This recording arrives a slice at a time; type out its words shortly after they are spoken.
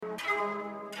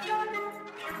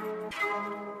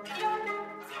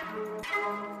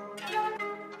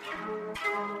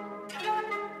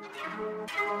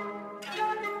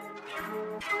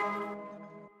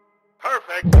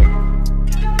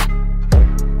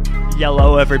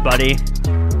Hello, everybody,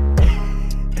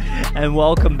 and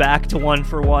welcome back to One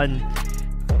for One.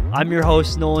 I'm your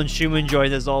host, Nolan Schumann,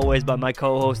 joined as always by my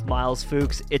co-host, Miles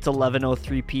Fuchs. It's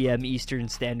 11:03 p.m. Eastern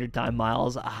Standard Time,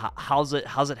 Miles. How's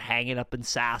it hanging up in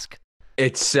Sask?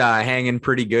 It's hanging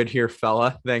pretty good here,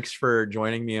 fella. Thanks for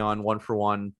joining me on One for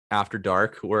One After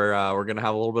Dark. We're gonna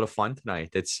have a little bit of fun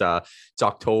tonight. It's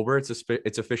October.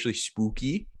 It's officially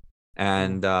spooky,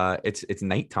 and it's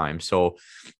nighttime. So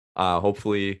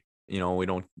hopefully, we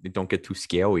don't get too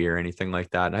scary or anything like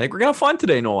that. And I think we're gonna have fun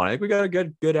today, Nolan. I think we got a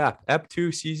good app. Ep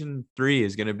 2 season 3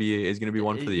 is gonna be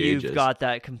one for the ages. You've got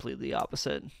that completely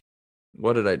opposite.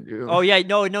 What did I do? Oh yeah,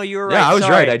 no, you were right. Yeah, I was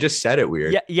Sorry. right. I just said it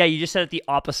weird. Yeah, you just said it the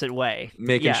opposite way.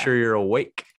 Making sure you're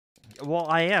awake. Well,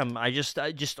 I am. I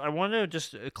want to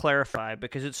just clarify,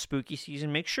 because it's spooky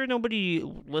season. Make sure nobody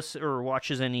listens or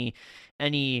watches any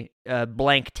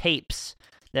blank tapes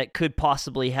that could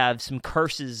possibly have some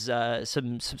curses,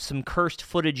 some cursed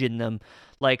footage in them,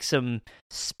 like some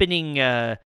spinning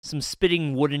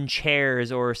wooden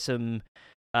chairs, or some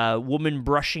woman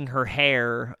brushing her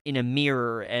hair in a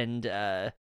mirror. And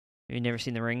have you never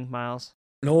seen The Ring, Miles?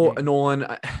 No, Nolan.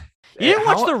 You didn't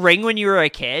watch The Ring when you were a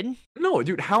kid? No,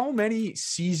 dude. How many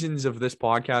seasons of this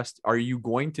podcast are you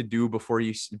going to do before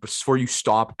you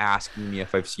stop asking me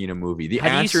if I've seen a movie? The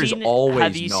answer is always no.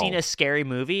 Have you seen a scary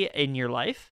movie in your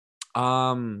life?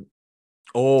 Oh,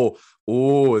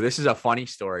 this is a funny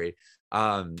story.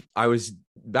 I was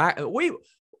back. Wait.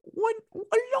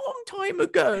 A long time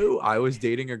ago, I was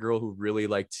dating a girl who really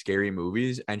liked scary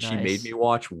movies, and she made me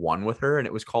watch one with her, and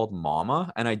it was called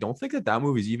Mama. And I don't think that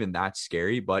movie's even that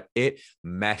scary, but it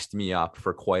messed me up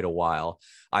for quite a while.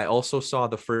 I also saw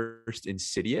the first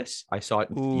Insidious. I saw it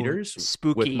in theaters.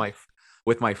 Spooky.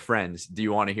 with my friends. Do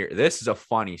you want to hear? This is a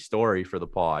funny story for the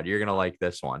pod. You're gonna like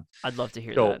this one. I'd love to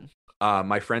hear that.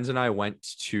 My friends and I went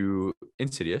to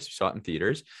Insidious, saw it in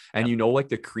theaters, and like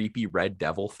the creepy red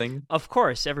devil thing. Of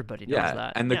course, everybody knows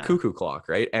that. And the cuckoo clock,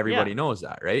 right? Everybody knows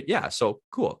that, right? Yeah. So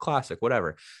cool, classic,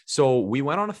 whatever. So we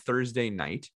went on a Thursday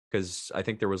night, because I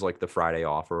think there was like the Friday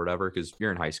off or whatever, because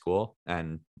you're in high school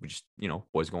and we just,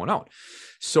 boys going out.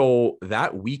 So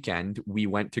that weekend we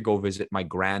went to go visit my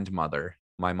grandmother,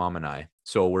 my mom and I.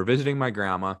 So we're visiting my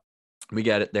grandma. We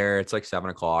get it there. It's like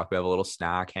 7:00. We have a little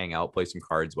snack, hang out, play some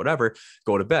cards, whatever,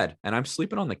 go to bed. And I'm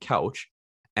sleeping on the couch.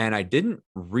 And I didn't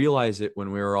realize it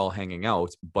when we were all hanging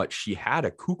out, but she had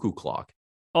a cuckoo clock.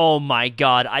 Oh my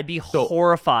God. I'd be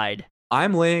horrified.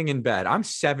 I'm laying in bed. I'm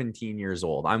 17 years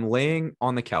old. I'm laying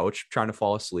on the couch trying to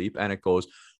fall asleep, and it goes,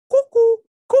 cuckoo,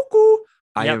 cuckoo.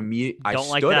 I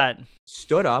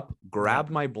stood up, grabbed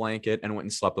my blanket, and went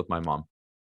and slept with my mom.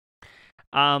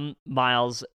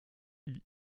 Miles,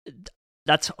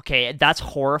 that's okay. That's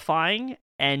horrifying.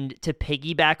 And to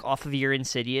piggyback off of your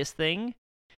Insidious thing,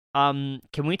 can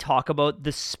we talk about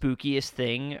the spookiest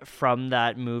thing from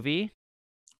that movie?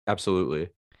 Absolutely.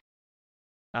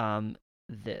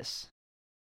 This.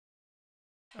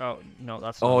 Oh no,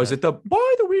 that's. Oh, is it the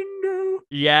by the window?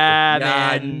 Yeah,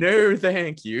 man. No,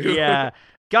 thank you. Yeah.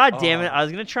 God damn it! I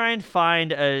was gonna try and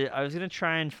find a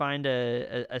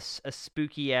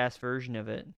spooky ass version of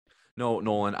it. No,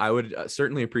 Nolan, I would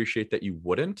certainly appreciate that you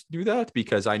wouldn't do that,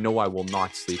 because I know I will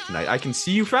not sleep tonight. I can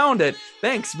see you found it.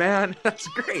 Thanks, man. That's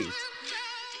great.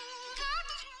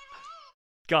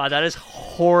 God, that is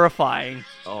horrifying.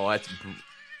 Oh, that's.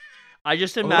 I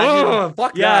just imagine. Oh,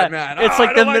 fuck that, man. It's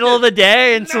like the middle of the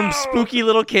day and some spooky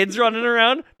little kids running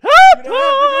around.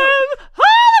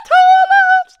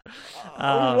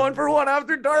 One for One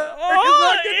After Dark.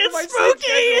 It's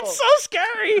spooky. It's so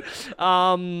scary.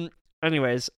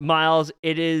 Anyways, Miles,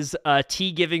 it is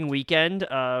tea giving weekend.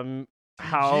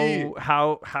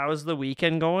 How's the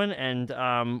weekend going,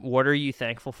 and what are you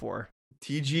thankful for?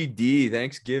 TGD,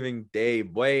 Thanksgiving Day.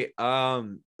 Wait,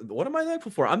 what am I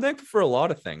thankful for? I'm thankful for a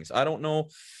lot of things. I don't know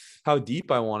how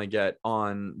deep I want to get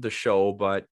on the show,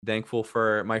 but thankful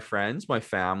for my friends, my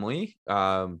family.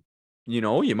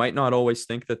 You might not always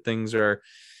think that things are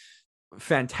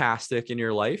fantastic in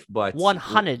your life, but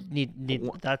 100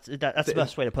 that's the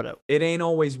best way to put it. It ain't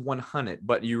always 100,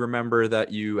 but you remember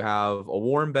that you have a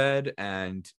warm bed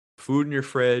and food in your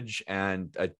fridge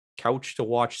and a couch to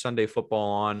watch Sunday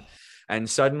football on, and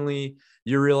suddenly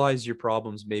you realize your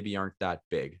problems maybe aren't that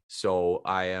big. So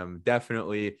I am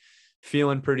definitely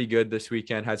feeling pretty good this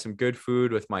weekend. Had some good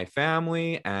food with my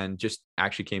family, and just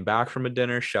actually came back from a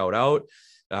dinner. Shout out.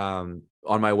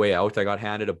 On my way out, I got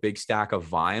handed a big stack of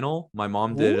vinyl. My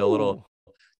mom did a little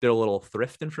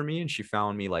thrifting for me, and she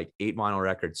found me like 8 vinyl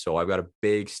records. So I've got a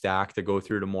big stack to go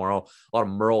through tomorrow. A lot of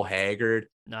Merle Haggard.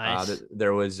 Nice.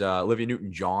 There was Olivia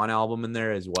Newton-John album in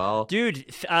there as well.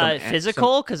 Dude,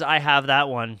 physical, because I have that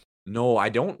one. No, I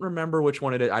don't remember which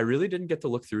one it is. I really didn't get to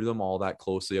look through them all that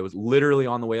closely. I was literally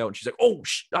on the way out and she's like, "Oh,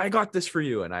 I got this for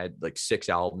you." And I had like 6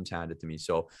 albums handed to me.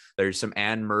 So there's some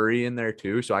Anne Murray in there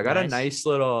too. So I got a Nice. nice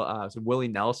little some Willie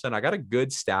Nelson. I got a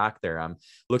good stack there. I'm Do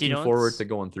you looking know forward what's to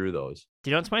going through those. Do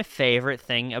you know what's my favorite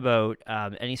thing about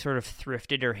any sort of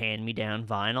thrifted or hand-me-down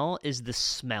vinyl is the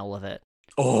smell of it.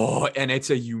 Oh, and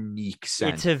it's a unique It's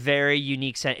scent. a very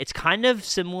unique scent. It's kind of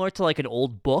similar to like an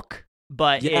old book,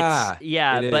 but Yeah,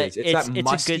 it but is. It's that it's a good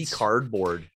musty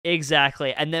cardboard.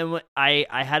 exactly. And then I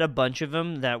had a bunch of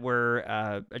them that were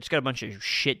I just got a bunch of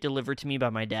shit delivered to me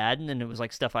by my dad, and then it was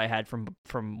like stuff I had from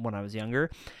when I was younger.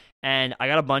 And I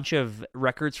got a bunch of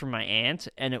records from my aunt,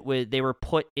 and they were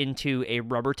put into a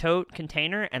rubber tote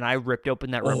container, and I ripped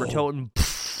open that rubber Oh, tote and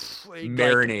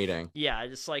marinating. yeah,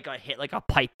 just like I hit like a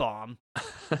pipe bomb.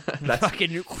 That's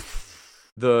Fucking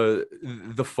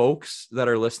the folks that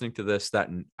are listening to this that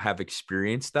have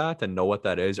experienced that and know what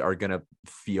that is are gonna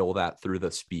feel that through the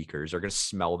speakers, are gonna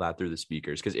smell that through the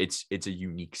speakers because it's a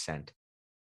unique scent.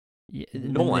 yeah,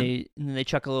 Nolan, and then they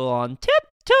chuck a little on tiptoe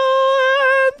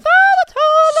through the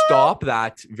tunnel. stop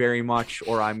that very much,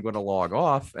 or I'm gonna log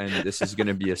off, and this is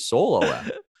gonna be a solo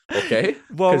app. Okay,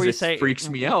 What were because you it saying? freaks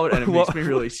me out and it What, makes me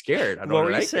really scared. I what don't were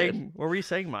you like it. saying? What were you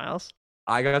saying, Miles?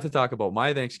 I got to talk about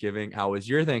my Thanksgiving. How was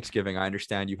your Thanksgiving? I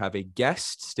understand you have a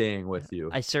guest staying with you.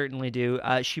 I certainly do.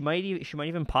 She might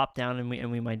even pop down, and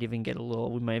we might even get a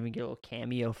little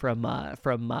cameo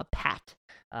from Pat.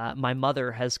 My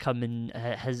mother has come and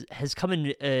has come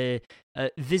and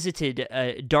visited,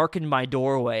 darkened my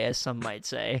doorway, as some might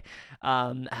say.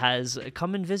 Has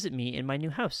come and visit me in my new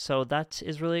house, so that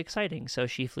is really exciting. So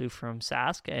she flew from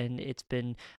Sask, and it's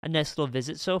been a nice little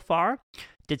visit so far.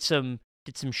 Did some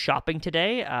shopping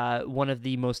today. One of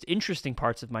the most interesting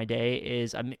parts of my day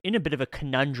is I'm in a bit of a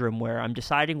conundrum where I'm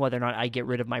deciding whether or not I get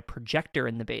rid of my projector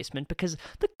in the basement because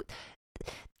the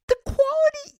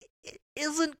quality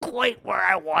isn't quite where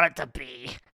I want it to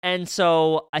be. And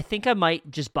so I think I might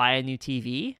just buy a new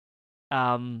TV.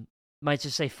 Might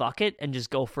just say fuck it and just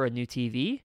go for a new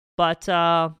TV. But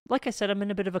like I said, I'm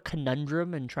in a bit of a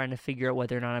conundrum and trying to figure out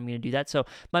whether or not I'm going to do that. So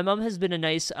my mom has been a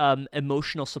nice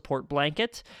emotional support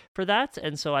blanket for that,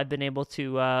 and so I've been able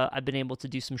to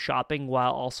do some shopping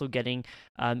while also getting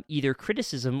either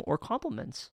criticism or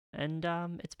compliments, and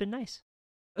it's been nice.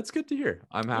 That's good to hear.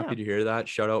 I'm Yeah. happy to hear that.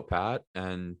 Shout out, Pat.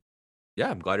 And yeah,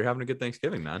 I'm glad you're having a good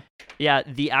Thanksgiving, man. Yeah,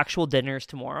 the actual dinner is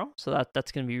tomorrow, so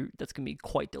that's gonna be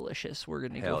quite delicious. Hell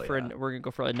yeah. We're gonna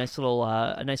go for a nice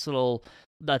little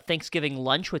Thanksgiving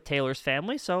lunch with Taylor's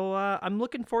family. So I'm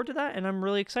looking forward to that, and I'm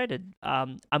really excited.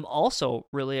 I'm also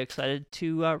really excited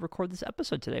to record this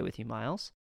episode today with you,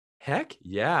 Miles. Heck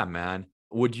yeah, man.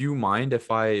 Would you mind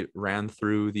if I ran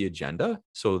through the agenda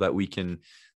so that we can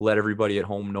let everybody at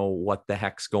home know what the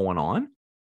heck's going on?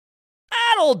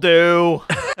 That'll do.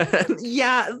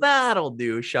 Yeah, that'll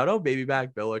do. Shout out Baby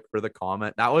Back Billick for the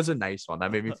comment. That was a nice one.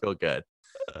 That made me feel good.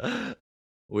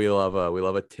 We love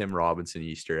a Tim Robinson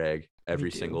Easter egg We every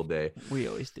do. single day. We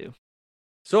always do.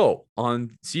 So,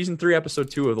 on season 3,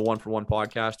 episode 2 of the One for One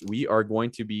podcast, we are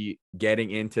going to be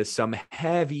getting into some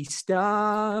heavy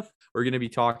stuff. We're going to be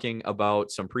talking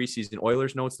about some preseason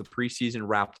Oilers notes. The preseason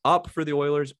wrapped up for the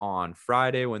Oilers on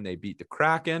Friday when they beat the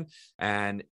Kraken.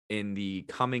 And in the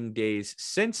coming days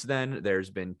since then, there's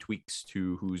been tweaks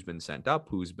to who's been sent up,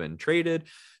 who's been traded,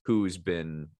 who's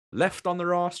been left on the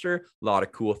roster. A lot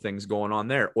of cool things going on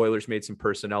there. Oilers made some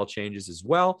personnel changes as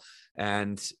well.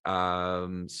 And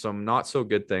some not so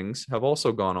good things have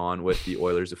also gone on with the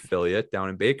Oilers affiliate down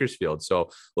in Bakersfield. So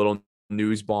little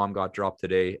news bomb got dropped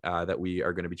today that we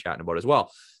are going to be chatting about as well.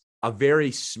 A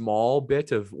very small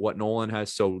bit of what Nolan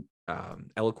has so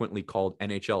eloquently called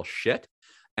NHL shit.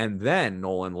 And then,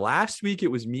 Nolan, last week it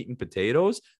was meat and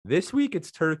potatoes. This week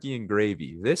it's turkey and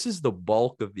gravy. This is the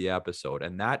bulk of the episode,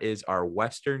 and that is our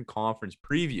Western Conference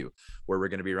preview, where we're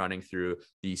going to be running through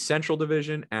the Central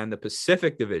Division and the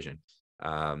Pacific Division.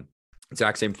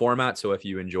 Exact same format. So if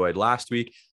you enjoyed last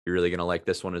week, you're really going to like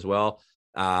this one as well.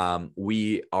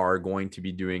 We are going to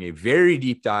be doing a very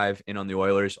deep dive in on the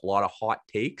Oilers, a lot of hot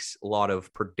takes, a lot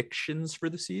of predictions for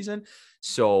the season.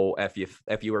 So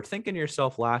if you were thinking to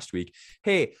yourself last week,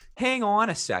 hey, hang on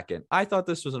a second, I thought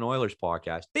this was an Oilers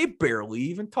podcast. They barely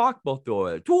even talk about the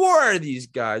Oilers. Who are these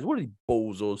guys? What do these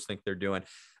bozos think they're doing?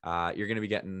 You're going to be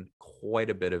getting quite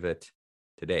a bit of it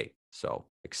today. So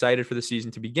excited for the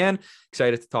season to begin.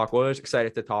 Excited to talk Oilers.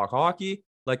 Excited to talk hockey.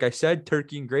 Like I said,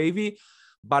 turkey and gravy.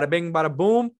 Bada bing, bada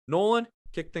boom. Nolan,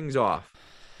 kick things off.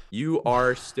 You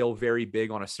are still very big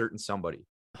on a certain somebody.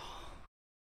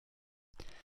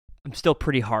 I'm still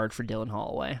pretty hard for Dylan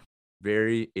Holloway.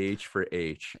 Very H for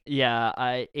H. Yeah,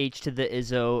 I H to the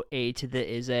Izzo, A to the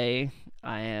Izzy.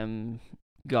 I am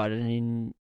got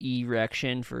an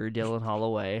erection for Dylan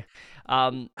Holloway.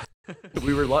 Um,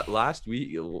 We were last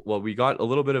week. Well, we got a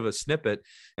little bit of a snippet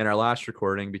in our last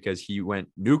recording because he went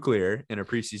nuclear in a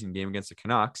preseason game against the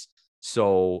Canucks.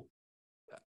 So,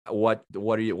 what's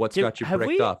got you have pricked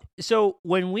we? up? So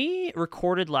when we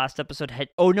recorded last episode,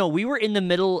 oh no, we were in the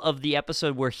middle of the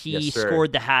episode where Yes, he sir.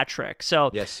 scored the hat trick.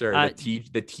 So, Yes, sir. uh,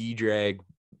 The T drag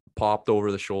popped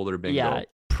over the shoulder. yeah, Bingo.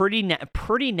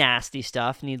 pretty nasty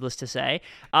stuff. Needless to say,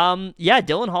 yeah,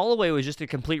 Dylan Holloway was just a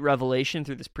complete revelation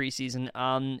through this preseason.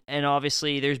 And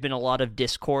obviously there's been a lot of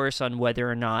discourse on whether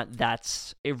or not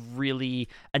that's really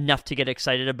enough to get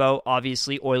excited about.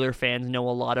 Obviously, Oiler fans know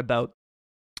a lot about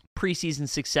preseason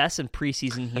success and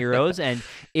preseason heroes, and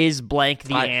is blank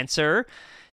the answer?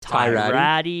 Ty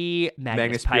Ratty,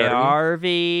 Magnus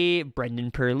Pajärvi,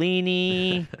 Brendan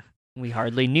Perlini. We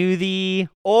hardly knew thee.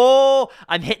 Oh,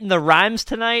 I'm hitting the rhymes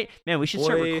tonight, man. We should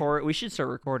start We should start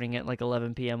recording at like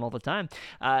 11 p.m. all the time.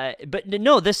 But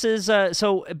no, this is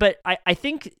so. But I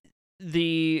think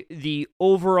the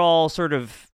overall sort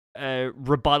of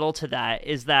rebuttal to that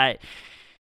is that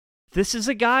this is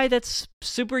a guy that's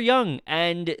super young,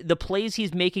 and the plays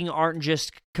he's making aren't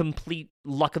just complete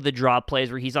luck of the draw plays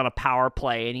where he's on a power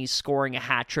play and he's scoring a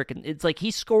hat trick. And it's like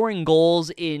he's scoring goals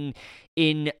in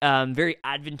very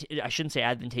I shouldn't say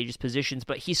advantageous positions,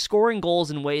 but he's scoring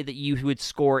goals in a way that you would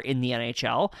score in the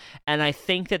NHL. And I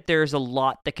think that there's a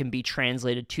lot that can be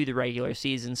translated to the regular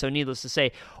season. So needless to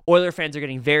say, Oiler fans are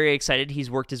getting very excited.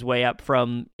 He's worked his way up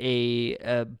from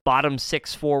a bottom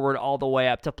six forward all the way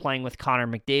up to playing with Connor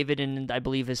McDavid in, I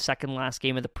believe, his second last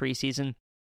game of the preseason.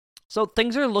 So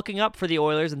things are looking up for the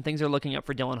Oilers, and things are looking up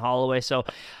for Dylan Holloway. So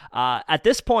at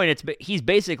this point, he's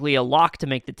basically a lock to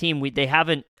make the team. They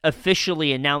haven't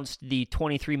officially announced the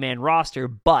 23-man roster,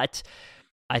 but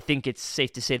I think it's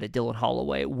safe to say that Dylan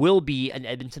Holloway will be an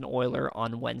Edmonton Oiler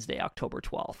on Wednesday, October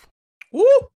 12th. Woo!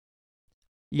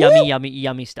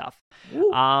 Yummy stuff.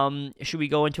 Woo. Should we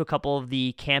go into a couple of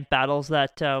the camp battles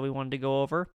that we wanted to go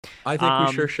over? I think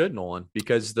we sure should, Nolan,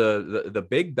 because the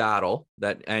big battle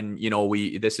that, and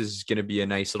this is going to be a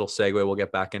nice little segue. We'll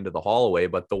get back into the Holloway,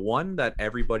 but the one that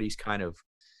everybody's kind of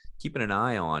keeping an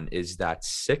eye on is that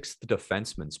sixth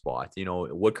defenseman spot.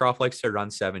 Woodcroft likes to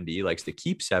run 70, likes to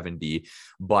keep 70,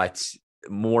 but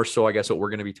more so, I guess what we're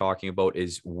going to be talking about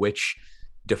is which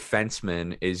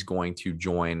defenseman is going to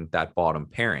join that bottom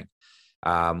pairing.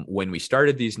 When we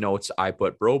started these notes, I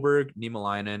put Broberg,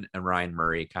 Niemelainen, and Ryan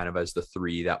Murray kind of as the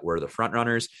three that were the front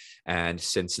runners. And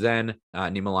since then,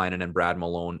 Niemelainen and Brad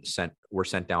Malone were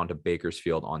sent down to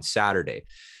Bakersfield on Saturday.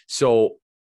 So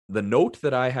the note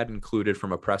that I had included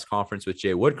from a press conference with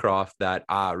Jay Woodcroft that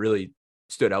really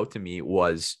stood out to me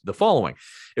was the following.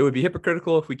 It would be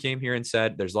hypocritical if we came here and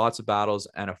said there's lots of battles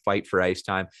and a fight for ice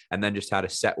time, and then just had a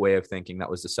set way of thinking that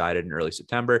was decided in early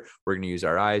September. We're going to use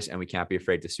our eyes, and we can't be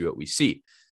afraid to see what we see.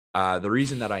 The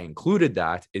reason that I included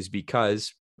that is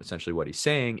because essentially what he's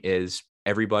saying is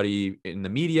everybody in the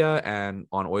media and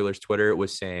on Oilers Twitter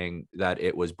was saying that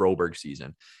it was Broberg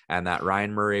season and that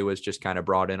Ryan Murray was just kind of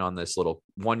brought in on this little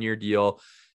 1-year deal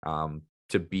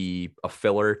to be a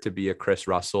filler, to be a Chris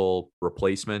Russell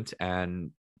replacement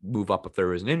and move up if there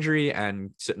was an injury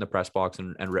and sit in the press box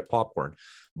and rip popcorn.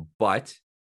 But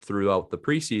throughout the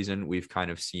preseason, we've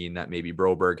kind of seen that maybe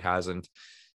Broberg hasn't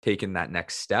taken that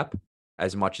next step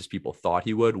as much as people thought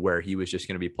he would, where he was just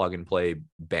going to be plug and play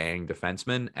bang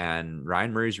defenseman, and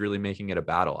Ryan Murray's really making it a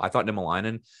battle. I thought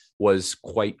Niemelainen was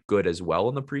quite good as well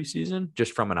in the preseason,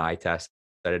 just from an eye test.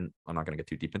 I'm not going to get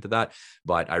too deep into that,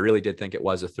 but I really did think it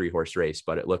was a 3-horse race.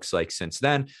 But it looks like since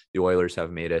then, the Oilers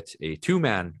have made it a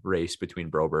 2-man race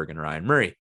between Broberg and Ryan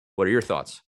Murray. What are your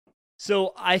thoughts?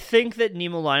 So I think that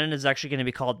Niemelainen is actually going to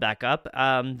be called back up.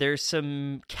 There's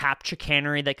some cap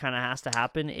chicanery that kind of has to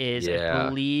happen. I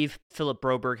believe Philip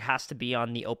Broberg has to be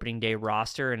on the opening day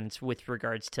roster, and it's with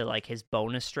regards to like his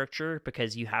bonus structure,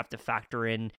 because you have to factor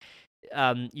in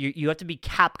you have to be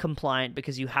cap compliant,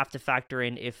 because you have to factor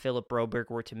in if Philip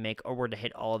Broberg were to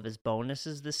hit all of his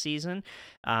bonuses this season.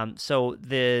 So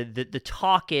the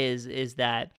talk is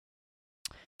that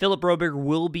Philip Broberg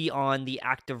will be on the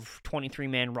active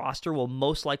 23-man roster, will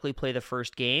most likely play the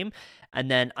first game, and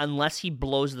then unless he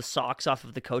blows the socks off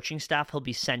of the coaching staff, he'll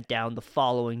be sent down the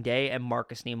following day, and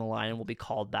Marcus Niemelainen will be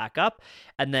called back up,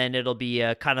 and then it'll be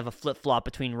a kind of a flip-flop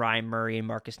between Ryan Murray and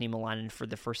Marcus Niemelainen for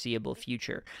the foreseeable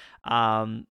future.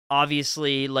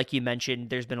 Obviously, like you mentioned,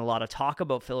 there's been a lot of talk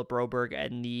about Philip Broberg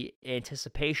and the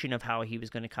anticipation of how he was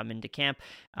going to come into camp.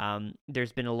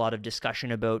 There's been a lot of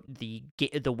discussion about the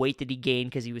weight that he gained,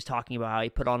 because he was talking about how he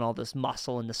put on all this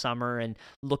muscle in the summer and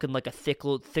looking like a thick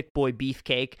boy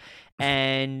beefcake.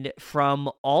 And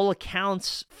from all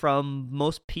accounts, from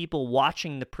most people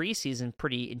watching the preseason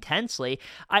pretty intensely,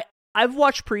 I've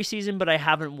watched preseason, but I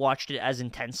haven't watched it as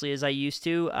intensely as I used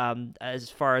to. As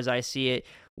far as I see it,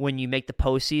 when you make the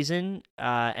postseason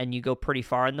and you go pretty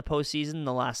far in the postseason,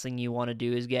 the last thing you want to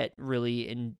do is get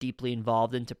really deeply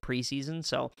involved into preseason.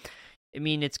 So, I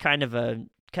mean, it's kind of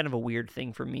a weird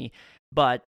thing for me.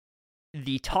 But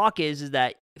the talk is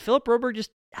that Philip Broberg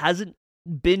just hasn't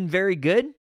been very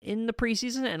good in the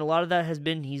preseason, and a lot of that has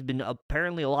been he's been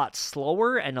apparently a lot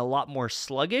slower and a lot more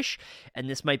sluggish, and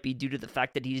this might be due to the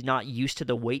fact that he's not used to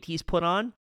the weight he's put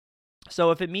on. So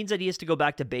if it means that he has to go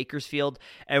back to Bakersfield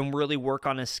and really work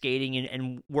on his skating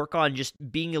and work on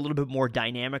just being a little bit more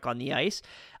dynamic on the ice,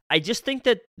 I just think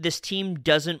that this team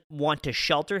doesn't want to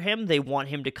shelter him. They want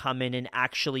him to come in and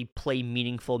actually play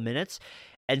meaningful minutes.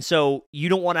 And so you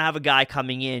don't want to have a guy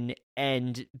coming in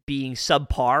and being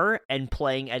subpar and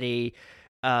playing at a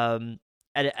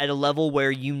level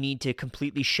where you need to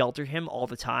completely shelter him all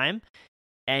the time,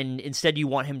 and instead you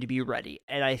want him to be ready.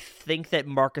 And I think that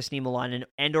Marcus Niemelainen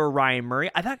and or Ryan Murray,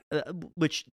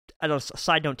 which I don't,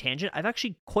 side note tangent, I've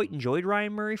actually quite enjoyed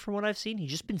Ryan Murray from what I've seen.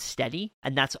 He's just been steady,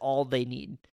 and that's all they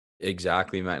need.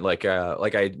 Exactly, man. Like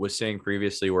I was saying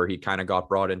previously, where he kind of got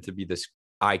brought in to be this,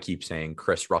 I keep saying,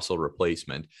 Chris Russell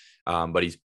replacement, but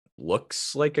he's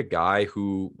looks like a guy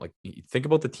who, like, think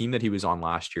about the team that he was on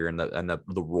last year and the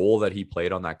role that he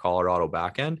played on that Colorado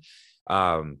back end.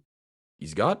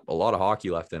 He's got a lot of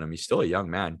hockey left in him. He's still a young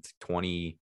man,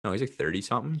 20. No, he's like 30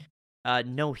 something.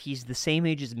 No, he's the same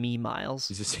age as me, Miles.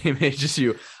 He's the same age as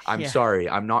you. I'm sorry,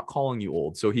 I'm not calling you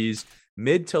old. So he's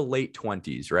mid to late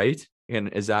 20s, right? And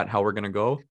is that how we're gonna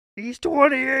go? He's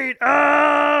 28.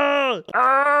 Oh,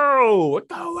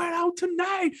 going out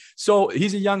tonight. So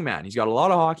he's a young man. He's got a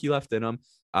lot of hockey left in him.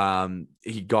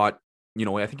 He got,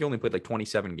 I think he only played like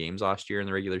 27 games last year in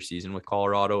the regular season with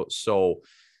Colorado. So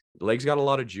Leg's got a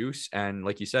lot of juice. And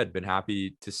like you said, been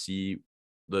happy to see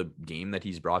the game that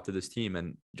he's brought to this team.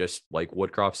 And just like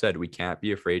Woodcroft said, we can't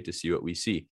be afraid to see what we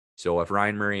see. So if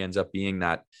Ryan Murray ends up being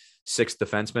that sixth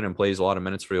defenseman and plays a lot of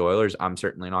minutes for the Oilers, I'm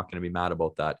certainly not going to be mad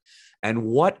about that. And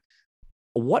what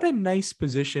a nice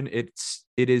position it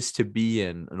is to be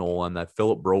in, Nolan, that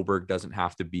Philip Broberg doesn't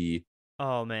have to be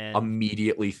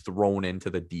immediately thrown into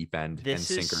the deep end and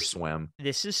sink or swim.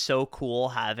 This is so cool,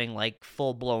 having like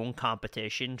full-blown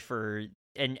competition for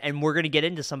and we're going to get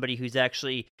into somebody who's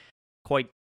actually quite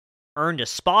earned a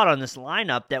spot on this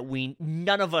lineup that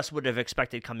none of us would have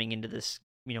expected coming into this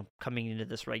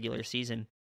regular season.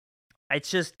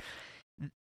 It's just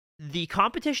the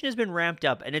competition has been ramped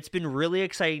up, and it's been really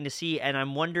exciting to see. And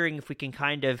I'm wondering if we can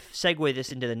kind of segue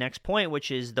this into the next point, which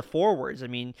is the forwards. I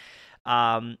mean,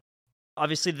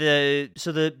 obviously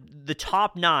the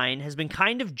top nine has been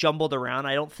kind of jumbled around.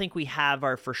 I don't think we have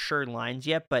our for sure lines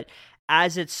yet, but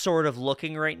as it's sort of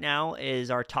looking right now, is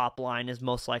our top line is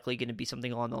most likely going to be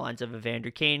something along the lines of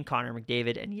Evander Kane, Connor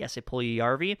McDavid, and Jesse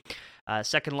Puljujärvi.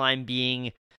 Second line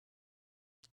being,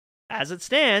 as it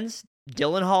stands,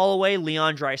 Dylan Holloway,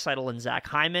 Leon Draisaitl, and Zach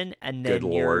Hyman. And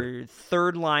then your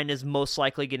third line is most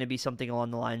likely going to be something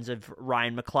along the lines of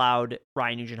Ryan McLeod,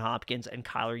 Ryan Nugent-Hopkins, and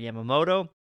Kyler Yamamoto.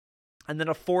 And then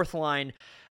a fourth line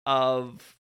of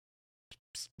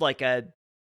like a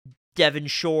Devin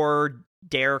Shore,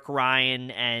 Derek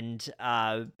Ryan, and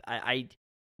I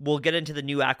will get into the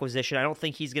new acquisition. I don't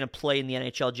think he's going to play in the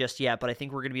NHL just yet, but I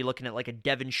think we're going to be looking at like a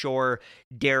Devin Shore,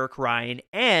 Derek Ryan,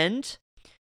 and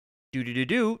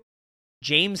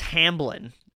James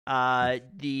Hamblin,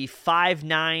 the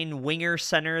 5'9" winger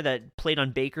center that played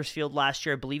on Bakersfield last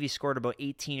year. I believe he scored about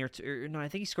 18 I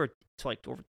think he scored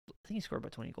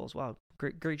about 20 goals. Wow,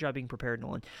 great job being prepared,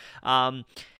 Nolan.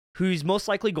 Who's most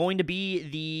likely going to be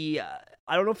the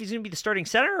I don't know if he's going to be the starting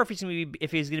center or if he's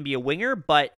going to be a winger,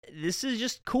 but this is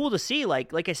just cool to see.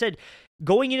 Like I said,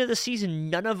 going into the season,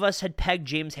 none of us had pegged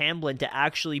James Hamblin to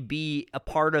actually be a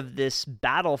part of this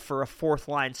battle for a fourth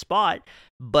line spot,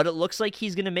 but it looks like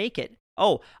he's going to make it.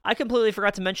 Oh, I completely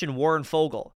forgot to mention Warren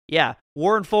Foegele. Yeah,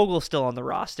 Warren Foegele's still on the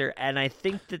roster, and I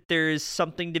think that there's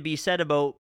something to be said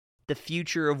about the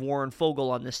future of Warren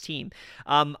Foegele on this team.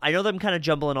 I know that I'm kind of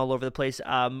jumbling all over the place.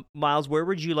 Miles, where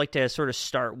would you like to sort of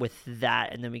start with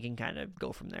that, and then we can kind of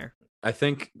go from there? I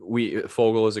think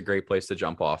Foegele is a great place to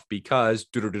jump off because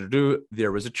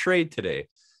there was a trade today.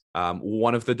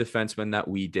 One of the defensemen that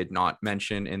we did not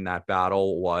mention in that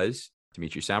battle was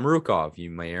Dmitry Samorukov, you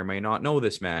may or may not know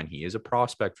this man. He is a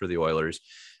prospect for the Oilers.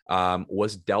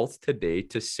 Was dealt today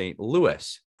to St.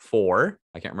 Louis for,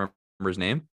 I can't remember his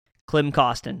name. Klim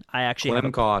Kostin.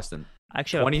 Klim Kostin. I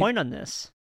actually have a point on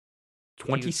this.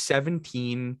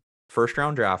 2017 first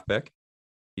round draft pick.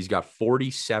 He's got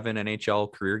 47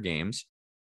 NHL career games.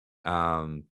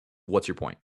 What's your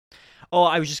point? Oh,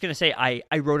 I was just gonna say I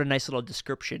wrote a nice little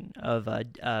description of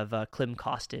Klim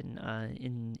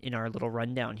Kostin in our little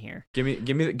rundown here. Give me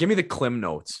the Klim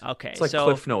notes. Okay, it's like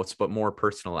Cliff Notes but more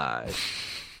personalized.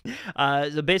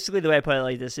 So basically, the way I put it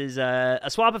like this is a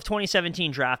swap of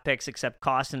 2017 draft picks, except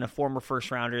Kostin, a former first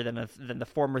rounder, than the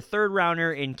former third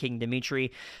rounder in King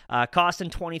Dmitry. Kostin,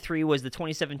 23, was the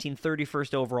 2017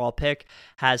 31st overall pick.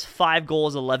 Has 5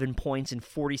 goals, 11 points in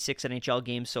 46 NHL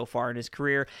games so far in his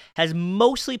career. Has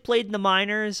mostly played in the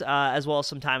minors, as well as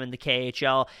some time in the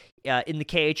KHL. In the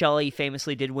KHL, he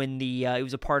famously did win he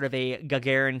was a part of a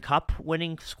Gagarin Cup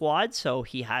winning squad, so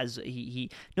he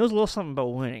knows a little something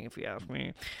about winning, if you ask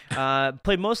me.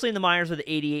 Played mostly in the minors with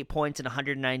 88 points in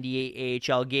 198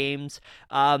 AHL games.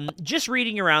 Just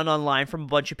reading around online from a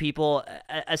bunch of people,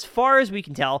 as far as we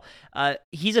can tell,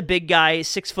 he's a big guy,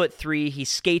 6'3". He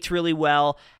skates really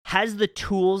well, has the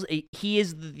tools. He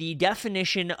is the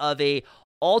definition of a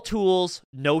all tools,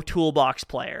 no toolbox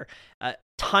player.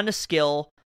 Ton of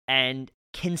skill. And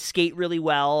can skate really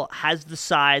well, has the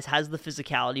size, has the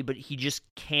physicality, but he just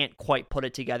can't quite put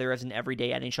it together as an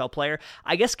everyday NHL player.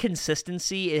 I guess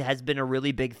consistency has been a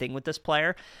really big thing with this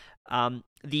player.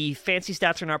 The fancy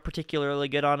stats are not particularly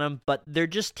good on him, but it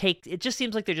just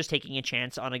seems like they're just taking a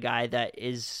chance on a guy that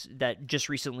just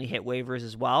recently hit waivers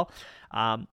as well.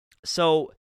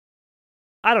 So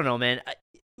I don't know, man.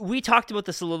 We talked about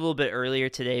this a little bit earlier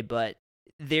today, but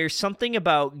there's something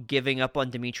about giving up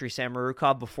on Dmitry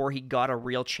Samorukov before he got a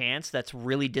real chance that's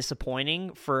really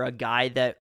disappointing for a guy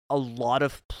that a lot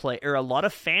of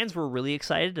fans were really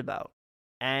excited about.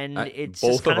 And it's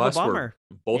just kind of a bummer.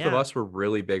 Both of us were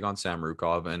really big on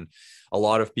Samorukov, and a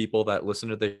lot of people that listen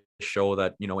to the show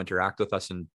that, interact with us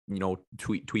and,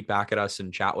 tweet back at us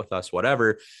and chat with us,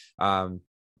 whatever,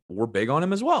 we're big on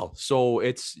him as well. So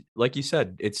it's like you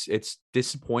said, it's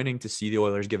disappointing to see the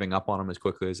Oilers giving up on him as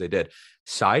quickly as they did.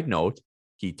 Side note,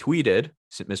 he tweeted,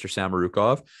 Mr.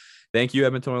 Samorukov, "Thank you,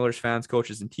 Edmonton Oilers fans,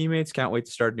 coaches, and teammates. Can't wait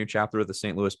to start a new chapter with the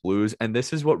St. Louis Blues." And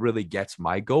this is what really gets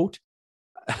my goat,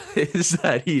 is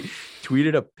that he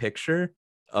tweeted a picture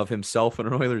of himself in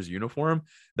an Oilers uniform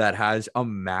that has a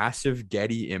massive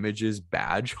Getty Images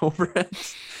badge over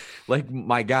it. Like,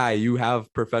 my guy, you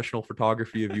have professional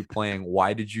photography of you playing.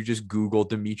 Why did you just Google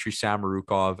Dmitry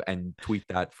Samorukov and tweet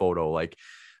that photo? Like,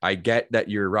 I get that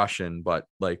you're Russian, but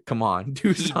like, come on,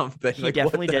 do something. He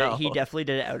definitely did it. He definitely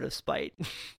did it out of spite.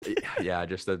 Yeah,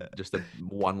 just a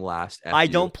one last. I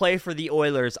don't play for the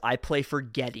Oilers. I play for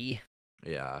Getty.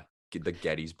 Yeah, the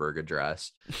Gettysburg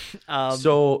Address.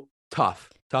 So tough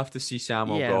to see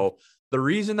Samo go. The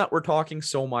reason that we're talking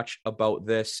so much about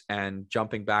this and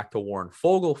jumping back to Warren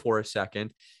Foegele for a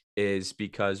second is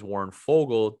because Warren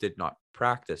Foegele did not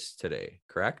practice today,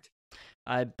 correct?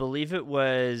 I believe it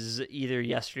was either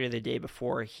yesterday or the day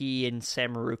before. He and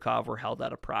Samorukov were held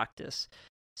out of practice.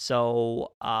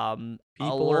 So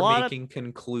people are making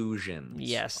conclusions.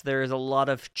 Yes, there's a lot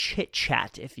of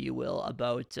chit-chat, if you will,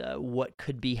 about what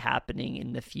could be happening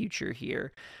in the future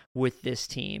here with this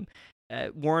team.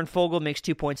 Warren Foegele makes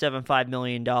 $2.75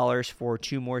 million for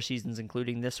 2 more seasons,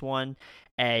 including this one,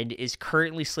 and is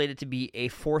currently slated to be a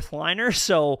fourth liner.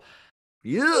 So,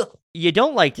 yeah, you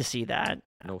don't like to see that.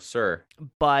 No, sir.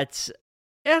 But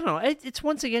I don't know. It's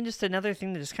once again just another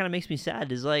thing that just kind of makes me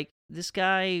sad. Is like, this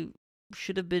guy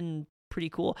should have been pretty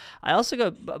cool. I also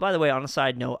got, by the way, on a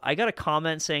side note, I got a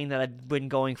comment saying that I've been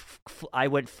going, I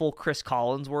went full Chris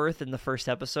Collinsworth in the first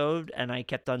episode, and I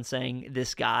kept on saying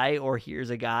this guy or here's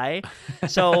a guy.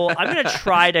 So I'm gonna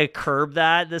try to curb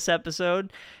that this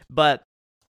episode, but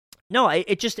no,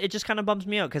 it just kind of bums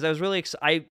me out because I was really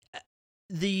excited.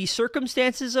 The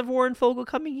circumstances of Warren Foegele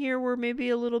coming here were maybe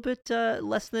a little bit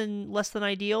less than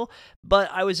ideal, but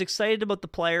I was excited about the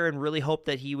player and really hoped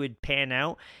that he would pan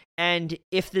out. And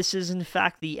if this is in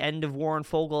fact the end of Warren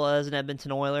Foegele as an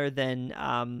Edmonton Oiler, then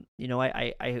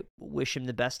I wish him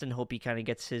the best and hope he kind of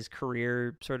gets his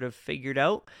career sort of figured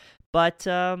out. But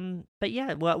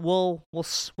yeah, we'll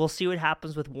see what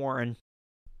happens with Warren.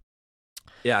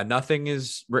 Yeah, nothing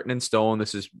is written in stone.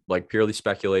 This is like purely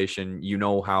speculation. You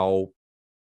know how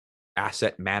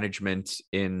asset management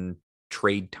in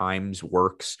trade times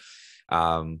works.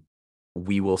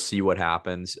 We will see what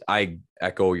happens. I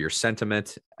echo your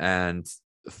sentiment, and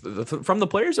from the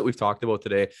players that we've talked about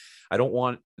today, I don't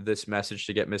want this message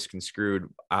to get misconstrued.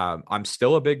 I'm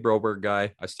still a big Broberg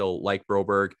guy. I still like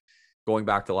Broberg. Going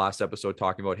back to last episode,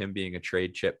 talking about him being a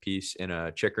trade chip piece in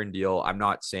a Chychrun deal. I'm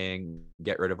not saying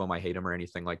get rid of him. I hate him or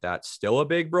anything like that. Still a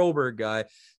big Broberg guy.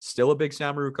 Still a big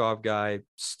Samorukov guy.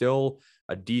 Still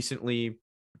a decently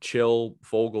chill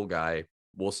Fogle guy.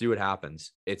 We'll see what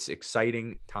happens. It's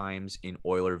exciting times in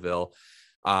Oilerville.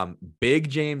 Big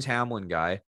James Hamlin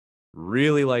guy.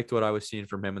 Really liked what I was seeing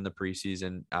from him in the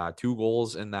preseason. 2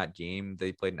 goals in that game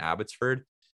they played in Abbotsford.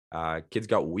 Kid's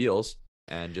got wheels,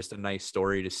 and just a nice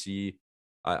story to see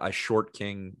a short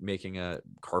king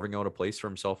carving out a place for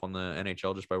himself on the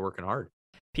NHL just by working hard.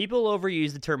 People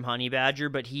overuse the term honey badger,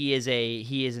 but he is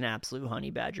an absolute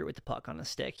honey badger with the puck on a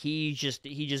stick. He just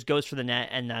goes for the net,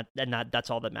 and that's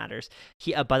all that matters.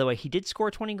 He by the way, he did score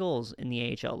 20 goals in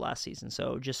the AHL last season,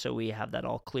 so just so we have that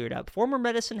all cleared up. Former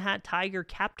Medicine Hat Tiger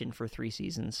captain for 3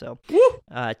 seasons, so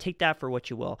take that for what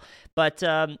you will. But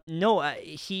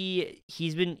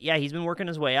he's been working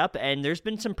his way up, and there's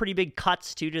been some pretty big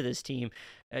cuts too to this team.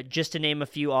 Just to name a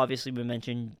few, obviously we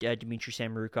mentioned Dmitry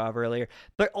Samorukov earlier,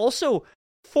 but also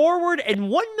forward and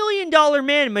 $1 million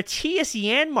man Matthias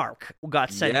Janmark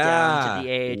got sent down to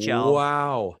the AHL.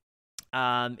 Wow.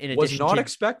 Was not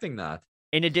expecting that.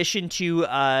 In addition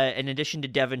to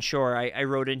Devon Shore, I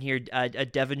wrote in here a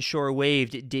Devon Shore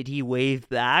waved. Did he wave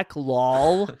back?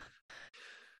 Lol.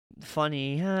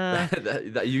 Funny.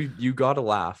 You got a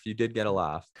laugh. You did get a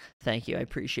laugh. Thank you. I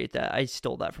appreciate that. I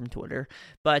stole that from Twitter.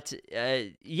 But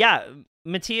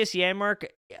Matthias Janmark,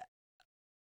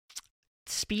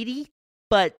 speedy,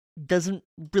 but doesn't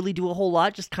really do a whole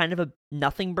lot. Just kind of a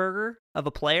nothing burger of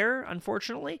a player,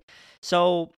 unfortunately.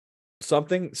 So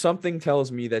something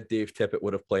tells me that Dave Tippett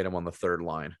would have played him on the 3rd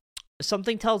line.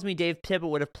 Something tells me Dave Tippett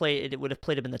would have played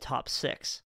him in the top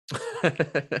 6.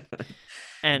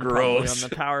 And probably on the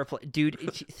power play. Dude,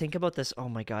 think about this. Oh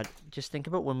my God. Just think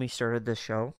about when we started this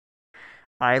show.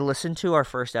 I listened to our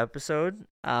first episode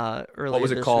earlier. What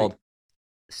was it called? Week.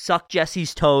 Suck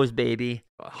Jesse's Toes, baby.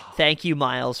 Thank you,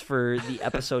 Miles, for the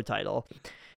episode title.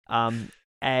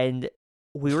 And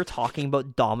we were talking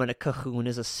about Dominic Cahoon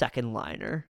as a second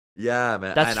liner. Yeah,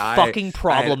 man. That's fucking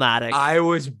problematic. I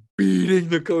was beating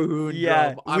the Cahoon.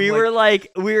 Yeah, we were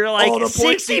like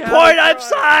 60-point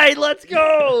upside. Let's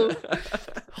go.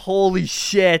 Holy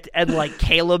shit. And like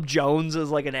Caleb Jones is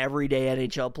like an everyday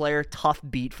NHL player. Tough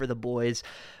beat for the boys.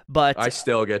 But I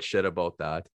still get shit about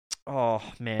that. Oh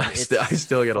man, I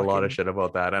still get a lot of shit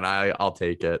about that, and I'll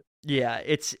take it. Yeah,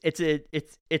 it's a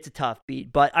tough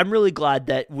beat, but I'm really glad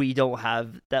that we don't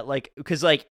have that, like, because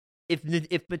like if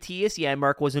Matthias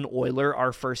Janmark was an Oiler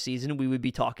our first season, we would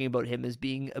be talking about him as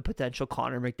being a potential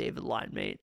Connor McDavid line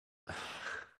mate.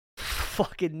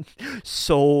 Fucking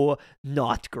so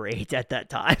not great at that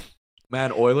time.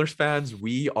 Man, Oilers fans,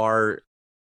 we are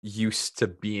used to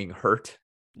being hurt.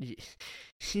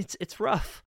 It's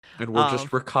rough. And we're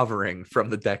just recovering from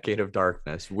the decade of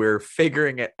darkness. We're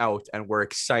figuring it out, and we're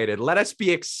excited. Let us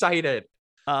be excited.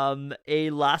 A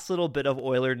last little bit of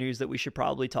Oiler news that we should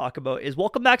probably talk about is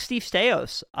welcome back Steve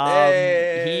Staios.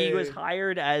 Hey! He was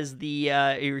hired as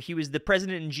he was the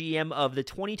president and GM of the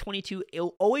 2022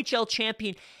 OHL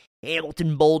champion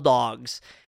Hamilton Bulldogs,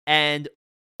 and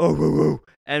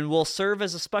will serve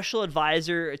as a special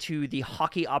advisor to the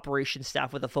hockey operations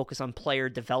staff with a focus on player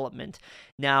development.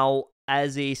 Now,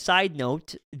 as a side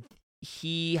note,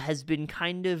 he has been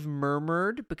kind of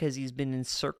murmured because he's been in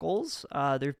circles.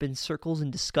 There have been circles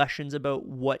and discussions about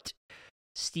what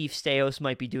Steve Staios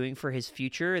might be doing for his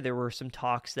future. There were some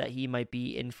talks that he might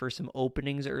be in for some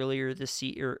openings earlier in the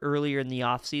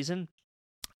offseason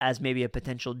as maybe a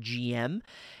potential GM.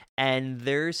 And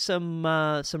there's some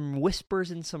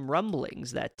whispers and some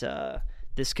rumblings that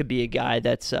this could be a guy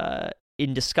that's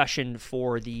in discussion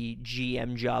for the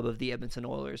GM job of the Edmonton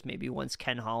Oilers, maybe once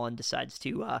Ken Holland decides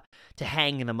to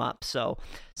hang them up. So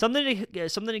something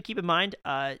to keep in mind.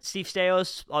 Steve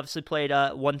Staios obviously played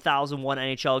 1,001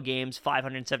 NHL games,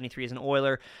 573 as an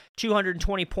Oiler,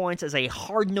 220 points as a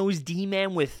hard-nosed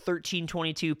D-man with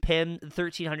 1,322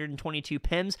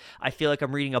 PIMs. I feel like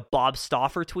I'm reading a Bob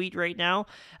Stauffer tweet right now.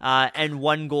 And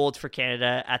 1 goal for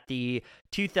Canada at the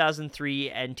 2003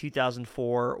 and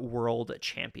 2004 World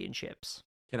Championships.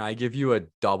 Can I give you a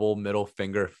double middle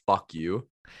finger fuck you?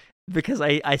 Because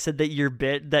I said that your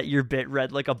bit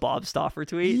read like a Bob Stauffer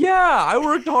tweet. Yeah, I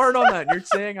worked hard on that. You're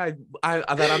saying that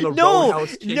I'm the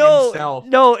Roadhouse King himself.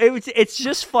 No, it's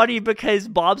just funny because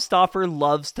Bob Stauffer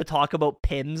loves to talk about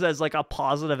PIMs as like a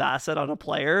positive asset on a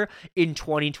player in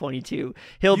 2022.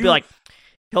 He'll be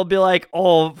like,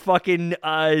 oh fucking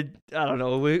I don't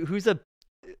know,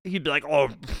 he'd be like, oh,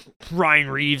 Ryan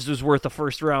Reeves is worth a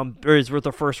first round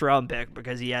pick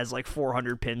because he has like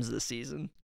 400 pins this season.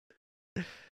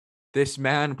 This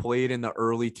man played in the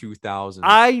early 2000s.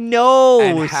 I know.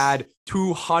 And had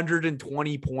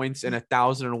 220 points in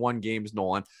 1,001 games,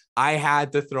 Nolan. I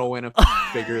had to throw in a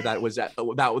figure that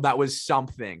was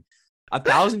something.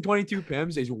 1,022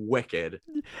 pims is wicked.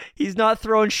 He's not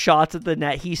throwing shots at the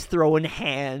net. He's throwing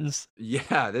hands.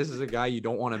 Yeah, this is a guy you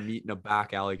don't want to meet in a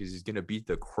back alley because he's going to beat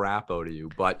the crap out of you.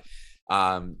 But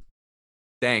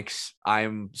thanks.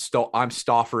 I'm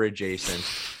Stauffer adjacent.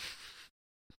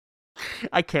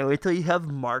 I can't wait till you have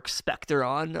Mark Spector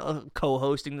on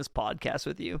co-hosting this podcast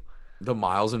with you. The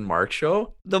Miles and Mark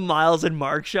show? The Miles and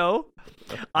Mark show.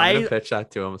 I'm going to pitch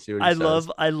that to him. See what he says.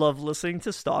 I love listening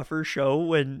to Stauffer's show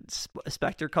when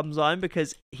Spector comes on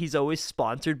because he's always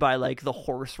sponsored by like the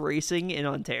horse racing in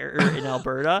Ontario or in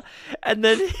Alberta. And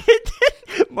then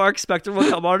Mark Spector will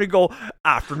come on and go,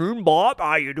 "Afternoon, Bob.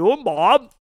 How you doing,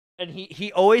 Bob?" And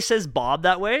he always says Bob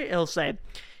that way. He'll say,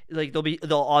 like,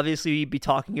 they'll obviously be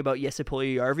talking about Jesse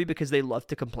Puljujärvi because they love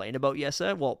to complain about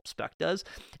Jesse. Well, Spec does.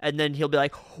 And then he'll be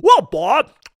like, "Well,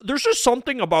 Bob, there's just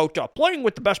something about playing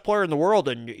with the best player in the world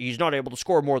and he's not able to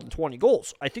score more than 20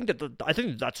 goals. I think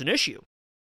that's an issue."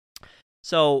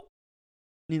 So,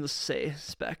 needless to say,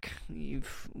 Spec, you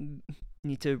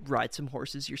need to ride some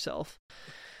horses yourself.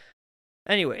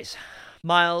 Anyways,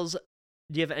 Miles,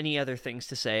 do you have any other things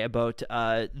to say about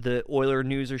the Oiler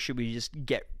news, or should we just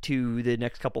get to the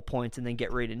next couple points and then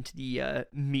get right into the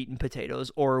meat and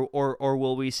potatoes, or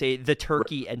will we say the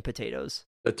turkey and potatoes?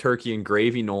 The turkey and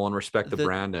gravy, Nolan. Respect the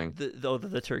branding.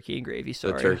 The turkey and gravy.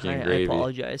 Sorry, the turkey and gravy. I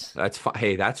apologize. That's fine.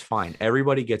 Hey, that's fine.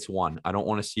 Everybody gets one. I don't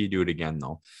want to see you do it again,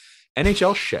 though.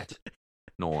 NHL shit,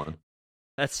 Nolan.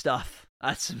 That's stuff.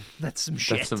 That's some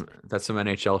shit. That's some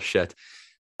NHL shit.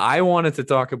 I wanted to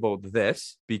talk about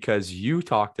this because you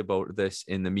talked about this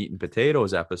in the meat and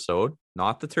potatoes episode,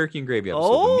 not the turkey and gravy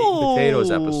episode, the meat and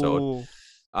potatoes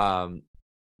episode.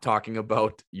 Talking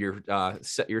about your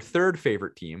third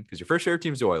favorite team, because your first favorite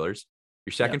team is the Oilers,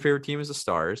 your second favorite team is the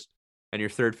Stars, and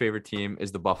your third favorite team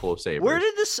is the Buffalo Sabres. Where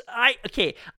did this? I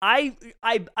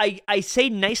say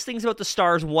nice things about the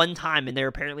Stars one time, and they're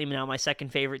apparently now my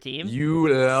second favorite team.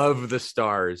 You love the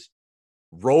Stars,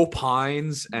 Rope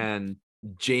Hines and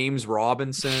James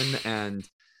Robinson and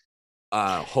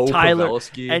Ho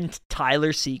Pavelski and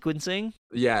Tyler sequencing.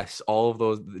 Yes, all of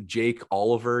those. Jake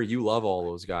Oliver, you love all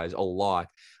those guys a lot.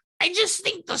 I just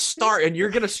think the Star, and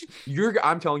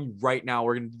I'm telling you right now,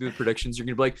 we're gonna do the predictions. You're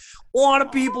gonna be like, a lot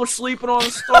of people are sleeping on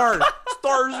the Stars.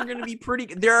 Stars are gonna be pretty.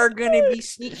 They're gonna be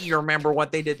sneaky. You remember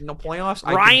what they did in the playoffs?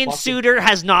 Ryan Suter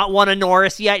has not won a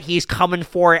Norris yet. He's coming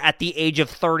for it at the age of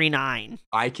 39.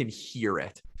 I can hear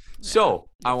it. So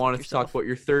I wanted to talk about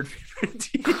your third favorite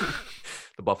team,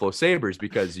 the Buffalo Sabres,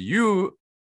 because you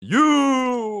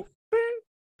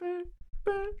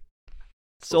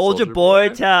Soldier Boy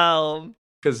tell.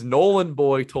 Because Nolan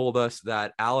Boy told us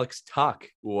that Alex Tuch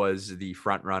was the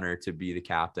front runner to be the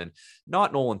captain.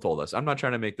 Not Nolan told us. I'm not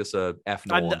trying to make this a F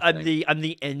Nolan thing. I'm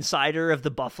the insider of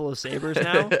the Buffalo Sabres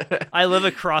now. I live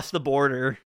across the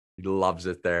border. He loves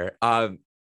it there.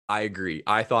 I agree.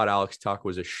 I thought Alex Tuch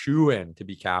was a shoo-in to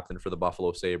be captain for the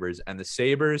Buffalo Sabres, and the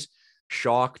Sabres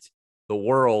shocked the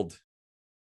world.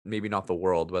 Maybe not the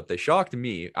world, but they shocked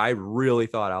me. I really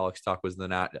thought Alex Tuch was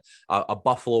a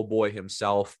Buffalo boy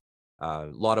himself. A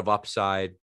lot of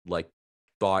upside.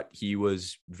 Thought he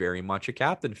was very much a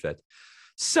captain fit.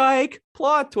 Psych!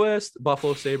 Plot twist.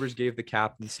 Buffalo Sabres gave the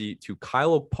captaincy to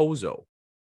Kyle Okposo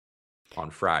on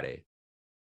Friday.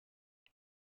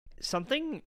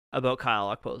 Something about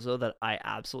Kyle Okposo that I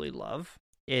absolutely love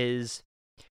is,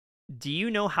 do you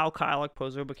know how Kyle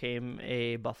Okposo became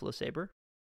a Buffalo Sabre?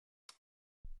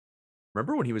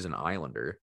 Remember when he was an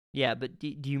Islander? Yeah, but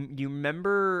do you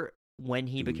remember when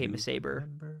he became a Sabre?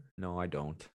 No, I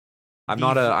don't. I'm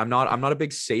not a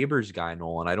big Sabres guy,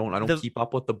 Nolan. I don't keep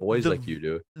up with the boys like you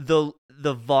do.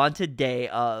 The vaunted day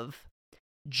of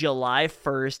July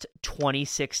 1st,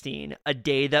 2016, a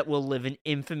day that will live in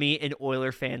infamy in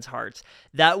Oiler fans' hearts.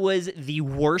 That was the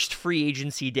worst free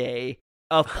agency day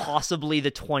of possibly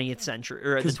the 20th century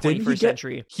or the 21st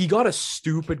century. He got a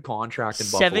stupid contract in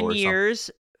Buffalo. 7 years,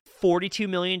 $42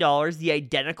 million, the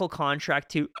identical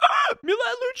contract to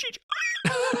Milan Lucic.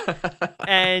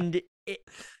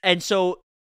 and so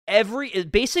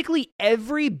basically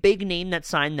every big name that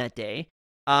signed that day,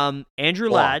 Andrew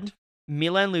Ladd,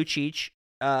 Milan Lucic,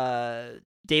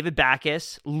 David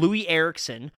Backes, Louis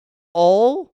Eriksson,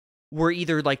 all were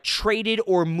either traded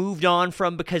or moved on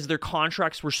from because their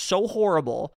contracts were so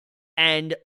horrible.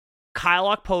 And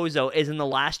Kyle Okposo is in the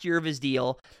last year of his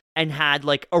deal and had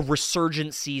a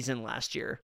resurgent season last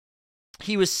year.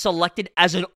 He was selected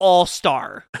as an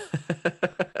all-star.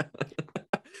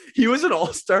 He was an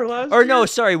all-star last Or year? no,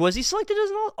 sorry, was he selected as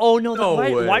an all? Oh no, No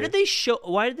why way. did they show?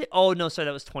 Why did they? Oh no, sorry,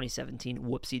 that was 2017.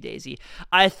 Whoopsie daisy.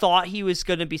 I thought he was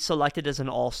going to be selected as an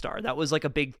all-star. That was like a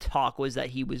big talk, was that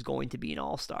he was going to be an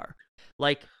all-star.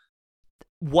 Like,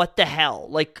 what the hell?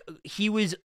 Like, he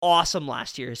was awesome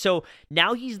last year. So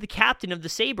now he's the captain of the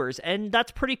Sabres, and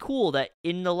that's pretty cool that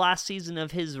in the last season of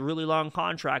his really long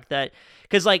contract, that,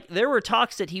 because like there were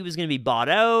talks that he was going to be bought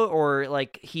out, or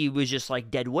like he was just like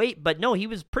dead weight, but no, he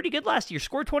was pretty good last year,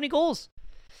 scored 20 goals.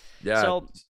 Yeah. So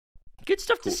good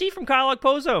stuff Cool. to see from Kyle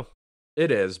Okposo.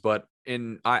 It is, but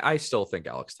I still think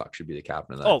Alex Tuch should be the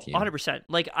captain of that team. 100%.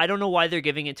 Like, I don't know why they're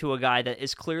giving it to a guy that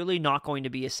is clearly not going to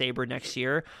be a Sabre next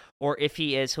year, or if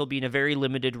he is, he'll be in a very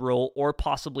limited role or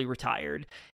possibly retired.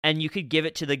 And you could give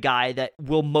it to the guy that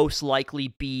will most likely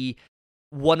be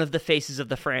one of the faces of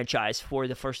the franchise for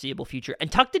the foreseeable future.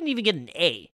 And Tuch didn't even get an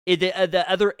A. The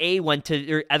other A's went to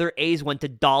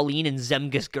Dahlin and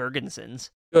Zemgus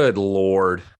Girgensons. Good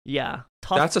Lord. Yeah.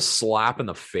 Tough, that's a slap in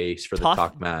the face for the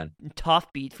Tuch man.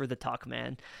 Tough beat for the Tuch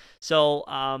man. So,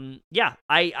 yeah,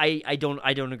 I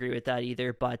don't agree with that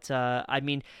either. But I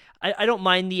mean, I don't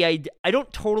mind the idea. I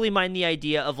don't totally mind the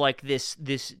idea of like this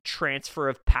transfer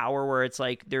of power where it's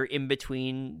like they're in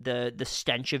between the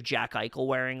stench of Jack Eichel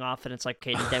wearing off, and it's like,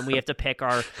 okay, then we have to pick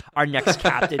our next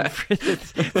captain for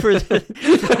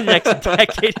the next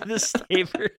decade of the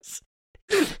Sabres.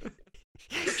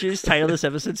 Should just title this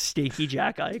episode "Stinky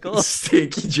Jack Eichel."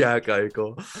 Stinky Jack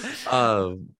Eichel.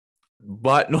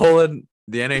 But Nolan,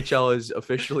 the NHL is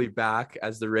officially back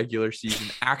as the regular season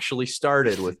actually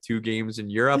started with 2 games in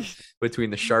Europe between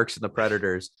the Sharks and the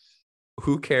Predators.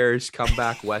 Who cares? Come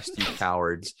back west, you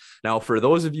cowards. Now, for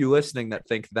those of you listening that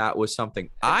think that was something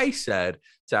I said,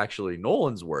 it's actually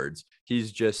Nolan's words.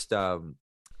 He's just getting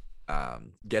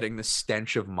the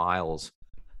stench of Miles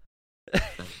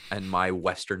and my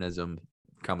Westernism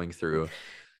coming through.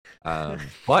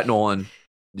 But Nolan,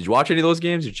 did you watch any of those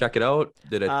games? Did you check it out?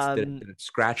 Did it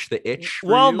scratch the itch for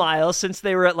well, you? Miles, since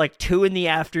they were at like 2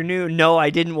 p.m, no,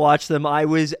 I didn't watch them. I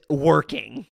was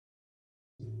working.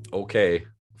 Okay.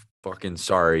 Fucking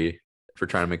sorry for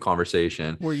trying to make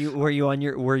conversation. Were you on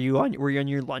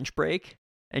your lunch break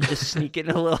and just sneaking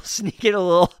a little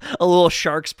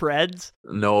Sharks Preds?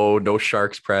 No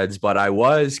Sharks Preds, but I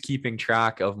was keeping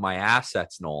track of my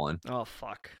assets, Nolan. Oh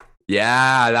fuck.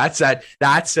 Yeah,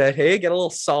 that's it. Hey, get a little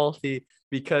salty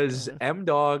because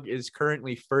M-Dog is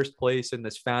currently first place in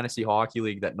this fantasy hockey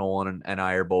league that Nolan and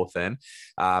I are both in.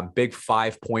 Big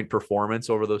 5-point performance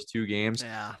over those 2 games.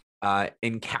 Yeah.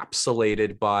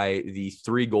 Encapsulated by the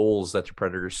 3 goals that the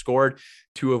Predators scored,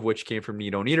 2 of which came from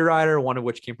Nito Niederreiter, 1 of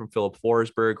which came from Philip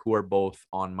Forsberg, who are both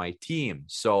on my team.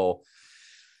 So,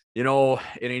 it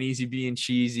ain't easy being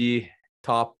cheesy.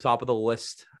 Top of the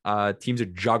list. Team's a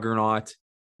juggernaut.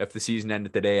 If the season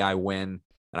ended today, I win,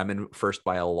 and I'm in first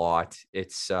by a lot.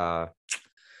 It's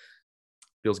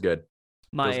feels good.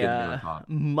 My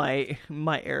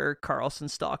Eric Carlson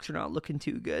stocks are not looking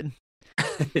too good.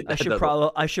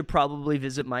 I should probably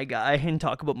visit my guy and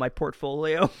talk about my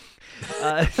portfolio.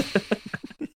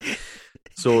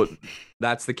 So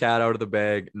that's the cat out of the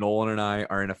bag. Nolan and I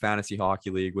are in a fantasy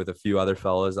hockey league with a few other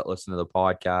fellas that listen to the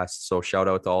podcast. So shout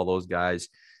out to all those guys.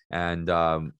 And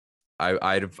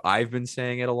I've been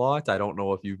saying it a lot. I don't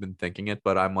know if you've been thinking it,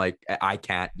 but I'm like, I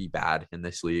can't be bad in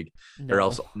this league, or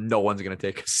else no one's gonna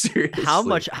take us seriously. How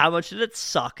much did it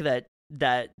suck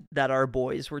that our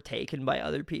boys were taken by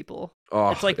other people? Oh,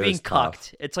 it's like being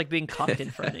cucked. It's like being cucked in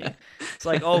front of you. It's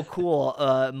like, oh, cool.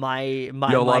 My you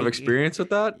have a lot of experience with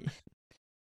that.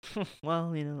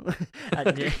 Well,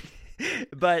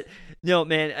 but no,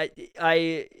 man,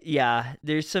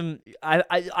 there's some,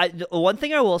 one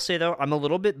thing I will say though, I'm a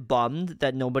little bit bummed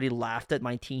that nobody laughed at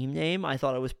my team name. I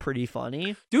thought it was pretty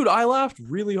funny. Dude, I laughed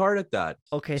really hard at that.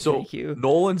 Okay, so thank you.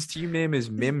 Nolan's team name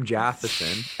is Mim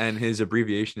Jatheson, and his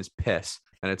abbreviation is PISS,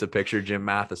 and it's a picture of Jim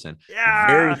Matheson. Yeah,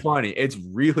 very funny. It's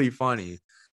really funny.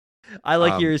 I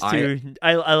like yours too.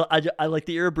 I like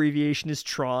that your abbreviation is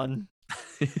Tron.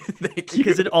 Thank you.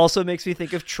 Because it also makes me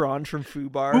think of Tron from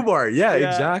Fubar. Fubar, yeah,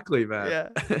 exactly,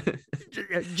 man.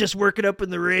 Yeah. Just working up in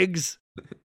the rigs.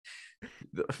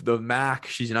 The Mac,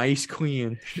 she's an ice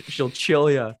queen. She'll chill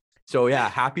ya. So yeah,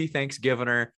 happy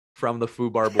Thanksgiving from the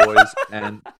Fubar boys,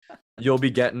 and you'll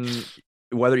be getting,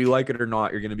 whether you like it or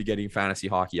not, you're going to be getting fantasy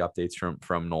hockey updates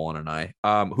from Nolan and I.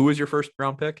 Who was your first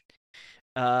round pick?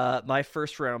 My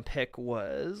first round pick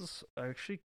was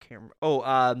actually can't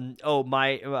remember.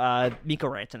 My Mikko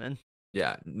Rantanen.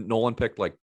 Yeah, Nolan picked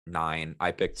like 9.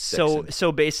 I picked 6.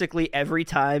 So basically every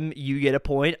time you get a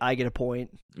point, I get a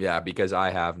point. Yeah, because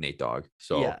I have Nate Dogg.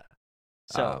 So yeah.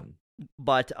 So,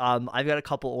 but I've got a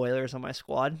couple Oilers on my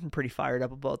squad. I'm pretty fired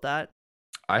up about that.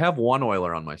 I have 1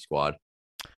 Oiler on my squad.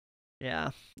 Yeah,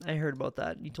 I heard about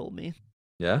that. You told me.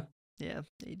 Yeah. Yeah,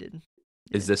 you did.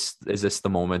 Yeah. Is this the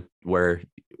moment where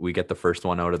we get the first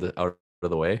one out of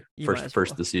the way?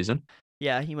 First of the season?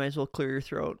 Yeah, you might as well clear your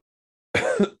throat.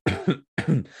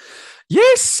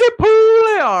 Yes,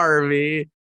 Harvey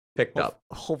picked up.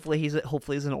 Hopefully he's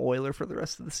an Oiler for the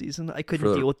rest of the season. I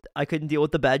couldn't deal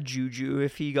with the bad juju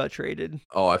if he got traded.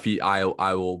 Oh, if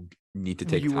I will need to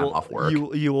take time off work.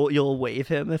 You'll waive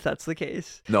him if that's the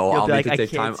case. No, I'll need to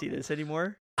take time. I can't see this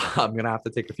anymore. I'm gonna have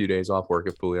to take a few days off work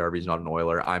if Puljujärvi's not an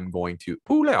Oiler. I'm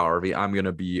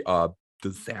gonna be a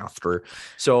disaster.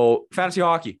 So fantasy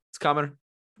hockey, it's coming.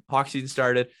 Hockey season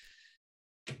started,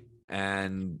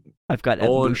 and I've got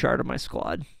Evan Bouchard on my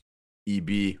squad. EB.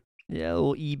 Yeah,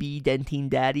 little EB Dentine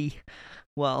Daddy.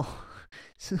 Well,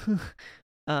 should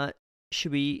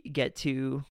we get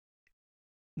to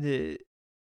the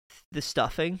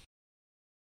stuffing?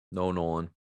 No,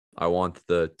 Nolan. I want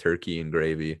the turkey and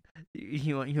gravy.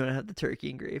 You want to have the turkey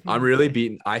and gravy? I'm really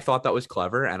beaten. I thought that was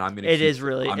clever, and I'm gonna. It is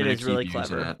really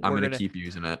clever. I'm gonna keep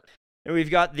using it. And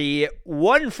we've got the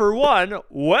 1-for-1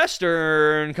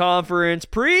 Western Conference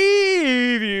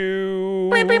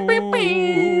preview.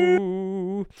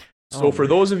 So for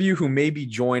those of you who may be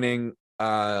joining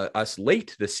us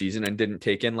late this season and didn't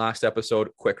take in last episode,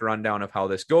 quick rundown of how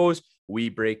this goes. We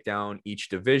break down each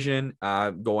division,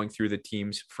 going through the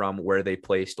teams from where they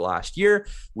placed last year.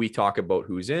 We talk about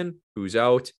who's in, who's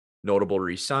out, notable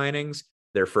re-signings,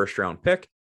 their first round pick,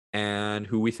 and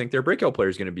who we think their breakout player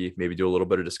is going to be. Maybe do a little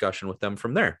bit of discussion with them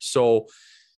from there. So,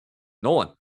 Nolan,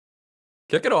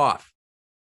 kick it off.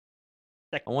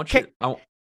 I want you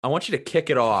to kick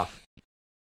it off.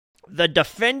 The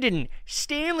defending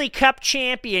Stanley Cup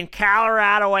champion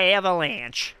Colorado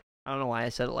Avalanche. I don't know why I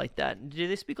said it like that. Do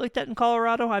they speak like that in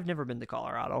Colorado? I've never been to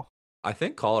Colorado. I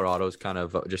think Colorado is kind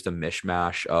of just a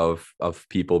mishmash of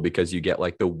people because you get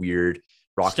like the weird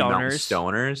Rocky Mountain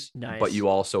stoners, nice. But you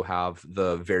also have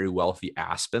the very wealthy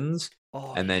Aspens,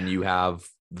 and then you have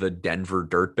the Denver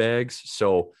dirtbags.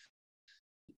 So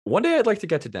one day I'd like to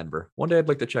get to Denver. One day I'd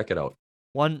like to check it out.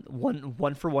 One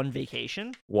for one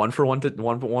vacation. One to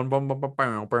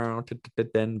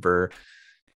Denver.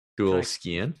 Do a little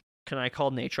skiing. Can I call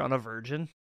Natron a virgin?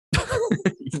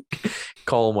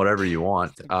 Call him whatever you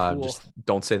want. Cool. Just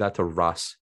don't say that to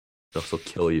Russ. They'll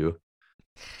kill you.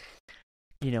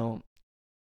 You know,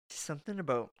 something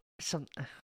about some. I'm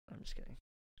just kidding.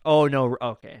 Oh no.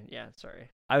 Okay. Yeah. Sorry.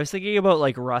 I was thinking about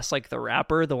like Russ, like the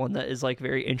rapper, the one that is like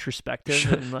very introspective.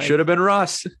 And, like, should have been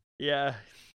Russ. Yeah.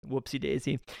 Whoopsie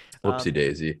daisy.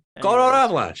 Colorado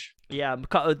Avalanche. Yeah.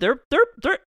 They're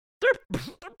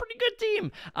a pretty good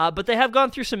team, but they have gone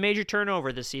through some major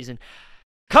turnover this season.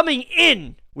 Coming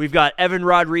in, we've got Evan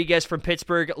Rodriguez from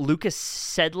Pittsburgh, Lucas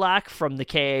Sedlak from the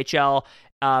KHL,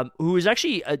 who was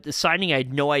actually a signing I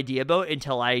had no idea about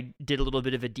until I did a little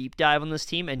bit of a deep dive on this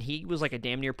team, and he was like a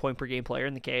damn near point-per-game player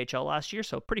in the KHL last year,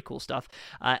 so pretty cool stuff.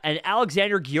 And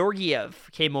Alexander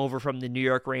Georgiev came over from the New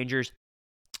York Rangers.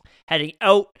 Heading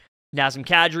out, Nazem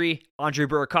Kadri, Andrei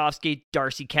Burakovsky,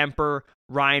 Darcy Kemper,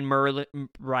 Ryan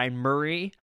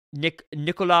Murray,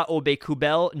 Nicolas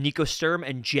Aube-Kubel, Nico Sturm,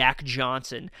 and Jack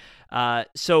Johnson.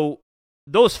 So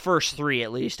those first three,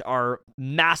 at least, are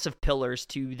massive pillars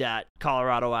to that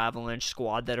Colorado Avalanche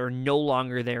squad that are no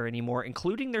longer there anymore,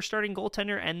 including their starting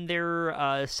goaltender and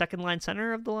their second-line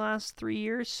center of the last 3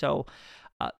 years. So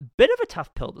bit of a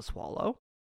tough pill to swallow.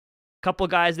 Couple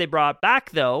guys they brought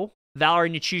back, though. Valeri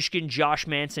Nichushkin, Josh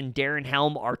Manson, Darren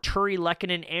Helm, Arturi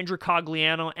Lehkonen, Andrew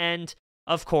Cogliano, and,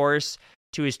 of course,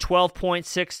 to his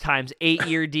 12.6 times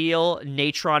 8-year deal,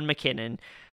 Natron McKinnon.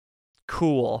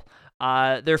 Cool.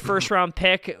 Their first-round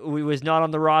pick was not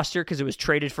on the roster because it was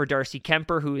traded for Darcy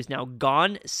Kemper, who is now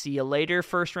gone. See you later,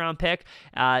 first-round pick.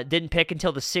 Didn't pick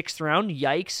until the 6th round.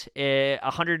 Yikes.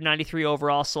 193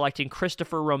 overall, selecting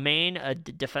Christopher Romaine, a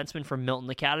defenseman from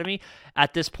Milton Academy.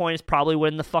 At this point, is probably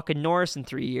winning the fucking Norris in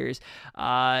 3 years.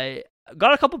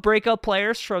 Got a couple breakout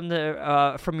players from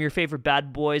your favorite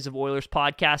bad boys of Oilers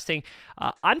podcasting.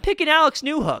 I'm picking Alex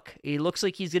Newhook. He looks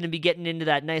like he's going to be getting into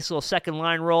that nice little second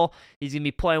line role. He's going to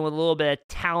be playing with a little bit of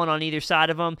talent on either side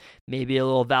of him. Maybe a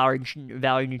little Valeri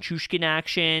Nichushkin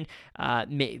action.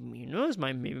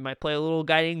 Maybe might play a little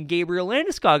guy named Gabriel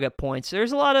Landeskog at points.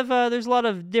 There's a lot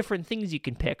of different things you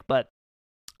can pick, but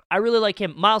I really like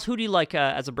him. Miles, who do you like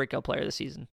as a breakout player this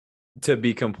season? To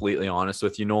be completely honest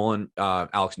with you, Nolan,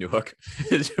 Alex Newhook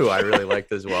is who I really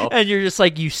liked as well. And you're just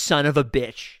like, you son of a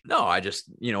bitch. No, I just,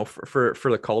 for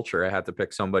the culture, I had to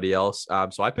pick somebody else.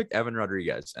 So I picked Evan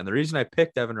Rodriguez. And the reason I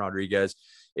picked Evan Rodriguez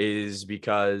is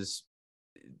because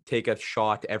take a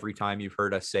shot every time you've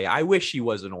heard us say, I wish he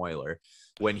was an Oiler.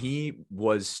 When he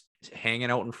was hanging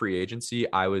out in free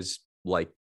agency, I was like,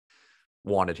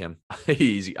 wanted him. I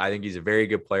think he's a very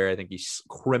good player. I think he's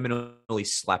criminally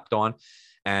slept on.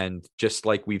 And just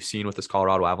like we've seen with this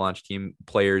Colorado Avalanche team,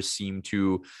 players seem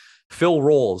to fill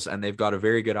roles, and they've got a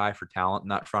very good eye for talent in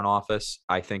that front office.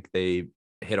 I think they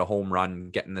hit a home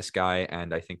run getting this guy,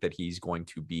 and I think that he's going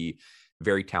to be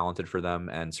very talented for them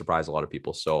and surprise a lot of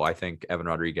people. So I think Evan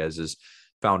Rodriguez has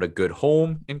found a good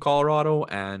home in Colorado,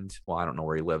 and well, I don't know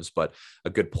where he lives, but a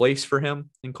good place for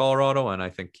him in Colorado, and I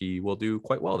think he will do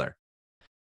quite well there.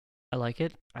 I like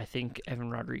it. I think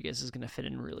Evan Rodriguez is going to fit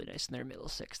in really nice in their middle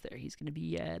six there. He's going to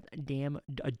be a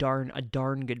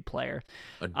darn good player.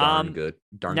 Darn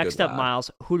next good up, lad.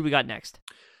 Miles, who do we got next?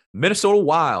 Minnesota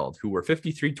Wild, who were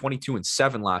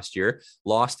 53-22-7 last year,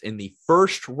 lost in the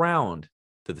first round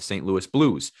to the St. Louis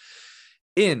Blues.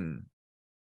 Coming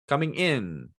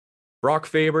in, Brock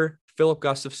Faber, Philip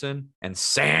Gustafson, and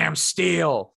Sam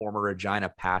Steele, former Regina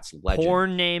Pats legend.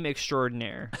 Porn name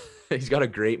extraordinaire. He's got a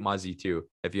great muzzy too.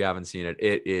 If you haven't seen it,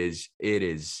 it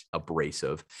is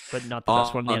abrasive, but not the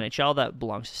best one in the NHL. That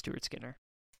belongs to Stuart Skinner.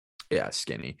 Yeah,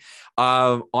 skinny.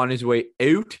 On his way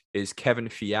out is Kevin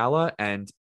Fiala, and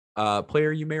a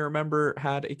player you may remember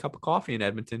had a cup of coffee in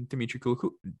Edmonton, Dmitry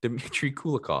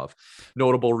Kulikov.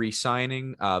 Notable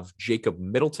re-signing of Jacob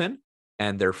Middleton,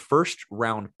 and their first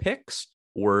round picks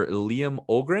were Liam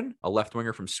Ogren, a left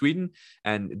winger from Sweden,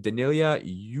 and Danilia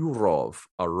Yurov,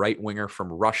 a right winger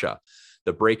from Russia.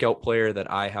 The breakout player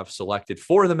that I have selected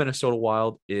for the Minnesota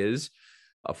Wild is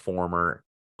a former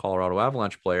Colorado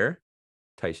Avalanche player,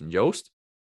 Tyson Jost.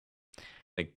 I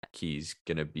think he's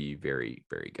going to be very,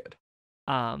 very good.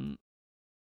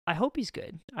 I hope he's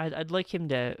good. I'd like him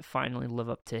to finally live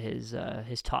up to his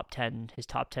top 10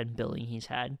 billing he's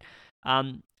had.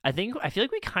 I feel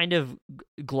like we kind of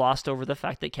glossed over the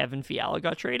fact that Kevin Fiala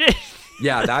got traded.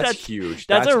 Yeah, that's huge.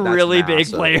 That's a really massive. Big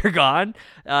player gone.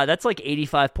 That's like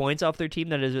 85 points off their team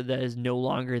that is no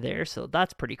longer there. So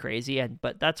that's pretty crazy.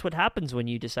 But that's what happens when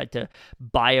you decide to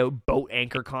buy out boat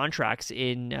anchor contracts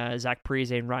in Zach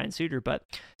Parise and Ryan Suter. But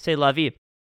say la vie.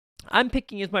 I'm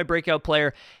picking as my breakout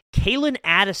player Kalen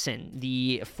Addison,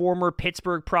 the former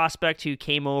Pittsburgh prospect who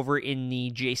came over in the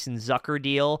Jason Zucker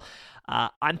deal.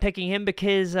 I'm picking him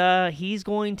because he's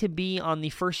going to be on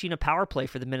the first unit power play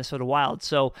for the Minnesota Wild.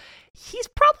 So he's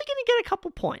probably going to get a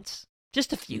couple points.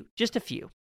 Just a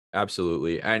few.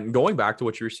 Absolutely. And going back to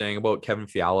what you were saying about Kevin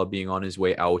Fiala being on his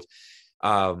way out,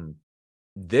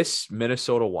 this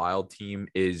Minnesota Wild team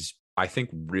is, I think,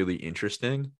 really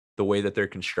interesting. The way that they're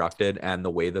constructed and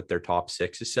the way that their top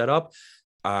six is set up.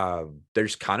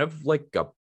 There's kind of like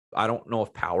I don't know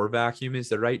if power vacuum is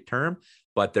the right term,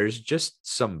 but there's just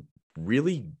some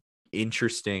really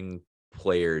interesting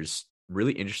players,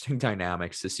 really interesting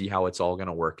dynamics to see how it's all going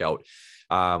to work out.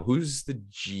 Who's the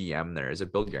GM there? Is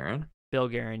it Bill Guerin? Bill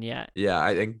Guerin, yeah. Yeah,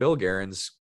 I think Bill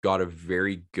Guerin's got a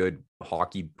very good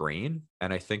hockey brain,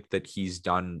 and I think that he's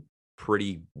done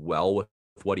pretty well with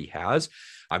what he has.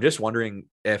 I'm just wondering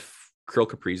if Kirill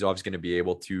Kaprizov is going to be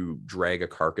able to drag a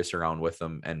carcass around with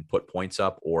them and put points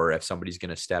up, or if somebody's going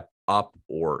to step up,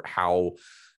 or how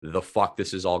the fuck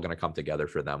this is all going to come together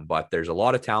for them. But there's a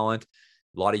lot of talent,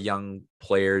 a lot of young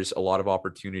players, a lot of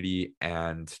opportunity.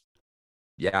 And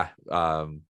yeah,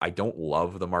 I don't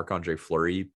love the Marc-Andre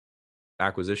Fleury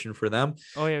acquisition for them.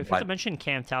 Oh yeah, we forgot to mention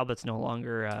Cam Talbot's no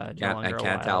longer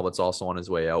Cam Talbot's also on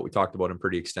his way out. We talked about him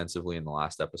pretty extensively in the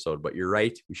last episode, but you're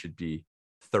right, we should be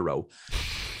thorough.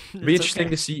 It's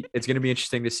going to be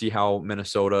interesting to see how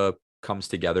Minnesota comes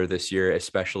together this year,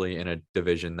 especially in a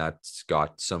division that's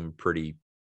got some pretty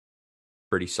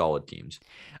solid teams.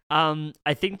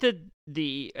 I think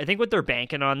what they're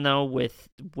banking on though with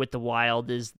the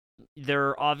Wild is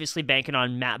they're obviously banking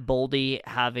on Matt Boldy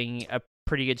having a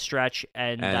pretty good stretch,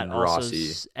 and that Rossi.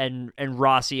 also and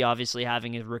Rossi obviously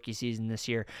having his rookie season this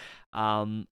year.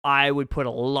 I would put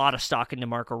a lot of stock into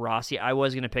Marco Rossi. I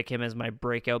was going to pick him as my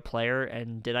breakout player,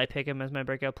 and did I pick him as my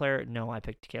breakout player? No, I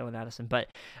picked Kalen Addison. But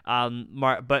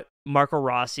Marco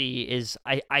Rossi is,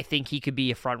 I think he could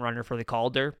be a front runner for the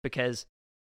Calder, because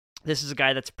this is a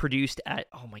guy that's produced at,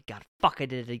 oh my God, fuck, I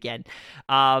did it again.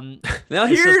 Now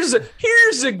here's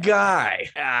a guy.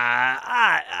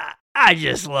 I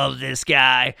just love this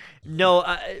guy. No,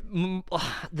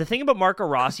 the thing about Marco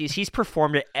Rossi is he's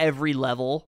performed at every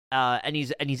level, and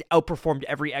he's outperformed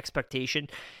every expectation.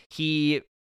 He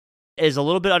is a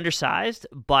little bit undersized,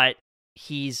 but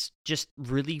he's just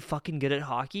really fucking good at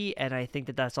hockey, and I think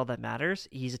that that's all that matters.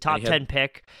 He's a top 10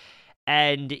 pick,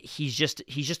 and he's just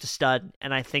a stud,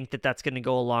 and I think that that's going to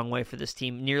go a long way for this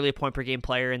team. Nearly a point per game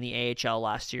player in the AHL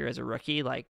last year as a rookie.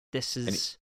 Like, this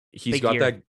is he's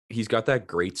got that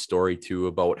great story too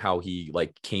about how he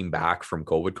like came back from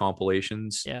COVID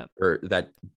compilations, or that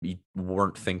we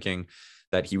weren't thinking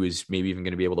that he was maybe even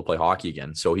going to be able to play hockey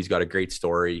again. So he's got a great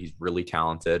story. He's really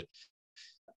talented.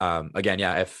 Again,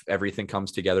 yeah, if everything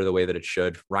comes together the way that it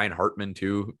should. Ryan Hartman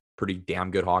too, pretty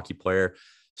damn good hockey player.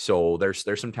 So there's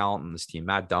some talent in this team.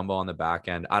 Matt Dumba on the back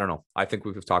end. I don't know. I think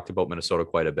we've talked about Minnesota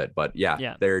quite a bit, but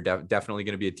yeah. They're definitely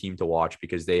going to be a team to watch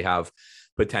because they have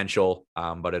potential,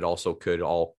 but it also could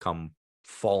all come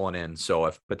falling in. So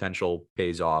if potential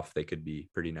pays off, they could be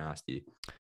pretty nasty.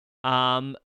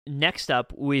 Next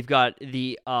up, we've got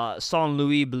the St.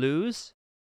 Louis Blues.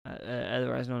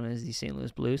 Otherwise known as the St.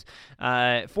 Louis Blues.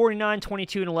 49,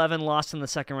 22, and 11 lost in the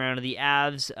second round of the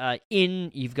Avs.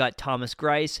 You've got Thomas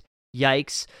Greiss.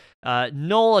 Yikes.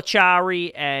 Noel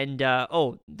Achari and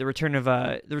the return of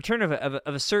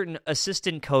a certain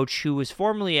assistant coach who was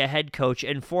formerly a head coach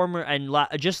and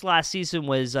just last season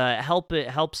was helping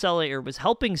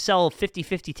sell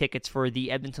 50-50 tickets for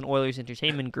the Edmonton Oilers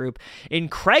Entertainment Group in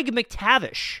Craig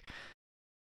McTavish.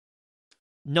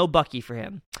 No Bucky for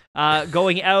him.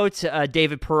 Going out,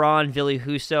 David Perron, Ville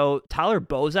Husso, Tyler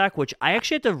Bozak, which I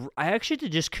actually had to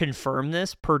just confirm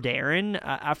this per Darren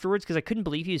afterwards because I couldn't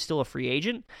believe he was still a free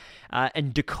agent.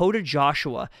 And Dakota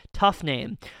Joshua, tough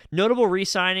name. Notable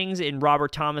re-signings in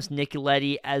Robert Thomas, Nick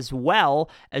Leddy, as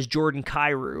well as Jordan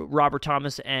Kyrou. Robert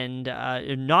Thomas and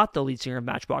not the lead singer of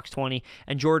Matchbox 20,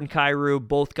 and Jordan Kyrou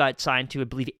both got signed to, I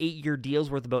believe, 8-year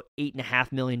deals worth about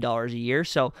 $8.5 million a year.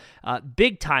 So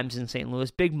big times in St.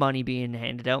 Louis. Big money being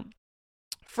handed out.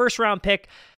 First round pick.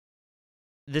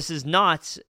 This is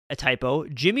not a typo.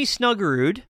 Jimmy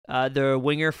Snuggerud, the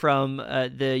winger from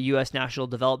the U.S. National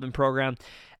Development Program.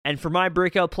 And for my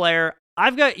breakout player,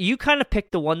 you kind of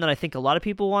picked the one that I think a lot of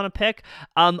people want to pick.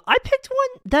 I picked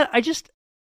one that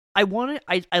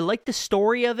I like the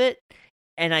story of it.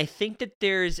 And I think that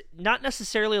there's not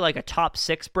necessarily like a top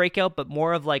 6 breakout, but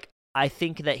more of like, I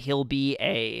think that he'll be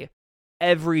a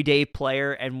everyday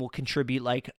player and will contribute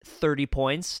like 30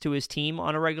 points to his team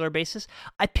on a regular basis.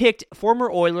 I picked former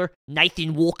Oiler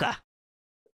Nathan Walker.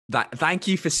 Thank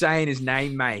you for saying his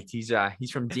name, mate. He's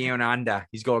from down under.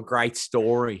 He's got a great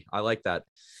story. I like that.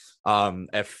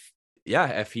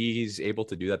 If he's able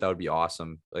to do that, that would be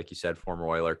awesome. Like you said, former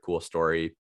Oiler, cool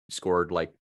story. Scored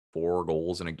like 4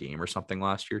 goals in a game or something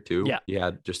last year too. Yeah. He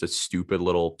had just a stupid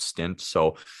little stint.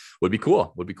 So would be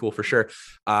cool for sure.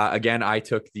 Again, I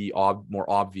took the more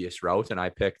obvious route and I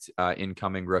picked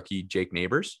incoming rookie Jake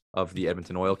Neighbors of the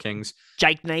Edmonton Oil Kings.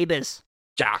 Jake Neighbors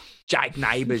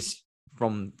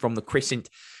from the Crescent.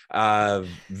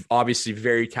 Obviously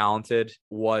very talented,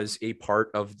 was a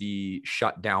part of the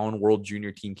shut down World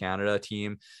Junior Team Canada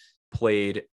team.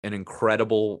 Played an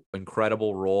incredible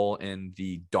role in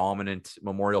the dominant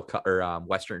Memorial Cup or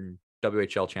Western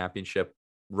WHL Championship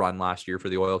run last year for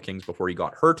the Oil Kings before he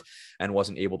got hurt and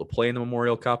wasn't able to play in the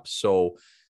Memorial Cup. So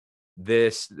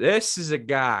this is a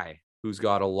guy who's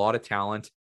got a lot of talent,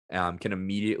 can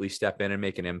immediately step in and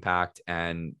make an impact.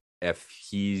 And if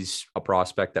he's a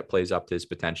prospect that plays up to his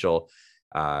potential,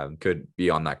 could be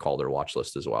on that Calder watch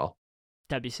list as well.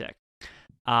 That'd be sick.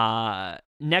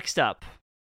 Next up,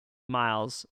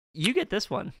 Miles, you get this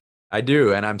one. I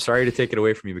do, and I'm sorry to take it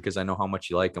away from you because I know how much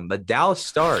you like them. The Dallas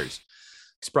Stars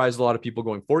surprised a lot of people,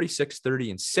 going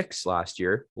 46-30-6 last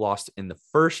year. Lost in the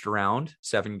first round,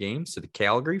 7 games to the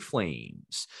Calgary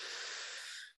Flames.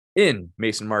 In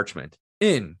Mason Marchment,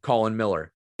 in Colin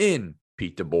Miller, in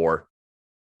Pete DeBoer,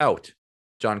 out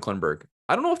John Klingberg.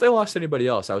 I don't know if they lost anybody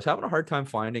else. I was having a hard time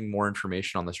finding more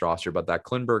information on this roster, but that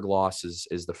Klingberg loss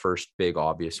is the first big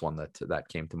obvious one that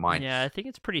came to mind. Yeah, I think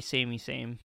it's pretty same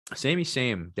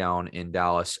down in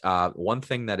Dallas. One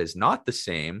thing that is not the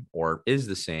same, or is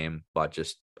the same, but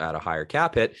just at a higher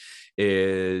cap hit,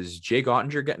 is Jake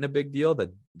Ottinger getting a big deal.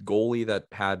 The goalie that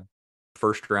had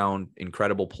first round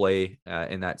incredible play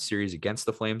in that series against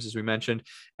the Flames, as we mentioned.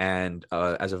 And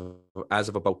as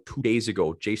of about 2 days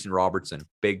ago, Jason Robertson,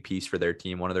 big piece for their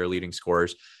team, one of their leading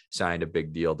scorers, signed a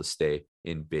big deal to stay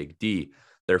in Big D.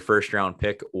 Their first round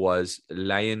pick was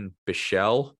Lion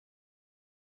Bichel.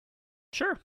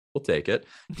 Sure. We'll take it.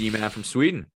 D-man from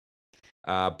Sweden.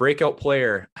 Breakout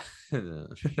player.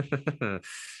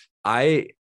 I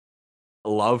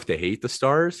love to hate the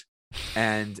Stars,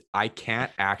 and I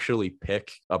can't actually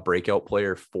pick a breakout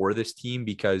player for this team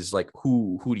because, like,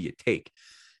 who do you take?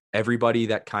 everybody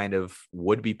that kind of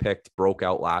would be picked broke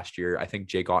out last year. I think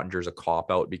Jake Ottinger's a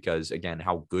cop out because, again,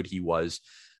 how good he was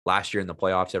last year in the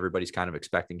playoffs. Everybody's kind of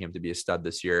expecting him to be a stud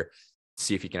this year.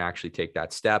 See if he can actually take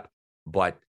that step.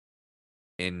 But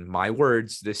in my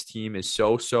words, this team is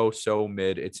so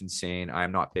mid. It's insane.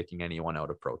 I'm not picking anyone out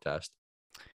of protest.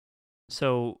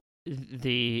 So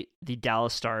the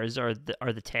Dallas Stars are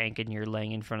the tank, and you're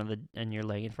laying in front of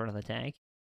the tank.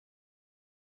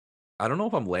 I don't know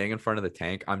if I'm laying in front of the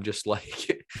tank. I'm just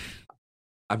like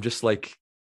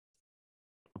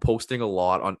posting a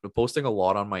lot on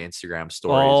my Instagram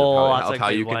stories of how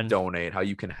you can donate, how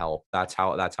you can help. That's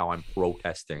how I'm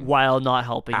protesting while not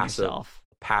helping yourself.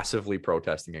 Passively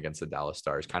protesting against the Dallas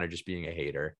Stars, kind of just being a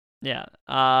hater. Yeah.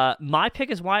 My pick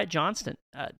is Wyatt Johnston.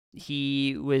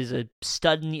 He was a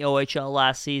stud in the OHL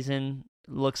last season.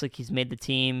 Looks like he's made the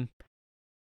team.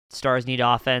 Stars need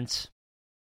offense.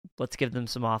 Let's give them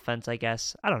some offense, I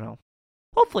guess. I don't know.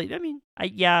 Hopefully, I mean, I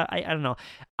don't know.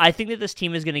 I think that this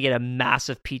team is going to get a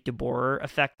massive Pete DeBoer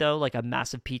effect, though, like a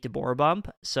massive Pete DeBoer bump.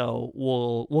 So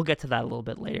we'll get to that a little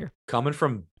bit later. Coming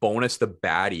from bonus to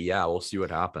baddie, yeah, we'll see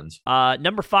what happens.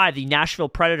 Number 5, the Nashville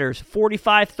Predators,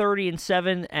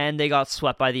 45-30-7, and they got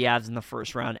swept by the Avs in the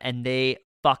first round, and they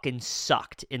fucking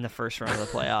sucked in the first round of the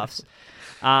playoffs.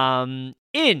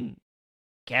 In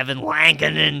Kevin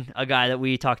Lankinen, a guy that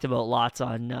we talked about lots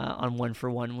on 1 for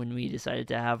 1 when we decided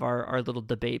to have our little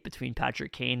debate between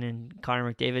Patrick Kane and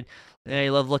Connor McDavid. I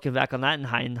love looking back on that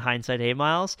in hindsight, hey,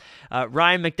 Miles.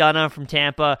 Ryan McDonough from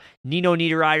Tampa, Nino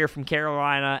Niederreiter from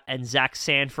Carolina, and Zach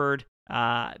Sanford.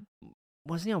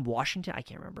 Wasn't he on Washington? I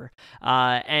can't remember.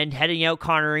 And heading out,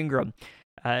 Connor Ingram.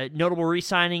 Notable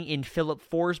re-signing in Philip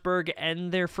Forsberg,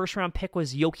 and their first-round pick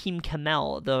was Joakim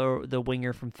Kamel, the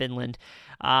winger from Finland.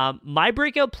 My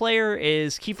breakout player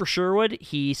is Kiefer Sherwood.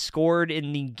 He scored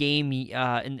in the game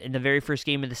in the very first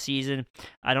game of the season.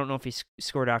 I don't know if he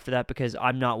scored after that because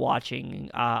I'm not watching.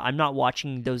 I'm not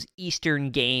watching those Eastern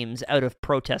games out of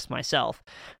protest myself.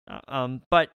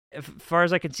 But as far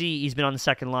as I can see, he's been on the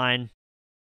second line.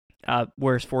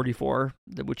 Wears 44,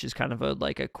 which is kind of a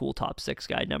cool top 6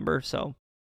 guy number. So.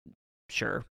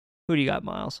 Sure. Who do you got,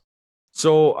 Miles?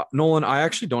 So, Nolan, I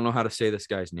actually don't know how to say this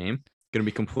guy's name. Going to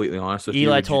be completely honest with you.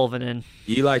 Eli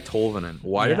Tolvanen.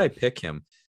 Why did I pick him?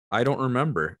 I don't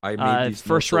remember. I made these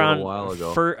first round a while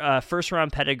ago. First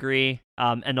round pedigree,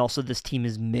 and also this team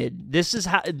is mid. This is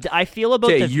how I feel about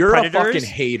the you're Predators. A fucking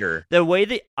hater. The way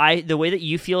that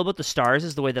you feel about the Stars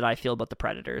is the way that I feel about the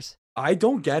Predators. I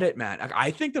don't get it, man.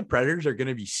 I think the Predators are going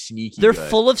to be sneaky. They're good.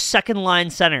 full of second line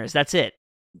centers. That's it.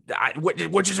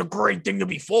 Which is a great thing to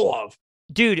be full of.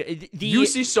 Dude,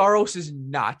 UC Saros is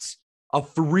nuts. A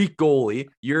freak goalie.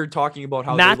 You're talking about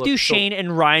how Matt Duchene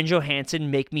and Ryan Johansson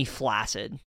make me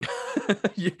flaccid.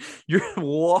 You're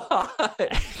what?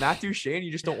 Matt Duchene,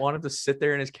 you just don't want him to sit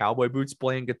there in his cowboy boots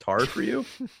playing guitar for you?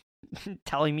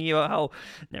 Telling me about how...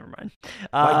 Never mind.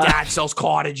 My dad sells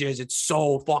cottages. It's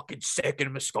so fucking sick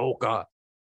in Muskoka.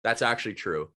 That's actually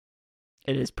true.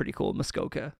 It is pretty cool,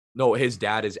 Muskoka. No, his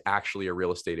dad is actually a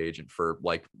real estate agent for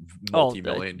like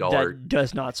multi-million dollar. That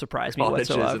does not surprise me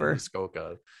whatsoever. In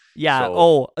Muskoka. Yeah.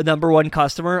 So, number 1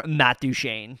 customer, Matt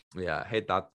Duchene. Yeah. Hey,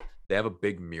 they have a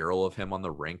big mural of him on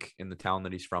the rink in the town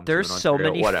that he's from. There's so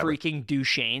many freaking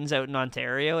Duchenes out in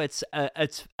Ontario. It's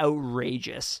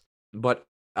outrageous. But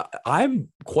I'm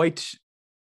quite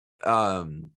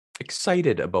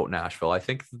excited about Nashville. I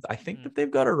think that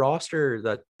they've got a roster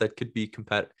that could be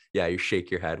competitive. Yeah, you shake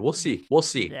your head. We'll see.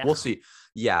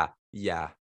 Yeah.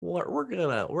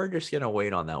 We're just gonna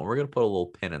wait on that one. We're gonna put a little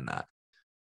pin in that.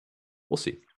 We'll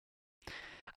see.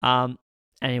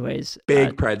 Anyways,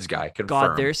 big Preds guy. Confirmed.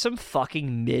 God, there's some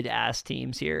fucking mid-ass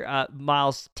teams here.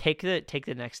 Miles, take the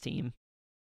next team.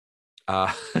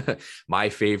 My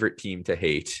favorite team to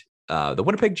hate, the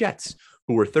Winnipeg Jets,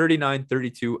 who were 39,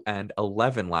 32, and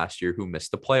 11 last year, who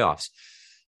missed the playoffs.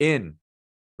 In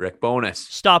Rick Bowness.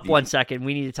 Stop 1 second.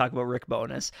 We need to talk about Rick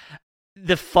Bowness.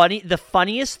 The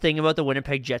funniest thing about the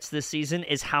Winnipeg Jets this season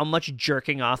is how much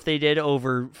jerking off they did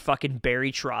over fucking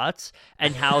Barry Trotz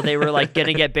and how they were like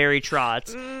gonna get Barry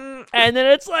Trotz. And then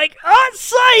it's like,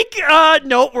 psych!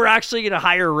 Nope, we're actually going to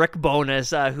hire Rick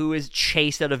Bowness, who is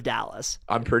chased out of Dallas.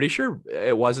 I'm pretty sure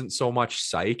it wasn't so much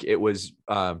psych. It was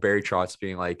Barry Trotz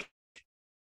being like,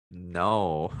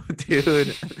 no,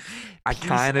 dude, I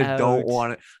kind of don't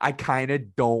want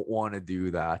to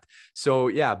do that. So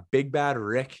yeah, Big Bad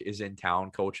Rick is in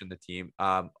town coaching the team.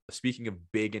 Speaking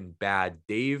of big and bad,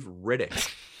 Dave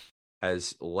Riddick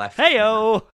has left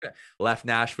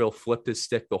Nashville, flipped his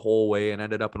stick the whole way, and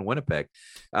ended up in Winnipeg.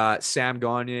 Sam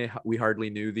Gagne, we hardly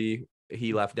knew thee.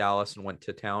 he left Dallas and went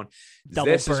to town.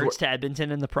 Double birds to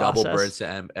Edmonton in the process. Double birds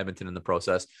to Edmonton in the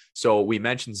process. So we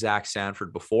mentioned Zach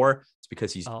Sanford before. It's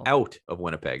because he's out of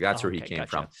Winnipeg. That's where he came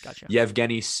from. Gotcha.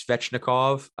 Yevgeny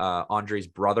Svechnikov, Andre's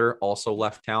brother, also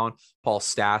left town. Paul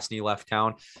Stastny left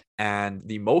town. And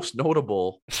the most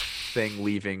notable thing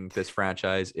leaving this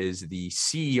franchise is the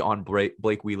C on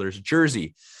Blake Wheeler's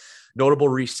jersey. Notable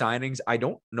re-signings. I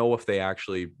don't know if they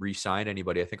actually re-signed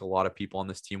anybody. I think a lot of people on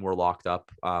this team were locked up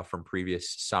from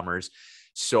previous summers.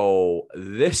 So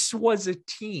this was a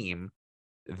team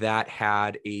that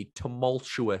had a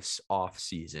tumultuous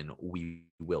offseason, we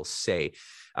will say,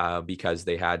 because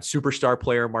they had superstar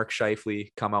player Mark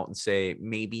Scheifele come out and say,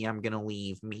 maybe I'm going to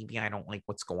leave. Maybe I don't like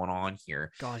what's going on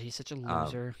here. God, he's such a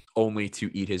loser. Only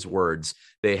to eat his words.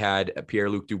 They had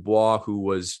Pierre-Luc Dubois, who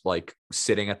was like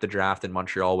sitting at the draft in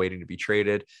Montreal waiting to be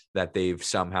traded, that they've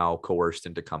somehow coerced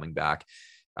into coming back.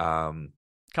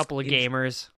 Couple of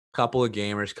gamers, couple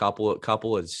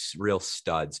of real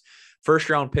studs.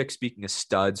 First round pick, speaking of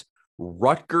studs,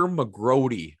 Rutger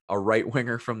McGrody, a right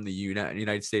winger from the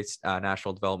United States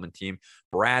National Development Team.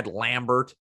 Brad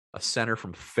Lambert, a center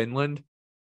from Finland.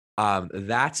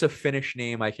 That's a Finnish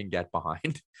name I can get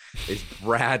behind. Is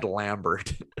Brad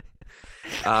Lambert.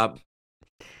 But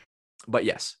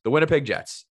yes, the Winnipeg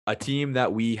Jets, a team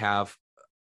that we have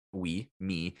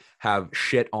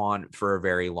shit on for a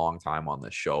very long time on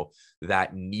this show,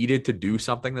 that needed to do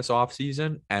something this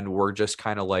offseason, and we're just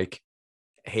kind of like,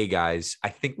 hey guys, I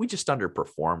think we just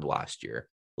underperformed last year.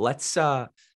 Let's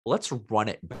run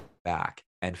it back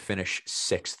and finish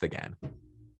 6th again.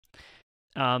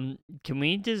 Can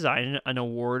we design an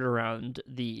award around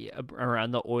the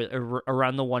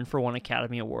 1-for-1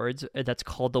 Academy Awards that's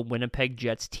called the Winnipeg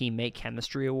Jets Teammate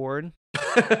Chemistry Award?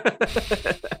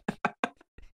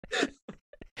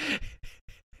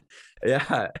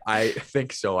 Yeah, I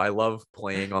think so. I love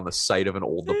playing on the site of an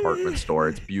old department store.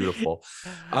 It's beautiful.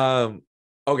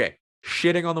 Okay,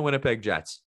 shitting on the Winnipeg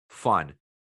Jets, fun.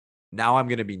 Now I'm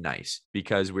going to be nice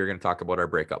because we're going to talk about our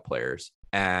breakout players.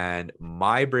 And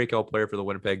my breakout player for the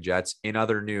Winnipeg Jets, in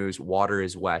other news, water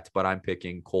is wet, but I'm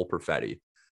picking Cole Perfetti.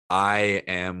 I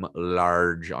am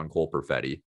large on Cole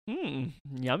Perfetti.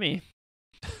 Yummy.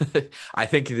 I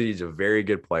think that he's a very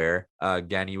good player.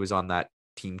 Again, he was on that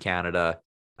Team Canada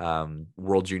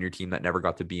World Junior team that never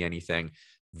got to be anything.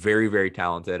 Very, very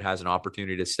talented, has an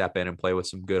opportunity to step in and play with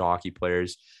some good hockey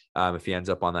players. If he ends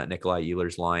up on that Nikolai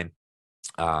Ehlers line,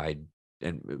 and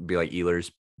be like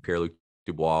Ehlers, Pierre-Luc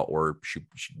Dubois, or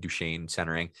Duchesne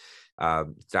centering.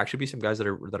 It's actually be some guys that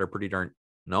are pretty darn.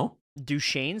 No,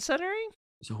 Duchesne centering.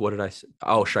 So what did I say?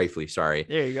 Oh, Scheifele. Sorry.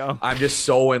 There you go. I'm just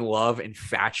so in love,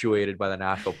 infatuated by the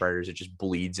Nashville Predators. It just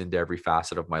bleeds into every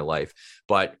facet of my life.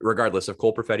 But regardless, if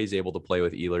Cole Perfetti is able to play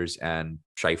with Ehlers and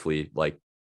Scheifele, like,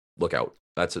 look out.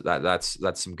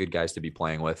 That's some good guys to be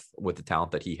playing with the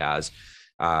talent that he has.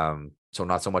 So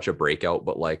not so much a breakout,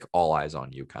 but like all eyes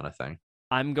on you kind of thing.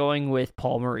 I'm going with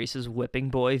Paul Maurice's whipping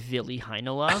boy, Ville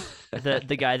Heinola,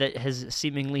 the guy that has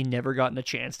seemingly never gotten a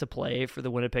chance to play for the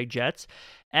Winnipeg Jets.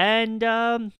 And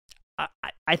I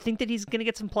think that he's going to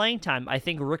get some playing time. I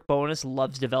think Rick Bowness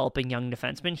loves developing young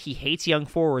defensemen. He hates young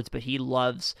forwards, but he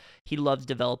loves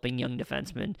developing young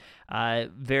defensemen.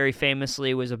 Very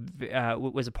famously was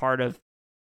a part of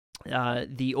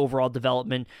the overall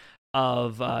development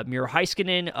of Miro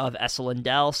Heiskanen, of Esa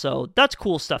Lindell, so that's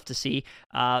cool stuff to see.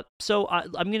 So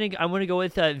I'm gonna go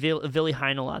with Ville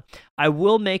Heinola. I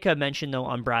will make a mention though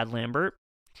on Brad Lambert.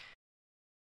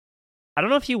 I don't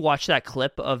know if you watched that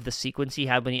clip of the sequence he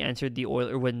had when he entered the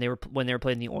Oilers when they were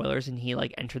playing the Oilers, and he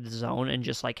like entered the zone and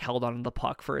just like held on to the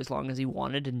puck for as long as he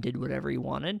wanted and did whatever he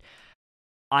wanted.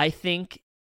 I think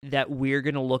that we're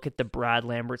gonna look at the Brad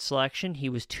Lambert selection. He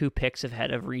was 2 picks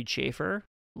ahead of Reed Schaefer.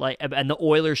 And the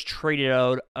Oilers traded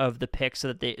out of the pick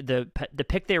so that the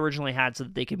pick they originally had so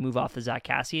that they could move off the Zach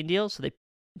Kassian deal. So they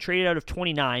traded out of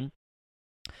 29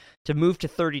 to move to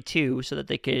 32 so that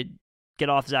they could get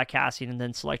off Zach Kassian and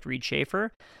then select Reed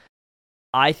Schaefer.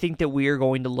 I think that we are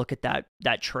going to look at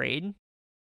that trade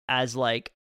as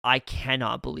like, I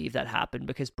cannot believe that happened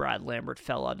because Brad Lambert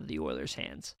fell out of the Oilers'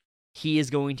 hands. He is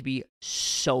going to be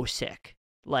so sick,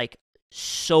 like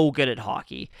so good at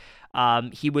hockey.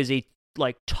 He was a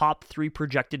top 3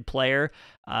 projected player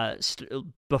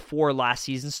before last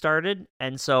season started,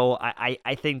 and so I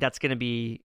think that's gonna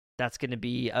be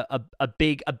a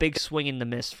big swing in the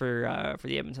miss for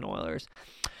the Edmonton Oilers.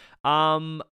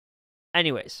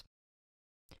 Anyways,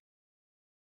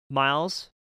 Miles,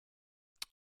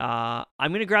 I'm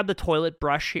gonna grab the toilet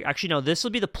brush here. Actually, no, this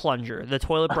will be the plunger. The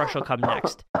toilet brush will come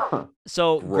next.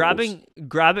 So Gross.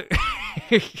 grab it.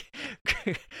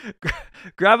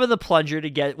 grabbing the plunger to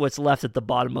get what's left at the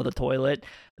bottom of the toilet.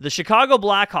 The Chicago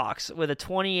Blackhawks, with a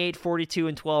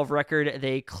 28-42-12 record,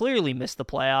 they clearly missed the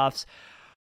playoffs.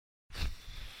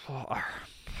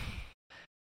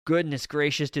 Goodness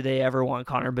gracious, do they ever want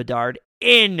Connor Bedard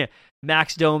in?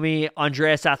 Max Domi,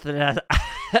 Andreas Athanasiou,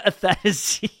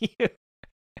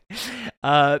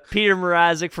 Peter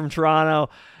Mrazek from Toronto,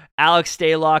 Alex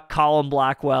Stalock, Colin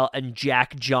Blackwell, and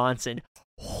Jack Johnson.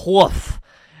 Woof.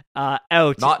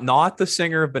 Out. Not the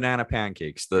singer of Banana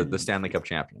Pancakes, the Stanley Cup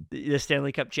champion. The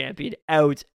Stanley Cup champion.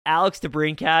 Out. Alex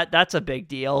DeBrincat, that's a big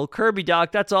deal. Kirby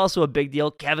Dach, that's also a big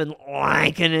deal. Kevin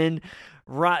Lankinen,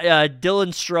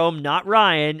 Dylan Strome, not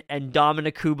Ryan, and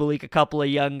Dominic Kubalik, a couple of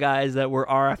young guys that were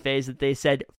RFAs that they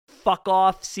said, fuck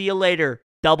off, see you later.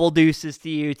 Double deuces to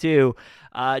you too.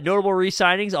 Notable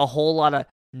re-signings, a whole lot of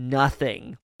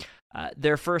nothing.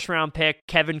 Their first-round pick,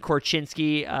 Kevin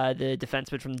Korchinski, the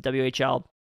defenseman from the WHL,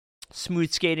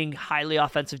 smooth skating, highly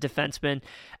offensive defenseman,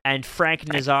 and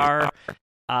Frank Nazar.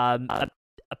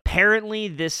 Apparently,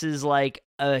 this is like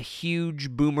a huge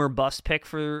boomer bust pick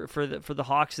for the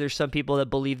Hawks. There's some people that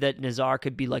believe that Nazar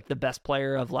could be like the best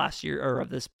player of last year or of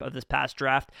this past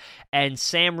draft, and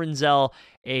Sam Rinzel,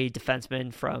 a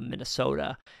defenseman from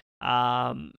Minnesota.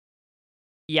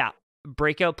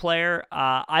 Breakout player.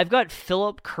 I've got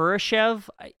Philip Kurashev.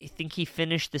 I think he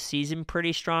finished the season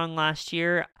pretty strong last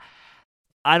year.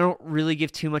 I don't really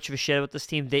give too much of a shit about this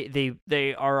team.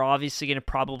 They are obviously going to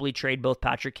probably trade both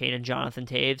Patrick Kane and Jonathan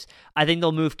Toews. I think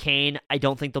they'll move Kane. I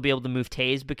don't think they'll be able to move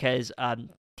Toews because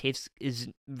Toews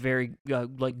isn't very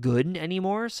good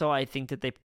anymore. So I think that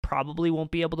they probably won't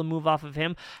be able to move off of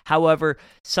him. However,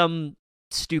 some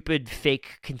stupid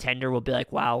fake contender will be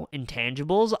like, wow,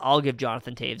 intangibles. I'll give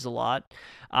Jonathan Toews a lot.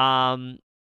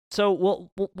 So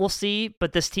we'll see,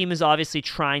 but this team is obviously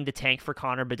trying to tank for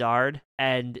Connor Bedard,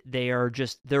 and they're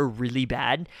really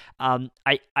bad. I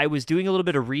was doing a little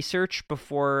bit of research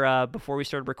before we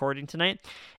started recording tonight,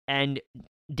 and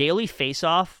Daily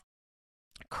Faceoff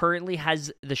currently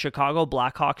has the Chicago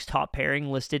Blackhawks top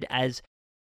pairing listed as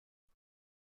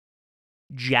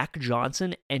Jack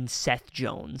Johnson and Seth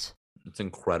Jones. It's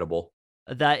incredible.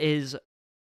 That is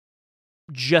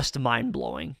just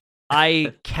mind-blowing.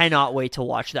 I cannot wait to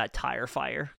watch that tire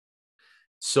fire.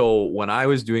 So when I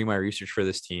was doing my research for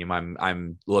this team,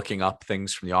 I'm looking up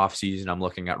things from the offseason. I'm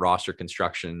looking at roster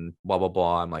construction, blah, blah,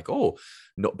 blah. I'm like, oh,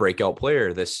 no breakout player.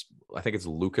 I think it's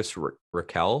Lucas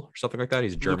Raquel or something like that.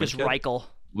 He's a German Lucas kid.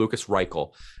 Lucas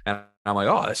Reichel. And I'm like,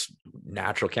 oh, this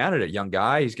natural candidate, young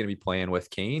guy. He's going to be playing with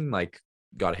Kane. Like,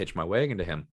 got to hitch my wagon to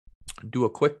him. Do a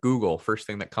quick Google. First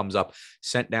thing that comes up,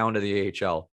 sent down to the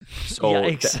AHL.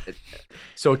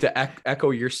 So to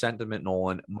echo your sentiment,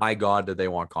 Nolan, my God, did they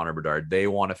want Connor Bedard? They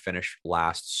want to finish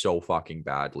last so fucking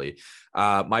badly.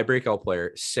 My breakout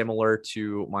player, similar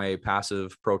to my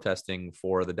passive protesting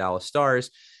for the Dallas Stars,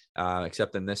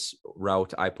 except in this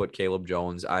route, I put Caleb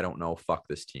Jones. I don't know. Fuck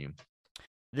this team.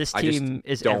 This team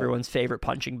is everyone's favorite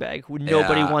punching bag.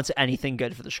 Nobody wants anything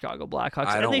good for the Chicago Blackhawks,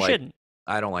 and they shouldn't.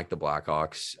 I don't like the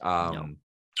Blackhawks. No.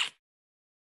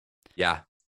 Yeah,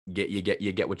 you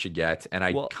get what you get, and I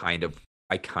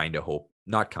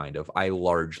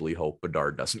largely hope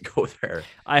Bedard doesn't go there.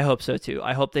 I hope so too.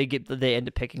 I hope they end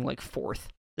up picking like fourth.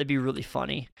 That'd be really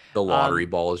funny. The lottery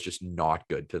ball is just not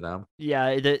good to them.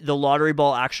 Yeah, the lottery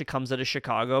ball actually comes out of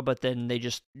Chicago, but then they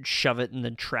just shove it in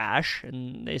the trash,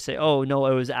 and they say, oh, no,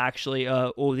 it was actually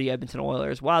the Edmonton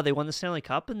Oilers. Wow, they won the Stanley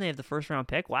Cup, and they have the first-round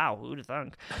pick? Wow, who'd have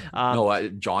thunk?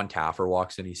 John Taffer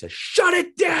walks in, he says, shut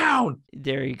it down!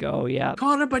 There you go, yeah.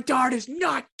 Connor Bedard is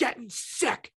not getting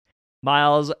sick!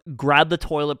 Miles, grab the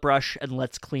toilet brush, and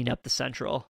let's clean up the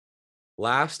Central.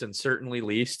 Last and certainly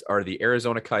least are the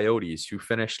Arizona Coyotes, who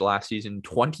finished last season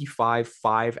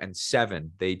 25-5-7.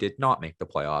 They did not make the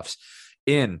playoffs.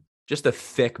 In just a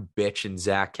thick bitch in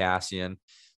Zach Kassian.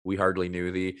 We hardly knew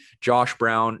thee. Josh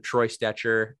Brown, Troy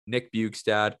Stetcher, Nick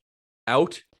Bugstad.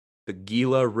 Out the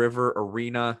Gila River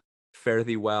Arena. Fare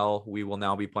thee well. We will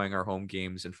now be playing our home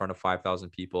games in front of 5,000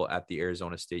 people at the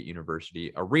Arizona State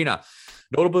University Arena.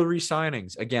 Notable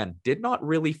re-signings. Again, did not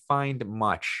really find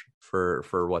much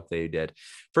for what they did.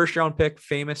 First round pick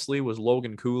famously was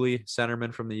Logan Cooley,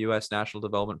 centerman from the U.S. National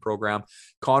Development Program.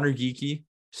 Connor Geekie,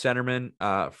 centerman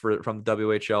from the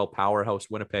WHL powerhouse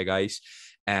Winnipeg Ice.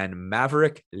 And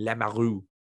Maverick Lemarue,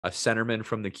 a centerman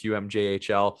from the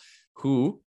QMJHL,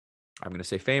 who, I'm going to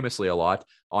say famously a lot,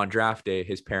 on draft day,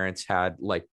 his parents had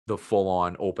like the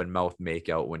full-on open mouth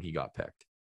makeout when he got picked.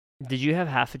 Did you have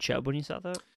half a chub when you saw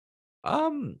that?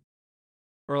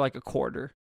 Or like a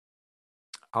quarter?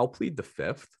 I'll plead the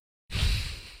fifth.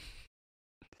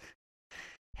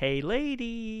 Hey,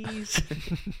 ladies.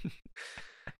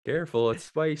 Careful, it's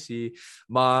spicy.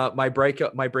 My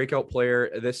breakout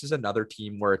player. This is another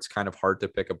team where it's kind of hard to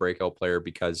pick a breakout player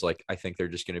because like I think they're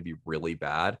just going to be really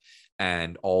bad,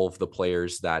 and all of the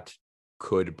players that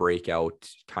could break out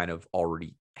kind of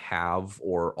already have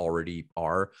or already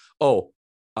are. Oh,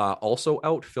 also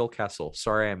out Phil Kessel.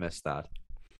 Sorry, I missed that.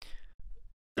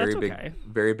 That's okay.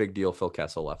 Very big deal. Phil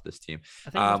Kessel left this team. I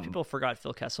think most people forgot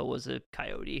Phil Kessel was a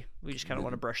Coyote. We just kind of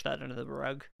want to brush that under the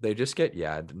rug. They just get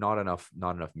not enough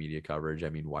media coverage. I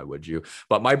mean, why would you?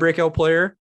 But my breakout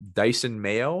player, Dyson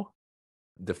Mayo,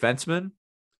 defenseman.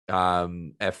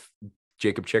 If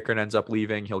Jacob Chikrin ends up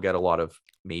leaving, he'll get a lot of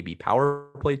maybe power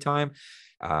play time.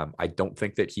 I don't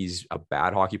think that he's a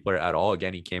bad hockey player at all.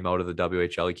 Again, he came out of the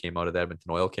WHL. He came out of the Edmonton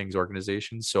Oil Kings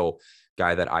organization. So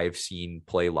guy that I've seen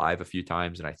play live a few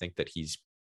times, and I think that he's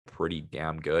pretty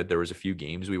damn good. There was a few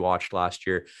games we watched last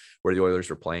year where the Oilers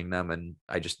were playing them, and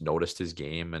I just noticed his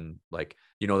game, and like,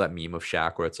 you know, that meme of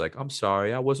Shaq where it's like, I'm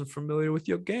sorry, I wasn't familiar with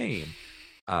your game.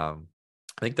 I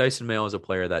think Dyson Mayo is a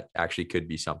player that actually could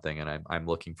be something, and I'm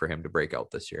looking for him to break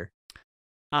out this year.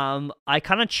 I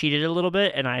kind of cheated a little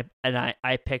bit, and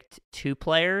I picked two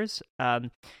players.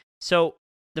 So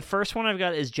the first one I've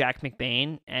got is Jack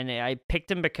McBain, and I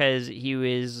picked him because he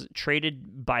was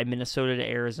traded by Minnesota to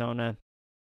Arizona.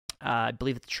 I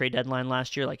believe at the trade deadline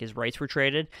last year, like his rights were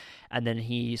traded, and then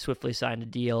he swiftly signed a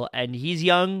deal. And he's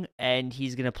young, and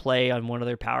he's going to play on one of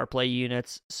their power play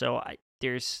units. So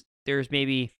there's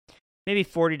maybe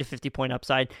 40 to 50 point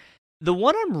upside. The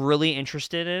one I'm really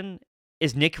interested in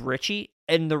is Nick Ritchie,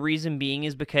 and the reason being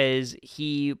is because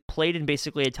he played in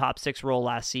basically a top six role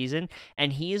last season,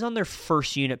 and he is on their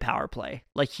first unit power play.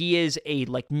 Like, he is a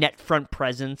net front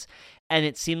presence, and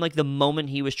it seemed like the moment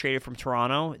he was traded from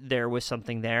Toronto, there was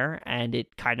something there, and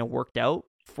it kind of worked out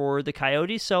for the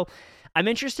Coyotes. So I'm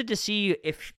interested to see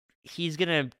if he's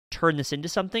going to turn this into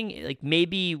something. Like,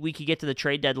 maybe we could get to the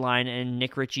trade deadline and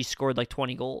Nick Ritchie scored like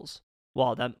 20 goals.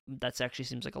 Wow, that actually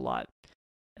seems like a lot.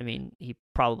 I mean, he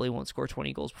probably won't score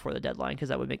 20 goals before the deadline because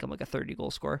that would make him like a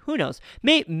 30-goal scorer. Who knows?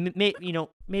 Maybe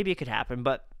it could happen,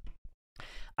 but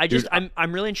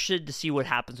I'm really interested to see what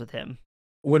happens with him.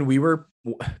 When we were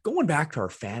going back to our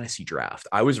fantasy draft,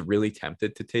 I was really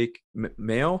tempted to take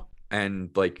Mayo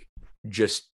and like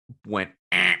just went,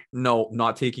 no,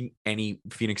 not taking any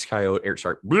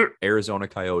Arizona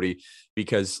Coyote,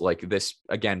 because like this,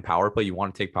 again, power play, you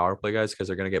want to take power play guys because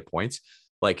they're going to get points.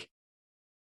 Like,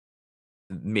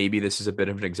 maybe this is a bit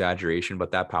of an exaggeration,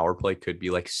 but that power play could be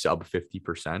like sub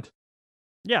 50%.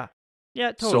 Yeah,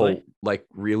 totally. So like,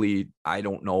 really, I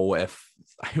don't know if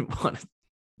I want to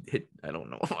hit. I don't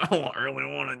know. I don't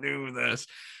really want to do this.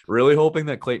 Really hoping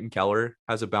that Clayton Keller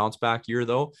has a bounce back year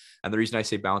though. And the reason I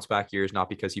say bounce back year is not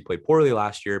because he played poorly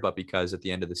last year, but because at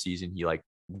the end of the season, he like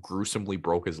gruesomely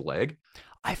broke his leg.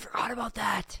 I forgot about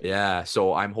that. Yeah.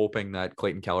 So I'm hoping that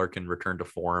Clayton Keller can return to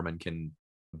form and can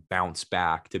bounce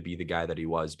back to be the guy that he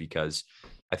was, because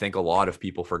I think a lot of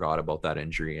people forgot about that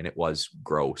injury and it was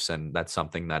gross. And that's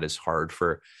something that is hard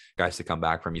for guys to come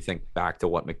back from. You think back to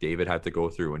what McDavid had to go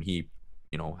through when he,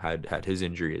 had his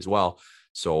injury as well.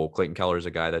 So Clayton Keller is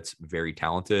a guy that's very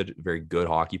talented, very good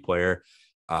hockey player,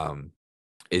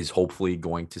 is hopefully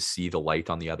going to see the light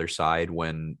on the other side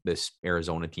when this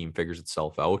Arizona team figures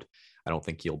itself out. I don't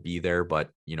think he'll be there, but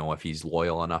if he's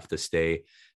loyal enough to stay,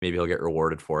 maybe he'll get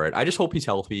rewarded for it. I just hope he's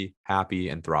healthy, happy,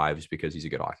 and thrives, because he's a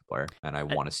good hockey player, and I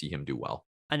want to see him do well.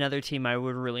 Another team I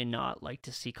would really not like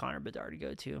to see Connor Bedard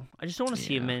go to. I just don't want to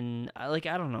see him in. I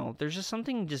don't know. There's just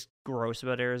something just gross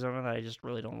about Arizona that I just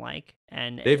really don't like.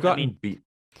 And they've gotten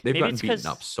beaten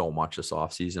up so much this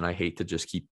offseason. I hate to just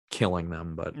keep killing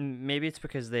them, but maybe it's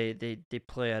because they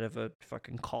play out of a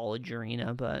fucking college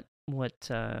arena. But what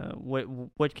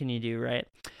can you do, right?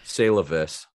 Say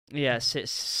Levis. Yes,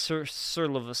 Sir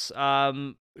Levis.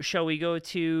 Shall we go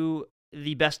to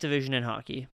the best division in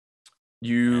hockey?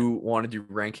 You want to do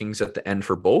rankings at the end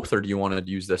for both, or do you want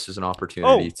to use this as an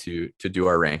opportunity to do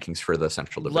our rankings for the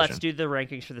Central Division? Let's do the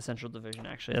rankings for the Central Division.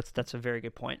 Actually, that's a very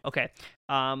good point. Okay,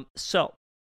 so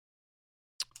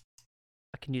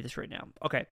I can do this right now.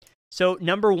 Okay, so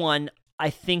number one, I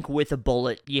think with a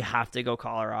bullet, you have to go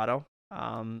Colorado.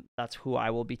 That's who I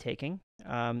will be taking.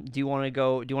 Do you want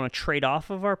to trade off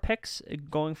of our picks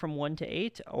going from 1 to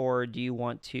 8, or do you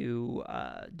want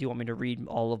me to read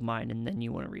all of mine and then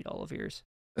you want to read all of yours?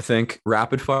 I think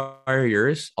rapid fire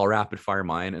yours, I'll rapid fire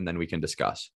mine, and then we can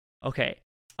discuss. Okay.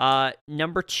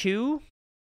 Number two,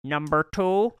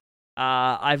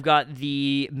 I've got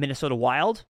the Minnesota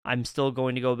Wild. I'm still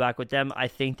going to go back with them. I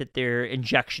think that their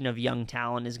injection of young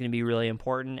talent is going to be really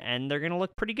important, and they're going to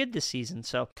look pretty good this season.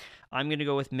 So I'm going to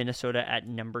go with Minnesota at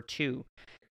number 2.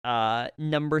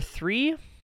 Number 3.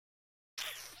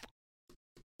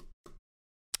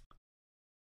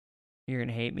 You're going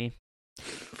to hate me.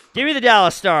 Give me the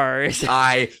Dallas Stars.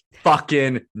 I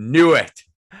fucking knew it.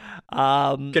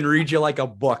 Can read you like a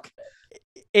book.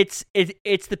 It's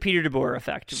the Peter DeBoer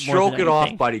effect. Stroke it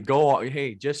off, buddy. Go on.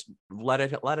 Hey, just let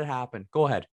it happen. Go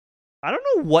ahead. I don't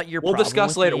know what your. We'll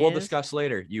discuss later. We'll discuss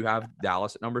later. You have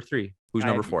Dallas at number 3. Who's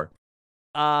number 4?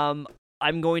 I'm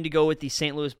going to go with the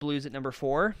St. Louis Blues at number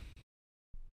 4.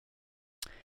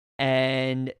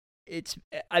 And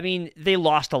they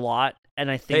lost a lot,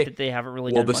 and I think that they haven't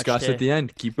really done much. We'll discuss at the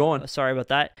end. Keep going. Sorry about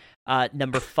that.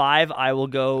 Number 5, I will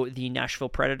go the Nashville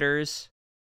Predators.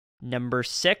 Number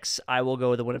 6, I will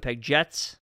go the Winnipeg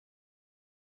Jets.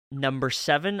 Number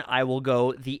 7, I will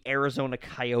go the Arizona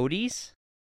Coyotes.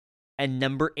 And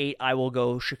number 8, I will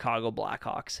go Chicago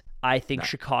Blackhawks. I think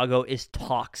Chicago is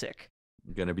toxic.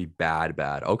 Going to be bad.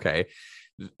 Okay.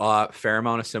 Fair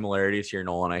amount of similarities here,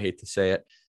 Nolan. I hate to say it.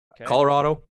 Okay.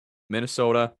 Colorado,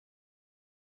 Minnesota,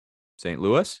 St.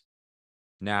 Louis,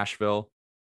 Nashville,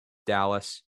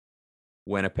 Dallas,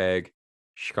 Winnipeg,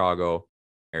 Chicago,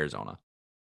 Arizona.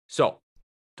 So,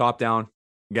 top down,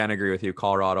 again, I agree with you.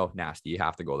 Colorado, nasty. You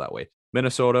have to go that way.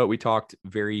 Minnesota, we talked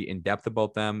very in depth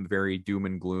about them, very doom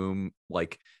and gloom,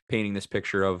 like painting this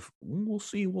picture of we'll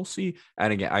see.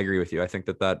 And again, I agree with you. I think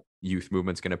that youth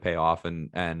movement's going to pay off,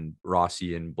 and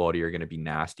Rossi and Bloody are going to be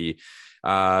nasty.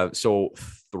 So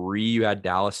 3, you had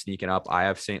Dallas sneaking up. I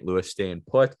have St. Louis staying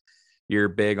put. You're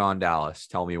big on Dallas.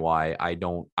 Tell me why. I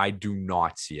do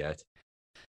not see it.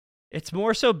 It's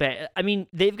more so bad. I mean,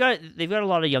 they've got a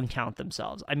lot of young talent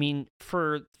themselves. I mean,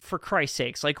 for Christ's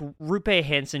sakes, like Rupe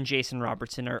Hansen, Jason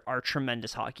Robertson are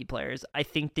tremendous hockey players. I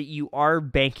think that you are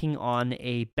banking on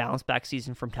a bounce back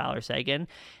season from Tyler Seguin,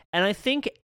 and I think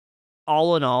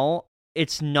all in all,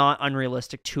 it's not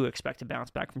unrealistic to expect a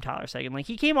bounce back from Tyler Seguin. Like,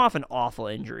 he came off an awful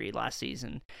injury last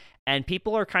season, and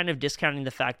people are kind of discounting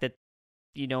the fact that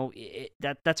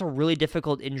that's a really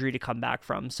difficult injury to come back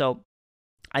from. So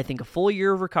I think a full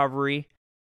year of recovery,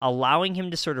 allowing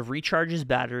him to sort of recharge his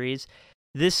batteries.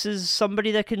 This is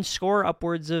somebody that can score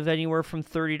upwards of anywhere from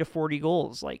 30 to 40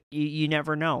 goals. Like, you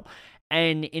never know.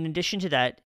 And in addition to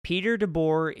that, Peter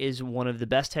DeBoer is one of the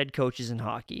best head coaches in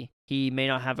hockey. He may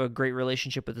not have a great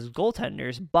relationship with his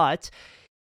goaltenders, but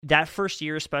that first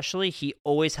year especially, he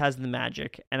always has the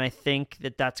magic. And I think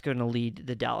that that's going to lead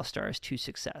the Dallas Stars to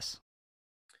success.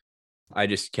 I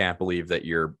just can't believe that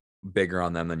you're bigger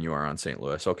on them than you are on St.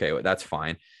 Louis. Okay, that's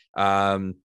fine.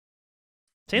 St.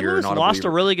 Louis lost a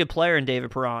really good player in David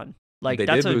Perron. Like,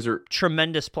 that's a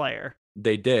tremendous player.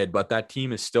 They did, but that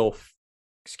team is still,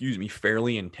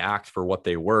 fairly intact for what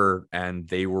they were, and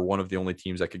they were one of the only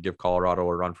teams that could give Colorado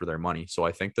a run for their money. So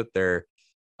I think that they're,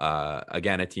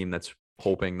 again, a team that's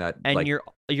hoping that. And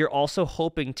you're also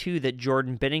hoping too that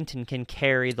Jordan Binnington can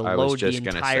carry the load the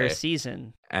entire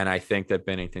season. And I think that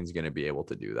Binnington's going to be able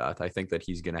to do that. I think that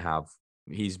he's going to have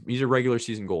he's a regular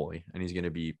season goalie, and he's going to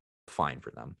be fine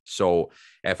for them. So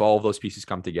if all of those pieces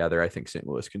come together, I think St.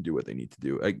 Louis can do what they need to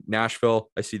do. Like Nashville,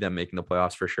 I see them making the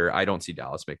playoffs for sure. I don't see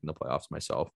Dallas making the playoffs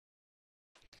myself.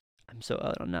 I'm so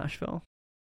out on Nashville.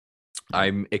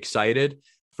 I'm excited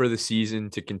for the season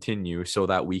to continue so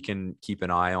that we can keep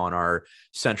an eye on our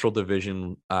Central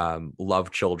Division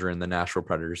love children, the Nashville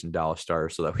Predators and Dallas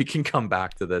Stars, so that we can come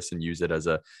back to this and use it as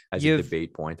a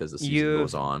debate point as the season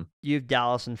goes on. You have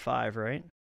Dallas in 5, right?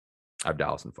 I have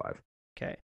Dallas in 5.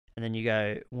 Okay. And then you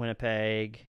got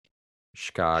Winnipeg,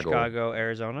 Chicago,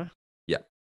 Arizona. Yeah.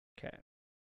 Okay.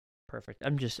 Perfect.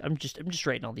 I'm just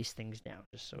writing all these things down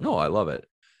just so. No, I love it.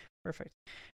 Perfect.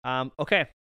 Okay.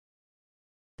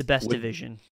 The best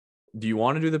division. Do you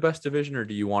want to do the best division, or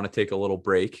do you want to take a little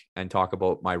break and talk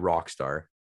about my rock star?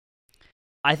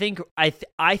 I think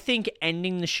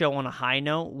ending the show on a high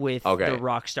note with the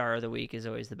rock star of the week is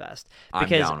always the best.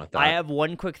 Because I'm down with that. I have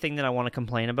one quick thing that I want to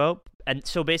complain about. And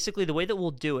so basically the way that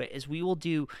we'll do it is we'll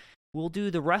do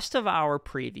the rest of our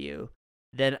preview.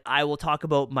 Then I will talk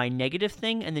about my negative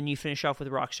thing, and then you finish off with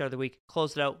the rock star of the week.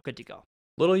 Close it out. Good to go.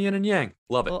 Little yin and yang.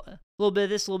 Love it. A little bit of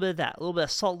this, a little bit of that. A little bit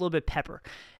of salt, a little bit of pepper.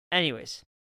 Anyways,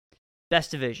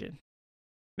 best division.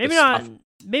 Maybe not.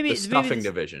 Maybe the stuffing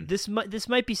division. This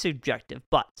might be subjective,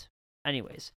 but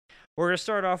anyways, we're gonna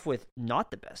start off with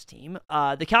not the best team.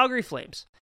 The Calgary Flames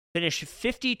finished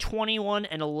 50, 21,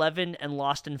 and 11, and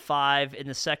lost in 5 in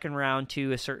the second round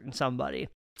to a certain somebody.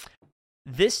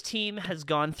 This team has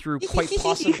gone through quite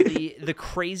possibly the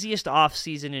craziest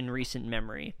offseason in recent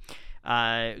memory.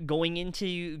 Going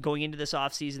into this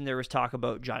offseason, there was talk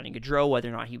about Johnny Gaudreau, whether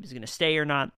or not he was going to stay or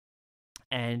not,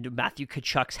 and Matthew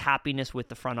Tkachuk's happiness with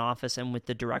the front office and with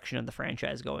the direction of the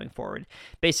franchise going forward.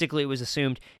 Basically, it was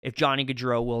assumed if Johnny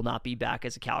Gaudreau will not be back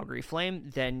as a Calgary Flame,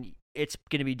 then it's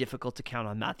going to be difficult to count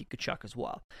on Matthew Tkachuk as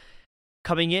well.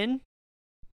 Coming in,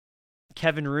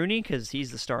 Kevin Rooney, because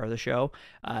he's the star of the show,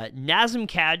 Nazem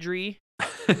Kadri,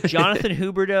 Jonathan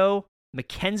Huberdeau,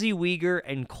 Mackenzie Weegar,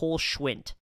 and Cole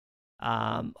Schwindt.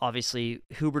 Obviously,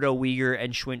 Huberdeau, Weegar,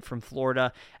 and Schwindt from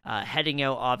Florida. Heading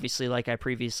out, obviously, like I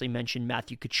previously mentioned,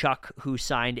 Matthew Tkachuk, who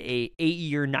signed a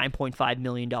 8-year, $9.5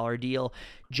 million deal.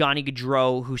 Johnny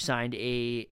Gaudreau, who signed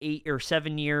a 8 or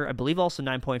 7-year, I believe also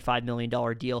 $9.5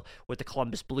 million deal with the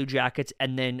Columbus Blue Jackets.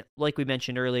 And then, like we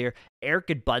mentioned earlier, Eric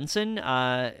Goodbunson,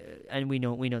 and we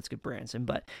know it's Goodbranson,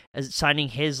 but signing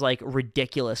his like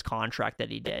ridiculous contract that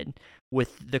he did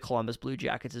with the Columbus Blue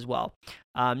Jackets as well.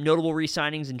 Notable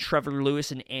re-signings in Trevor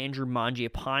Lewis and Andrew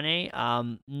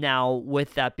Mangiapane. Now,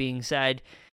 with that being said,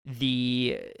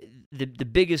 the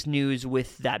biggest news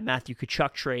with that Matthew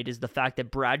Tkachuk trade is the fact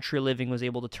that Brad Treliving was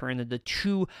able to turn the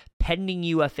two pending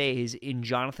UFAs in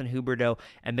Jonathan Huberdeau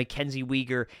and Mackenzie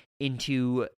Weegar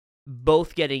into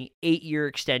both getting 8-year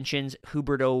extensions.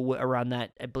 Huberdeau around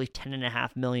that, I believe,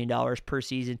 $10.5 million per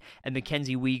season, and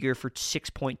Mackenzie Weegar for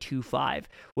 $6.25,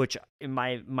 which, in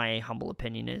my humble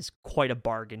opinion, is quite a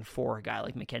bargain for a guy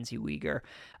like Mackenzie Weegar.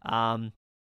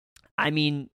 I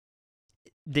mean,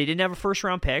 they didn't have a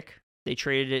first-round pick. They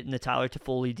traded it in the Tyler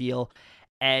Toffoli deal,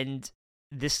 and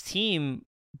this team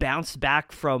bounced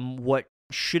back from what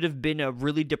should have been a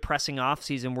really depressing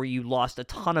offseason where you lost a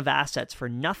ton of assets for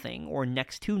nothing or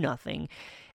next to nothing,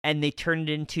 and they turned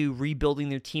it into rebuilding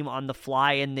their team on the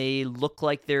fly, and they look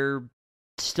like they're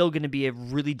still going to be a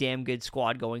really damn good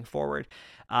squad going forward.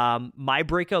 My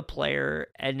breakout player,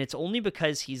 and it's only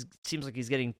because seems like he's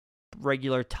getting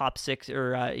regular top six,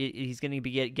 or he's going to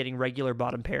be getting regular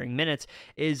bottom pairing minutes,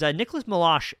 is Nicholas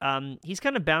Milosh. He's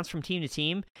kind of bounced from team to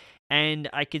team, and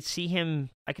I could see him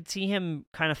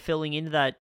kind of filling into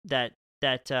that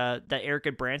Eric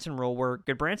Goodbranson role, where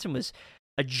Goodbranson was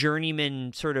a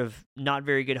journeyman, sort of not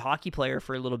very good hockey player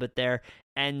for a little bit there,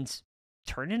 and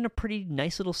turned in a pretty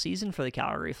nice little season for the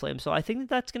Calgary Flames. So I think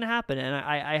that's going to happen, and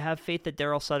I have faith that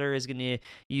Darryl Sutter is going to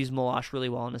use Milosh really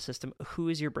well in the system. Who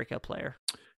is your breakout player?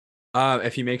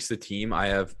 If he makes the team, I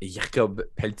have Jacob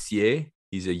Pelletier.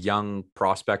 He's a young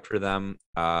prospect for them.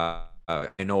 I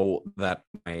know that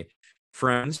my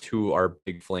friends who are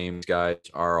big Flames guys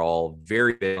are all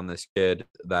very big on this kid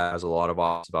that has a lot of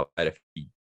odds about that if he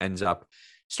ends up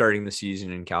starting the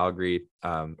season in Calgary,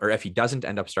 or if he doesn't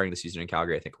end up starting the season in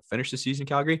Calgary, I think he'll finish the season in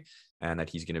Calgary, and that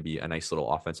he's going to be a nice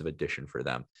little offensive addition for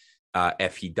them.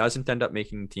 If he doesn't end up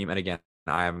making the team, and again,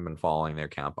 I haven't been following their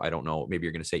camp, I don't know, maybe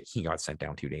you're going to say he got sent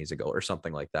down 2 days ago or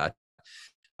something like that.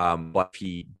 But if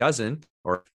he doesn't,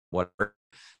 or whatever,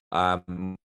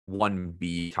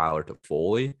 1B Tyler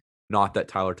Toffoli. Not that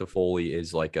Tyler Toffoli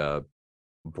is like a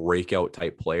breakout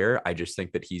type player. I just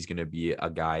think that he's going to be a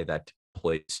guy that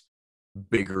plays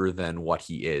bigger than what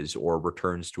he is, or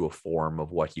returns to a form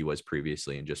of what he was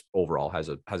previously, and just overall has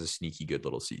a sneaky good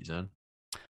little season.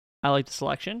 I like the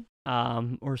selection,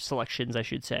 or selections, I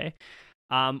should say.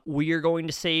 We are going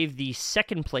to save the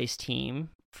second place team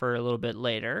for a little bit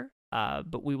later,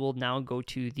 but we will now go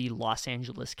to the Los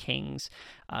Angeles Kings,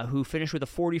 who finished with a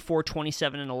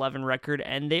 44-27-11 record,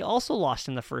 and they also lost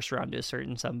in the first round to a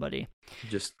certain somebody.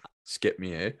 Just skip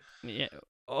me, eh? Yeah.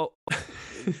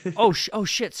 Oh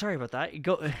shit! Sorry about that.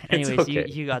 Go. Anyways, okay.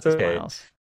 you got this one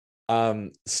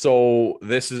else. So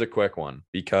this is a quick one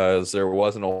because there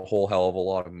wasn't a whole hell of a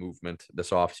lot of movement this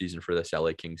offseason for this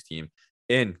LA Kings team.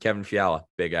 In Kevin Fiala,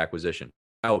 big acquisition.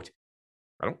 Out.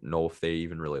 I don't know if they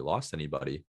even really lost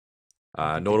anybody.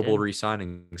 Notable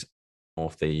re-signings. I don't know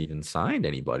if they even signed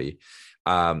anybody.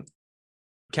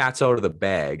 Cat's out of the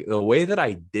bag. The way that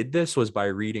I did this was by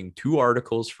reading 2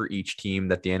 articles for each team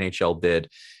that the NHL did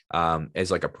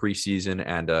as like a preseason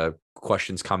and a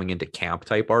questions coming into camp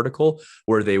type article,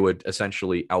 where they would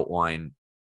essentially outline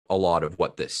a lot of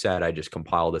what this said. I just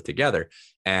compiled it together,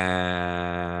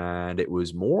 and it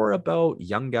was more about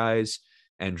young guys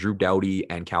and Drew Doughty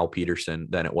and Cal Peterson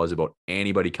than it was about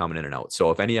anybody coming in and out.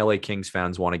 So if any LA Kings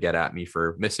fans want to get at me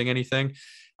for missing anything,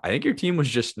 I think your team was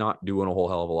just not doing a whole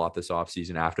hell of a lot this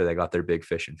offseason after they got their big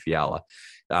fish in Fiala.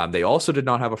 They also did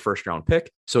not have a first round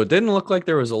pick, so it didn't look like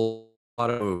there was a lot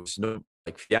of moves. No,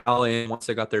 like Fiala, and once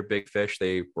they got their big fish,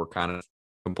 they were kind of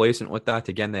complacent with that.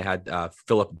 Again, they had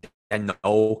Philip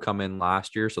Danault come in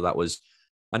last year, so that was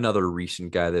another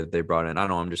recent guy that they brought in. I don't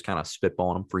know, I'm just kind of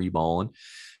spitballing, I'm free balling.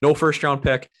 No first round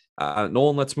pick.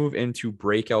 Nolan, let's move into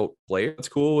breakout player. That's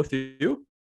cool with you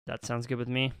That sounds good with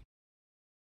me.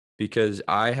 because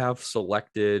I have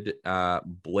selected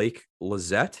Blake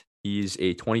Lizette. He's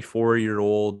a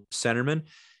 24-year-old centerman.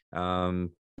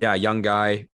 Yeah, young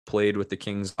guy, played with the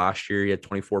Kings last year. He had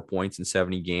 24 points in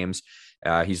 70 games.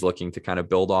 He's looking to kind of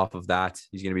build off of that.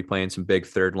 He's going to be playing some big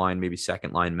third line, maybe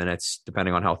second line minutes,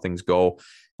 depending on how things go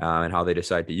and how they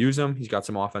decide to use him. He's got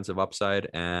some offensive upside,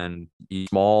 and he's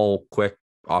small, quick,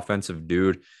 offensive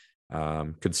dude.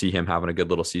 Could see him having a good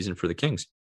little season for the Kings.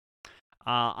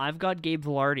 I've got Gabe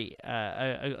Vilardi,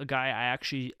 a guy I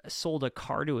actually sold a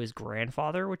car to his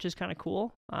grandfather, which is kind of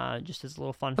cool. Just as a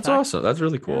little fun That's fact. awesome. That's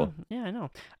really cool. Yeah, I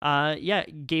know. Yeah,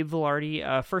 Gabe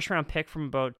Vilardi, first round pick from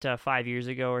about 5 years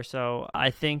ago or so. I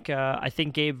think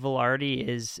Gabe Vilardi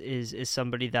is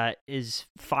somebody that is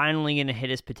finally going to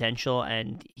hit his potential,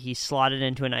 and he slotted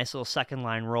into a nice little second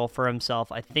line role for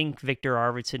himself. I think Victor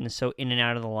Arvidsson is so in and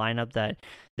out of the lineup that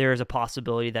there is a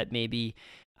possibility that maybe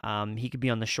he could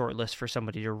be on the short list for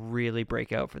somebody to really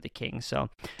break out for the Kings. So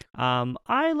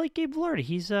I like Gabe Vilardi.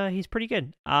 He's pretty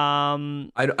good. I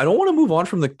don't want to move on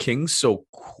from the Kings so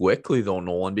quickly though,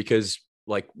 Nolan, because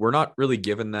like we're not really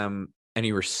giving them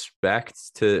any respect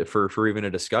for even a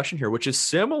discussion here, which is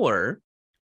similar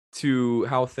to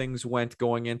how things went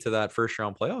going into that first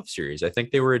round playoff series. I think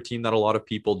they were a team that a lot of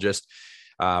people just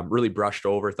really brushed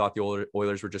over, thought the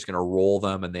Oilers were just going to roll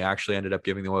them, and they actually ended up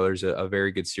giving the Oilers a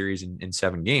very good series in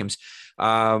 7 games.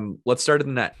 Let's start at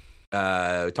the net.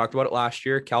 We talked about it last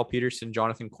year, Cal Peterson,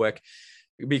 Jonathan Quick,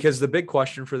 because the big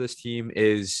question for this team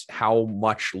is how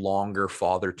much longer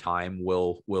Father Time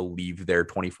will leave their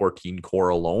 2014 core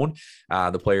alone.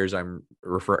 The players I'm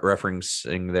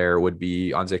referencing there would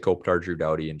be Anze Kopitar, Drew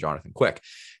Doughty, and Jonathan Quick.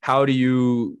 How do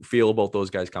you feel about those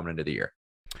guys coming into the year?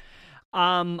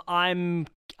 I'm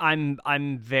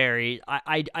very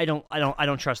I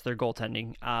don't trust their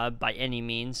goaltending by any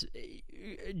means.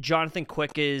 Jonathan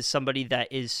Quick is somebody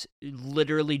that is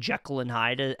literally Jekyll and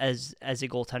Hyde as a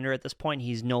goaltender at this point.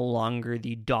 He's no longer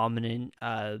the dominant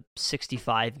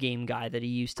 65 game guy that he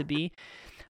used to be.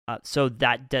 So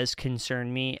that does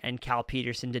concern me. And Cal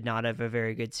Peterson did not have a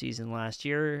very good season last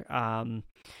year.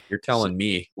 You're telling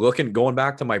me, going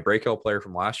back to my breakout player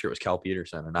from last year was Cal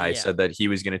Peterson, and I said that he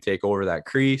was going to take over that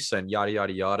crease and yada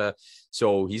yada yada.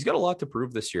 So he's got a lot to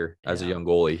prove this year as a young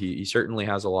goalie. He certainly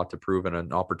has a lot to prove and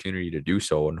an opportunity to do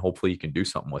so, and hopefully he can do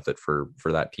something with it for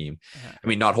that team. I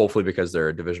mean, not hopefully because they're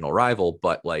a divisional rival,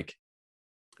 but like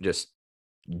just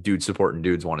dudes supporting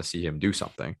dudes want to see him do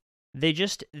something.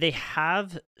 They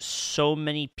have so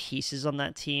many pieces on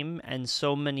that team and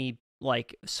so many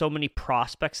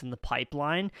prospects in the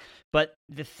pipeline. But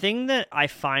the thing that I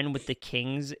find with the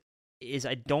Kings is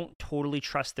I don't totally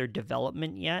trust their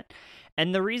development yet.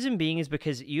 And the reason being is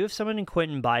because you have someone in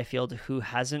Quentin Byfield who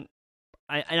hasn't,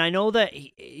 and I know that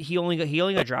he only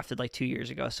got drafted like 2 years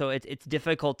ago. So it's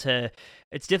difficult to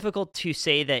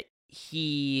say that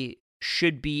he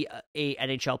should be a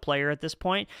NHL player at this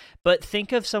point. But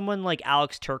think of someone like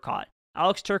Alex Turcotte.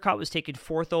 Alex Turcotte was taken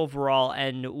 4th overall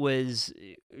and was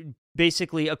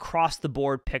basically across the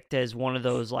board picked as one of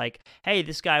those like, hey,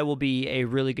 this guy will be a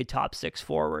really good top 6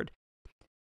 forward.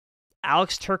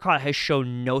 Alex Turcotte has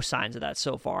shown no signs of that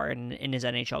so far in his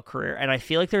NHL career. And I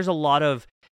feel like there's a lot of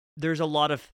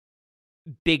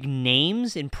big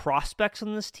names and prospects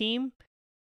on this team,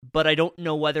 but I don't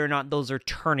know whether or not those are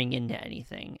turning into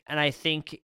anything. And I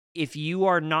think if you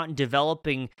are not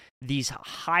developing these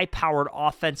high-powered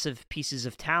offensive pieces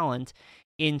of talent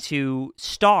into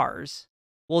stars,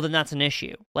 well, then that's an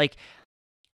issue. Like,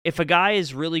 if a guy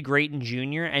is really great in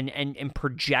junior and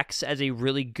projects as a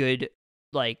really good,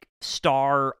 like,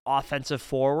 star offensive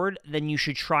forward, then you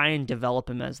should try and develop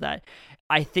him as that.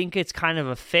 I think it's kind of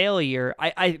a failure.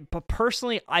 But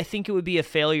personally, I think it would be a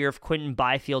failure if Quentin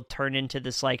Byfield turned into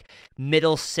this, like,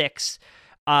 middle 6,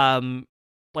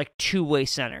 like two-way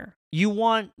center. You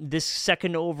want this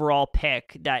 2nd overall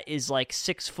pick that is like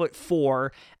 6'4"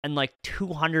 and like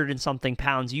 200 and something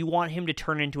pounds. You want him to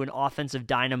turn into an offensive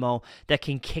dynamo that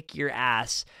can kick your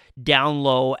ass down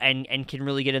low and can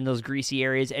really get in those greasy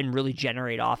areas and really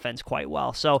generate offense quite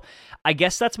well. So I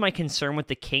guess that's my concern with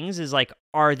the Kings is like,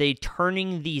 are they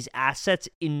turning these assets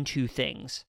into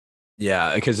things?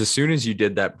 Yeah, because as soon as you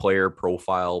did that player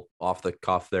profile off the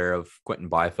cuff there of Quentin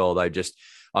Byfield, I just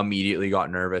immediately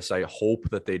got nervous. I hope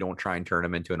that they don't try and turn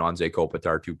him into an Anze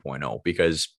Kopitar 2.0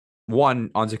 because one,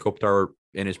 Anze Kopitar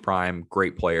in his prime,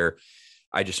 great player.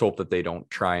 I just hope that they don't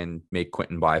try and make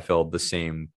Quentin Byfield the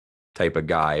same type of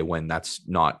guy when that's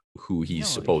not who he's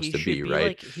supposed to be,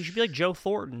 right? He should be like Joe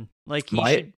Thornton. Like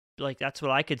that's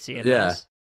what I could see him yeah. as.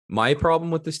 My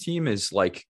problem with this team is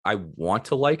like I want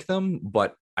to like them,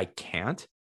 but I can't.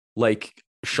 Like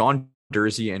Sean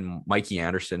Dursey and Mikey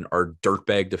Anderson are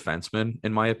dirtbag defensemen,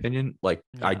 in my opinion. Like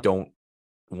I Yeah. don't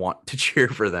want to cheer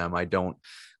for them. I don't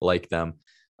like them.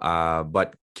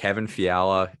 But Kevin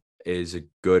Fiala is a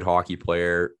good hockey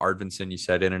player. Arvidsson, you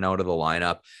said, in and out of the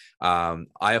lineup.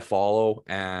 Iafallo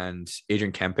and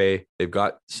Adrian Kempe, they've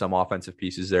got some offensive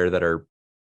pieces there that are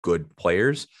good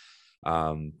players.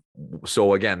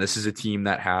 So again, this is a team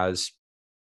that has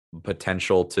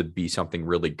potential to be something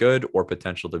really good or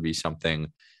potential to be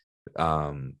something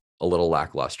a little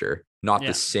lackluster. Not the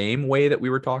Yeah. same way that we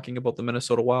were talking about the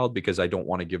Minnesota Wild, because I don't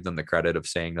want to give them the credit of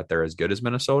saying that they're as good as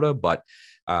Minnesota, but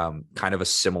kind of a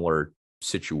similar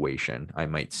situation, I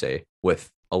might say,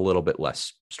 with a little bit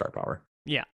less star power.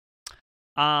 Yeah.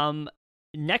 Um,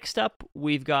 Next up,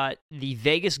 we've got the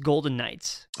Vegas Golden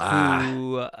Knights,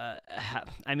 who,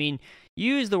 I mean,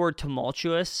 you used the word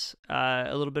tumultuous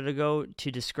a little bit ago to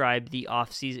describe the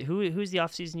offseason. Who's the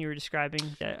offseason you were describing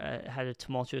that had a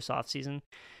tumultuous offseason?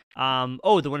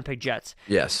 The Winnipeg Jets.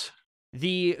 Yes.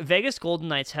 The Vegas Golden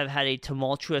Knights have had a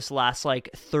tumultuous last,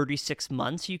 36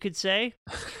 months, you could say,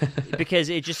 because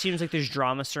it just seems like there's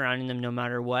drama surrounding them no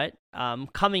matter what.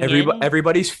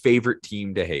 Everybody's favorite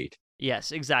team to hate.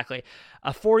 Yes, exactly.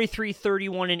 A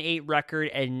 43-31-8 record,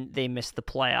 and they missed the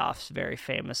playoffs very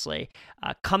famously.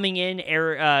 Coming in,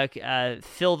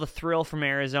 Phil the Thrill from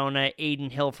Arizona,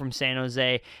 Aiden Hill from San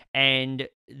Jose, and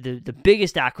the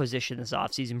biggest acquisition this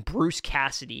offseason, Bruce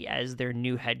Cassidy as their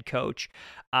new head coach.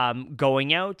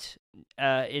 Going out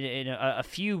in a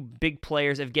few big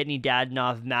players of Evgeny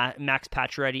Dadonov, Max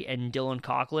Pacioretty, and Dylan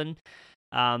Coughlin.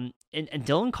 And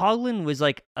Dylan Coughlin was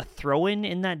like a throw-in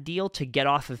in that deal to get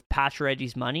off of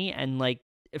Pacioretty's money, and like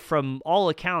from all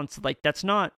accounts, like that's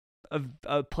not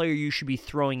a player you should be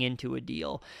throwing into a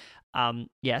deal.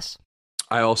 Yes.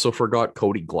 I also forgot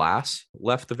Cody Glass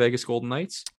left the Vegas Golden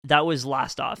Knights. That was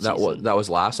last offseason. That was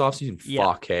last offseason. Yeah.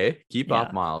 Fuck, hey, keep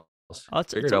up, Miles. Oh,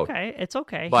 it's okay. It's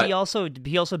okay. But he also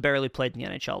barely played in the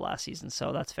NHL last season,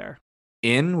 so that's fair.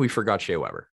 We forgot Shea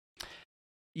Weber.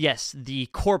 Yes, the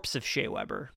corpse of Shea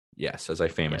Weber. Yes, as I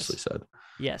famously said.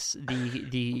 Yes,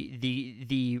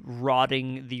 the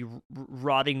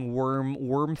rotting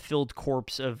worm-filled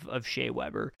corpse of Shea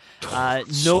Weber.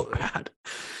 So bad.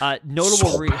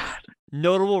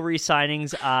 Notable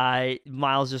re-signings.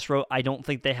 Miles just wrote, I don't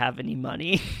think they have any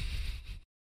money.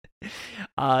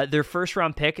 Their first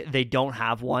round pick, they don't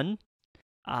have one.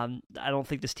 I don't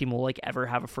think this team will ever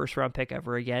have a first round pick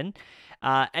ever again.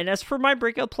 And as for my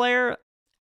breakout player,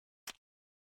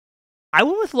 I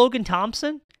went with Logan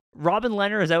Thompson. Robin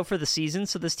Lehner is out for the season,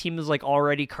 so this team is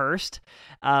already cursed.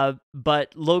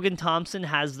 But Logan Thompson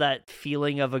has that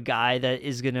feeling of a guy that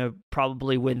is going to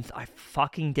probably win. I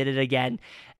fucking did it again.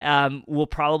 We'll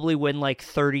probably win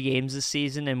 30 games this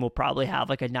season, and we'll probably have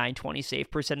a 920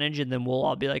 save percentage, and then we'll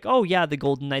all be like, oh yeah, the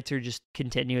Golden Knights are just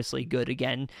continuously good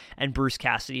again, and Bruce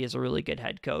Cassidy is a really good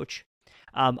head coach.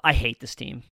 I hate this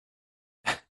team.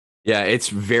 Yeah, it's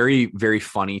very, very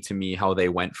funny to me how they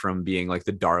went from being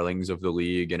the darlings of the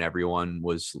league and everyone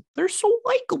was, they're so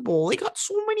likable. They got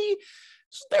so many,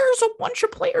 there's a bunch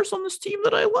of players on this team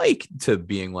that I like, to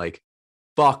being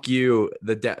fuck you.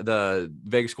 The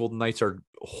Vegas Golden Knights are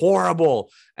horrible.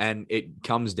 And it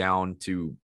comes down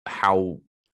to how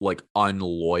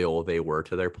unloyal they were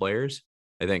to their players.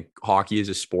 I think hockey is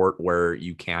a sport where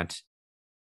you can't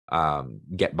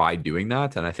get by doing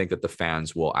that, and I think that the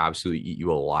fans will absolutely eat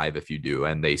you alive if you do,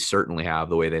 and they certainly have,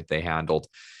 the way that they handled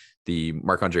the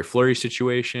Marc-Andre Fleury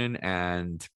situation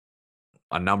and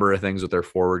a number of things with their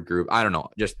forward group. I don't know,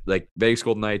 just Vegas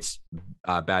Golden Knights,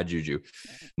 bad juju.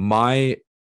 My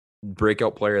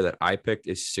breakout player that I picked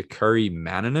is Sakari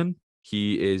Manninen.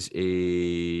 He is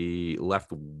a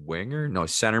left winger, no,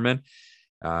 centerman,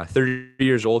 30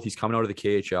 years old. He's coming out of the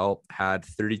KHL, had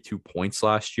 32 points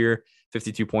last year,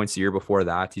 52 points the year before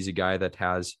that. He's a guy that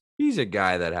has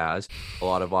a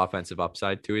lot of offensive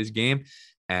upside to his game,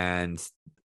 and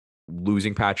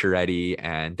losing Pacioretty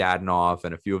and Dadonov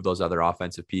and a few of those other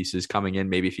offensive pieces coming in,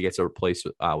 maybe if he gets a replace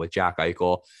with Jack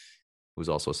Eichel, who's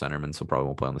also a centerman, so probably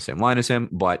won't play on the same line as him,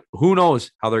 but who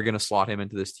knows how they're going to slot him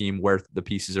into this team, where the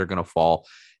pieces are going to fall.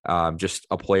 Just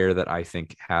a player that I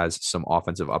think has some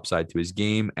offensive upside to his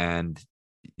game, and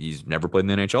he's never played in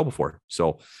the NHL before.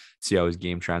 So see how his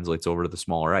game translates over to the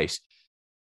smaller ice.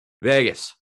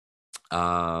 Vegas.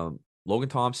 Logan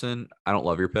Thompson, I don't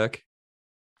love your pick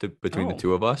between the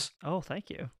two of us. Oh,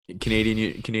 thank you.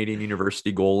 Canadian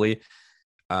University goalie.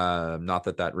 Not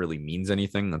that really means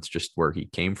anything. That's just where he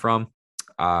came from.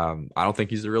 I don't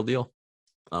think he's the real deal.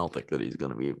 I don't think that he's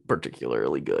going to be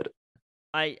particularly good.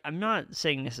 I'm not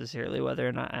saying necessarily whether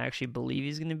or not I actually believe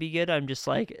he's going to be good. I'm just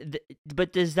like,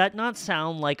 but does that not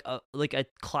sound like a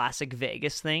classic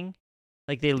Vegas thing?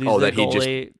 Like they lose their that he just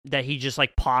goalie, that he just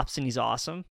like pops and he's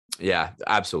awesome. yeah,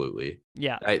 absolutely.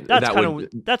 Yeah, That would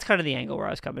that's kind of the angle where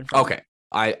I was coming from. okay.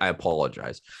 I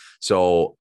apologize.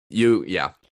 So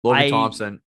Logan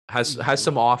Thompson has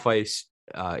some off ice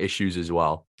issues as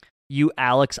well. You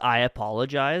Alex, I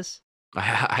apologize.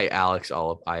 I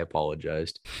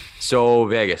apologized. So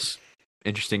Vegas,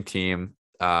 interesting team.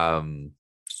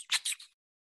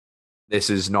 This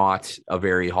is not a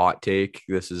very hot take.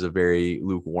 This is a very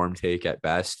lukewarm take at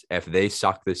best. If they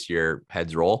suck this year,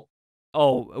 heads roll.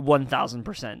 Oh,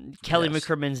 1,000%. Kelly Yes.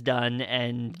 McCrimmon's done,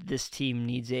 and this team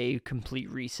needs a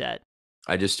complete reset.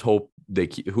 I just hope they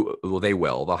they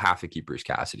will. They'll have to keep Bruce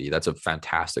Cassidy. That's a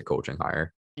fantastic coaching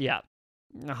hire. Yeah,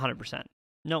 100%.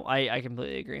 No, I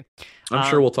completely agree. I'm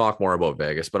sure we'll talk more about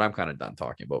Vegas, but I'm kind of done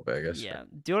talking about Vegas. Yeah.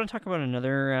 Do you want to talk about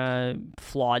another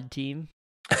flawed team?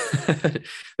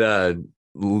 The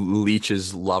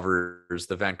Leech's lovers,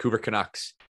 the Vancouver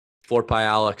Canucks. Floor pie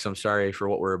Alex, I'm sorry for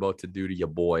what we're about to do to you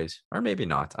boys. Or maybe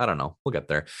not. I don't know. We'll get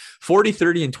there. 40,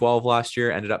 30, and 12 last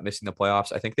year, ended up missing the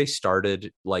playoffs. I think they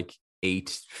started like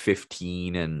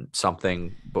 8-15 and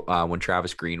something when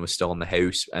Travis Green was still in the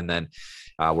house. And then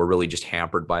we're really just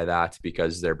hampered by that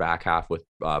because their back half with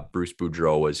Bruce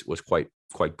Boudreau was quite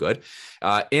good.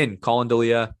 In Colin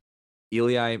Delia,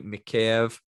 Ilya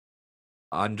Mikheyev,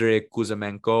 Andrei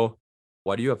Kuzmenko.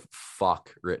 Why do you have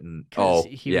fuck written? Oh,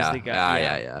 he was the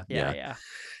guy. Yeah.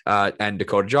 And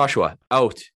Dakota Joshua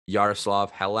out.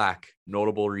 Yaroslav Halak,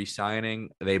 notable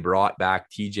re-signing. They brought back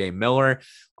TJ Miller,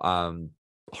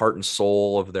 heart and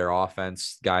soul of their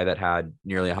offense, guy that had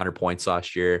nearly 100 points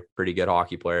last year. Pretty good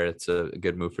hockey player. It's a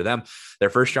good move for them.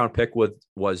 Their first round pick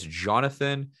was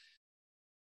Jonathan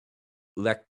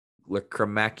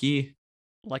Lekramaki,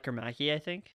 I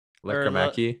think.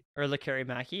 Lekramaki or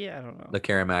Lekarimaki, I don't know.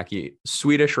 Lekarimaki,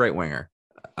 Swedish right winger.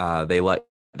 They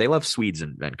love Swedes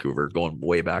in Vancouver, going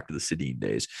way back to the Sedin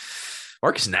days,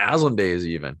 Marcus Naslund days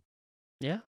even.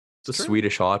 Yeah, it's a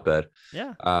Swedish hotbed.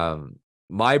 Yeah.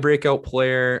 My breakout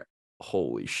player,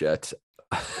 holy shit.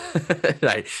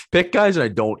 I pick guys and I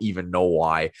don't even know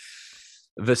why.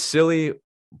 Vasily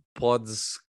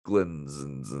Podkolzin.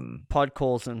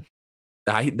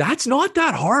 That's not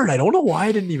that hard. I don't know why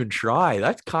I didn't even try.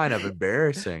 That's kind of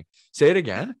embarrassing. Say it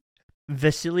again.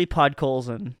 Vasily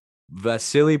Podkolzin.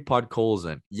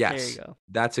 Yes. There you go.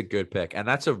 That's a good pick. And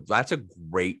that's a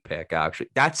great pick, actually.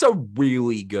 That's a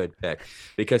really good pick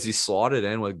because he slotted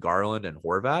in with Garland and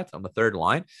Horvat on the third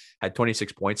line, had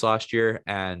 26 points last year.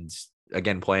 And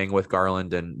again, playing with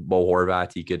Garland and Bo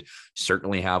Horvat, he could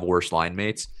certainly have worse line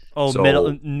mates. Oh,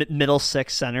 so, middle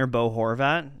six center Bo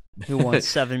Horvat, who won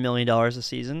 $7 million a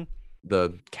season.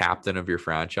 The captain of your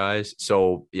franchise.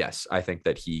 So, yes, I think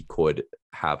that he could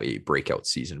have a breakout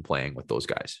season playing with those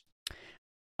guys.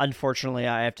 Unfortunately,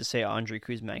 I have to say Andrei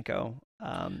Kuzmenko.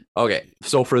 Okay,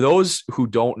 so for those who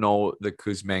don't know the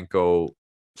Kuzmenko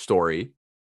story.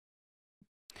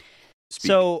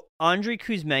 So Andrei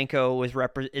Kuzmenko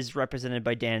is represented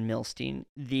by Dan Milstein.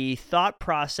 The thought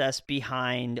process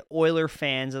behind Oiler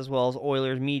fans as well as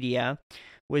Oilers media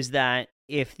was that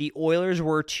if the Oilers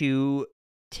were to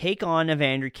take on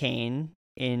Evander Kane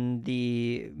in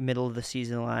the middle of the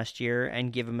season last year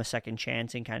and give him a second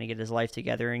chance and kind of get his life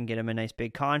together and get him a nice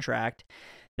big contract,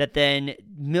 that then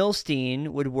Milstein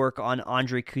would work on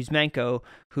Andrei Kuzmenko,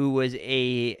 who was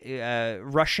a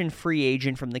Russian free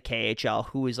agent from the KHL,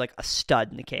 who is like a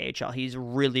stud in the KHL. He's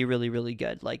really, really, really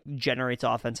good. Like generates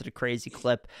offense at a crazy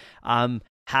clip.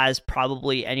 Has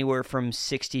probably anywhere from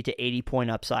 60 to 80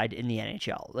 point upside in the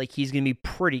NHL. Like he's going to be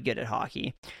pretty good at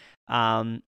hockey.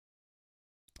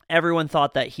 Everyone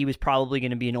thought that he was probably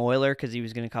going to be an Oiler because he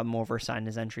was going to come over, sign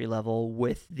his entry level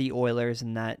with the Oilers,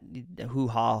 and that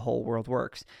hoo-ha whole world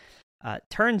works.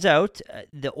 Turns out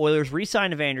the Oilers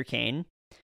re-signed Evander Kane,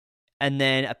 and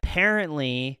then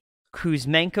apparently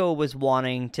Kuzmenko was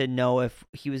wanting to know if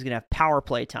he was going to have power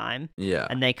play time. Yeah.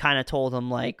 And they kind of told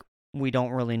him, like, we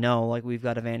don't really know. Like, we've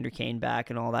got Evander Kane back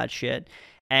and all that shit.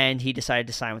 And he decided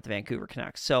to sign with the Vancouver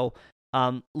Canucks. So,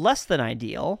 less than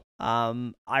ideal.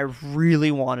 I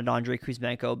really wanted Andrei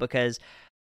Kuzmenko because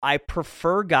I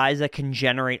prefer guys that can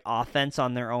generate offense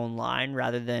on their own line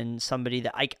rather than somebody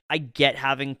that I get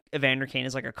having Evander Kane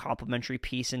as like a complementary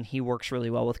piece and he works really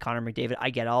well with Connor McDavid.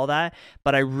 I get all that,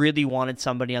 but I really wanted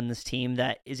somebody on this team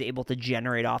that is able to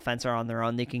generate offense on their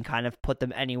own. They can kind of put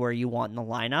them anywhere you want in the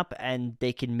lineup and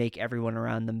they can make everyone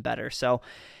around them better. So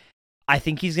I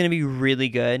think he's going to be really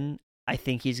good. I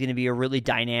think he's going to be a really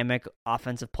dynamic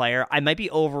offensive player. I might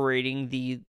be overrating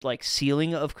the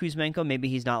ceiling of Kuzmenko. Maybe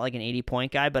he's not like an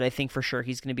 80-point guy, but I think for sure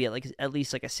he's going to be at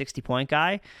least like a 60-point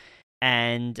guy.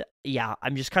 And yeah,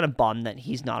 I'm just kind of bummed that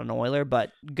he's not an Oiler,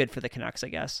 but good for the Canucks, I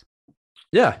guess.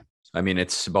 Yeah. I mean,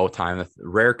 it's about time.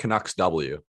 Rare Canucks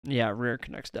W. Yeah, rare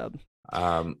Canucks dub.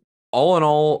 All in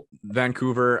all,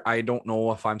 Vancouver, I don't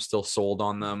know if I'm still sold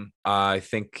on them. I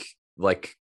think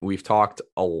we've talked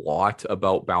a lot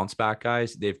about bounce back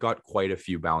guys. They've got quite a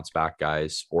few bounce back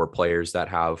guys or players that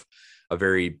have a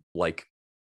very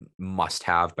must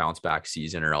have bounce back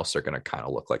season, or else they're going to kind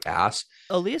of look like ass.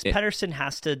 Elias Pettersson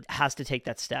has to take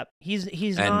that step.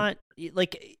 He's not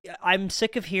I'm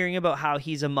sick of hearing about how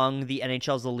he's among the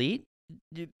NHL's elite.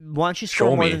 Why don't you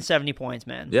score more than 70 points,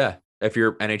 man? Yeah. If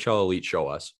you're NHL elite, show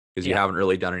us, because you haven't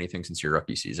really done anything since your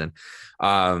rookie season.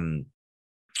 Yeah,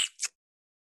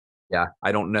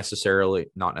 I don't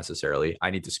not necessarily. I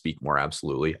need to speak more.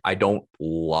 Absolutely. I don't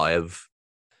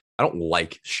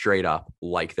straight up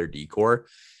like their decor.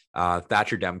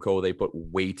 Thatcher Demko, they put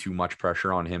way too much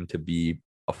pressure on him to be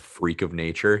a freak of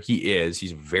nature.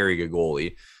 He's a very good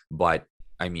goalie, but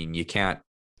I mean, you can't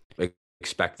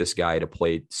expect this guy to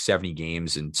play 70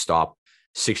 games and stop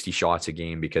 60 shots a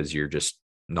game because you're just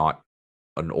not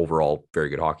an overall very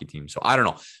good hockey team. So I don't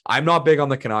know. I'm not big on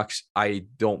the Canucks. I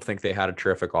don't think they had a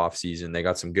terrific offseason. They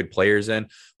got some good players in.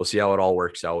 We'll see how it all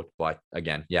works out. But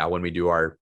again, yeah, when we do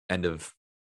our end of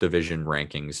division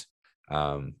rankings,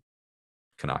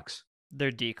 Canucks.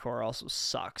 Their decor also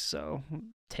sucks, so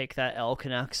take that L,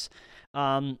 Canucks.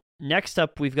 Next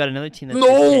up, we've got another team that's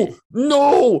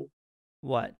No.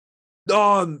 What?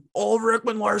 Oliver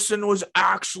Ekman-Larsson was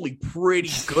actually pretty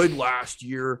good last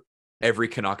year. Every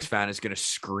Canucks fan is going to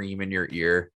scream in your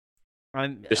ear.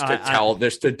 Just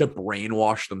to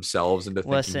brainwash themselves into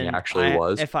thinking he actually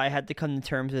was. If I had to come to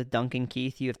terms with Duncan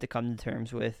Keith, you have to come to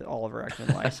terms with Oliver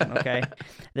Ekman-Larsson. Okay,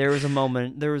 there was a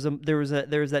moment. There was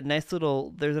a nice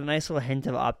little hint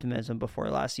of optimism before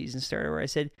last season started, where I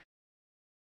said,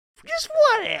 "Just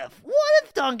what if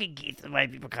Duncan Keith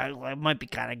might be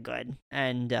kind of good?"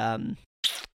 And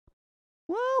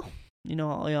well, we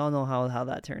all know how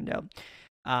that turned out.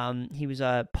 He was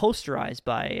posterized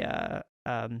by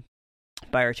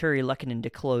Arturi Lehkonen to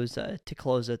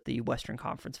close at the Western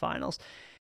Conference Finals.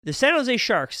 The San Jose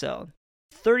Sharks, though,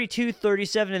 32,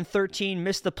 37, and 13,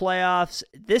 missed the playoffs.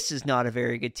 This is not a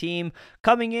very good team.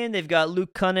 Coming in, they've got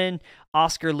Luke Kunin,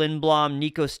 Oscar Lindblom,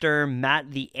 Nico Sturm,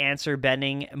 Matt the Answer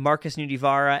Benning, Marcus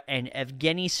Nudivara, and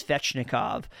Evgeny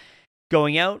Svechnikov.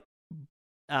 Going out,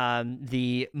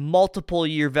 the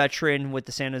multiple-year veteran with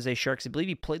the San Jose Sharks. I believe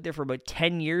he played there for about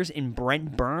 10 years in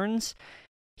Brent Burns.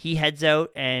 He heads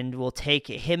out and will take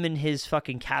him and his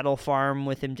fucking cattle farm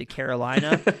with him to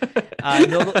Carolina.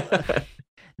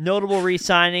 Notable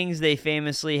re-signings. They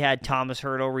famously had Thomas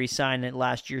Hertl re-sign at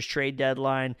last year's trade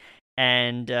deadline.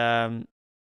 And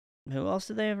who else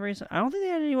did they have re-signed? I don't think they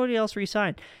had anybody else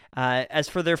re-signed. As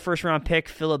for their first-round pick,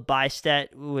 Philip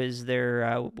Bystedt was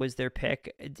their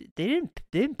pick. They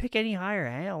didn't pick any higher.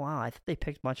 Oh, wow, I thought they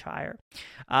picked much higher.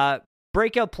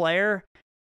 Breakout player.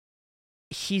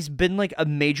 He's been like a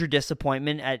major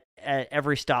disappointment at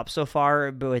every stop so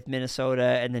far, but with Minnesota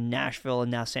and then Nashville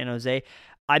and now San Jose.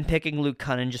 I'm picking Luke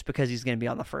Kunin just because he's going to be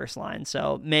on the first line.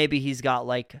 So maybe he's got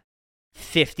like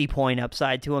 50-point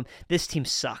upside to him. This team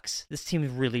sucks. This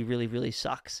team really, really, really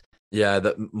sucks. Yeah,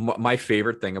 my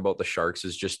favorite thing about the Sharks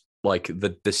is just like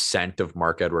the descent of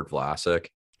Marc-Edouard Vlasic.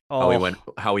 Oh.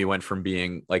 How he went from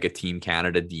being like a Team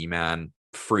Canada D-man,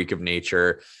 freak of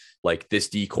nature, like this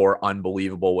decor,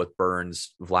 unbelievable with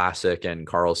Burns, Vlasic, and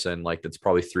Carlson. Like that's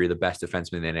probably three of the best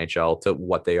defensemen in the NHL, to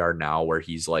what they are now, where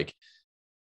he's like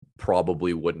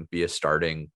probably wouldn't be a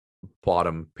starting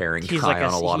bottom pairing guy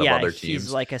on a lot of other teams.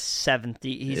 He's like a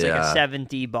 70. He's like a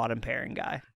 70 bottom pairing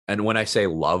guy. And when I say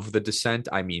love the descent,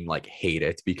 I mean like hate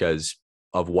it because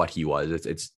of what he was.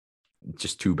 It's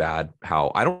just too bad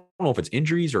how, I don't know if it's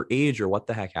injuries or age or what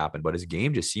the heck happened, but his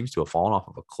game just seems to have fallen off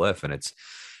of a cliff, and it's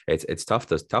tough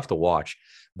to watch.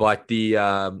 But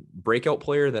the breakout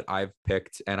player that I've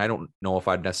picked, and I don't know if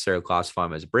I'd necessarily classify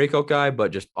him as a breakout guy,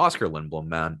 but just Oscar Lindblom,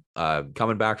 man,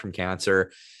 coming back from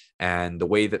cancer, and the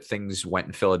way that things went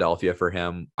in Philadelphia for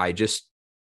him, I just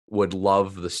would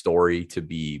love the story to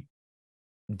be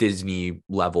Disney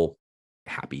level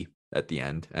happy at the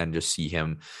end, and just see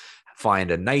him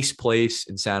find a nice place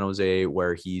in San Jose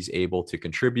where he's able to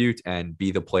contribute and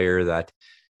be the player that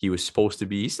he was supposed to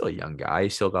be. He's still a young guy.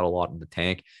 He's still got a lot in the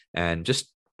tank, and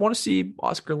just want to see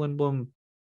Oscar Lindblom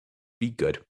be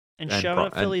good and shove it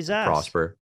up Philly's ass.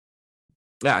 Prosper.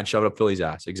 Yeah, and shove it up Philly's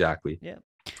ass. Exactly. Yeah.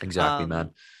 Exactly,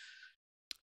 man.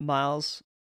 Miles,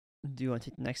 Do you want to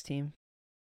take the next team?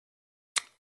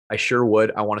 I sure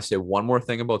would. I want to say one more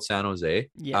thing about San Jose.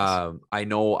 Yes. I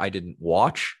know I didn't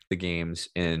watch the games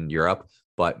in Europe,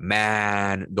 but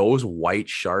man, those white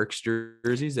Sharks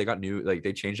jerseys, they got new, like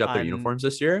they changed up their I'm uniforms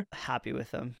this year. happy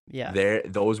with them. Yeah.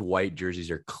 Those white jerseys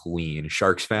are clean.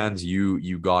 Sharks Yeah. fans,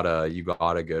 you got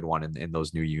a good one in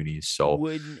those new unis. So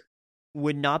Would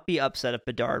would not be upset if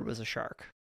Bedard was a Shark.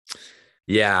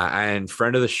 yeah, and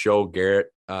friend of the show, Garrett,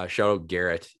 shout out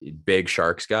Garrett, big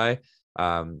Sharks guy.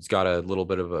 He's got a little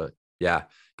bit of a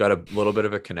got a little bit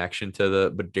of a connection to the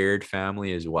Bedard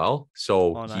family as well.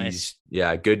 So Oh, nice.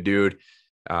 he's good dude,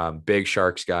 big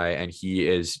Sharks guy, and he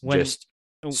is When just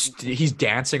he's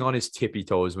dancing on his tippy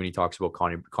toes when he talks about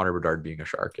Connor Bedard being a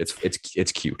Shark.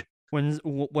 It's cute.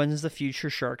 when's the future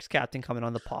Sharks captain coming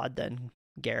on the pod then?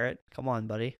 Garrett, come on,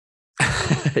 buddy.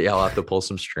 Yeah, I'll have to pull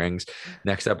some strings.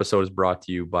 Next episode is brought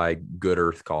to you by Good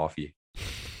Earth Coffee.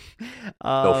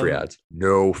 No free ads.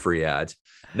 No free ads.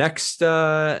 Next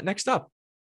up,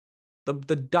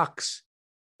 the Ducks,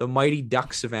 the mighty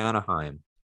Ducks of Anaheim,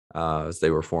 as they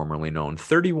were formerly known,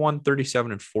 31,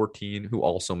 37, and 14, who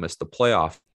also missed the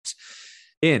playoffs.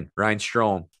 In Ryan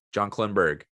Strome, John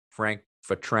Klimberg, Frank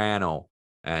Vetrano,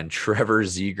 and Trevor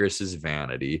Zegras'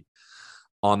 vanity.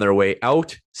 On their way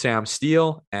out, Sam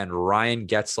Steele and Ryan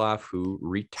Getzlaff, who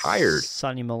retired.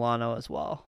 Sonny Milano as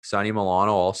well. Sonny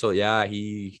Milano also, yeah,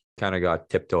 he kind of got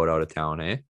tiptoed out of town,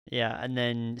 eh? Yeah, and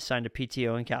then signed a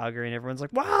PTO in Calgary, and everyone's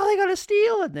like, "Wow, they got a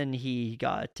steal!" And then he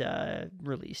got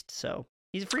released, so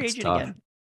he's a free agent again.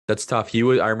 That's tough. He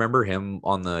was. I remember him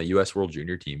on the U.S. World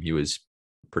Junior team. He was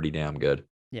pretty damn good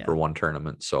for one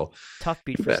tournament. So tough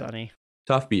beat for Sonny.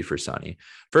 Tough beat for Sonny.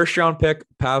 First round pick,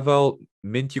 Pavel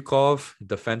Mintyukov,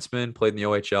 defenseman, played in the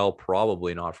OHL,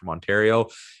 probably not from Ontario.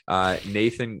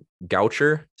 Nathan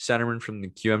Goucher, centerman from the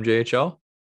QMJHL.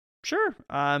 Sure.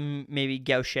 Maybe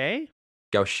Gaucher.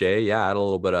 Gaucher, yeah, add a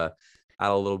little bit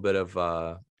of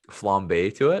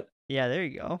flambe to it. Yeah, there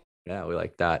you go. Yeah, we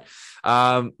like that.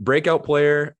 Breakout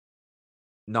player,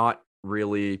 not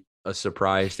really a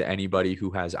surprise to anybody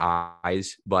who has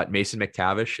eyes, but Mason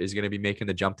McTavish is going to be making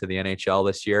the jump to the NHL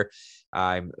this year.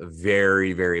 I'm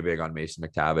very, very big on Mason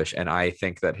McTavish, and I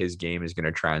think that his game is going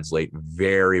to translate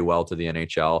very well to the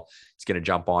NHL. He's going to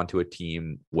jump onto a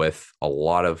team with a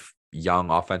lot of young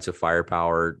offensive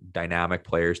firepower, dynamic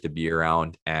players to be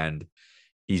around, and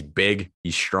he's big,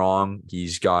 he's strong,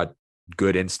 he's got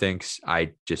good instincts.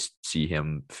 I just see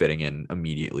him fitting in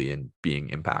immediately and being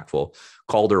impactful.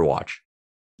 Calder watch.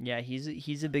 Yeah,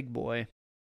 he's a big boy.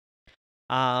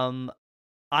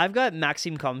 I've got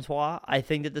Maxime Comtois. I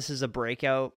think that this is a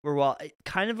breakout, or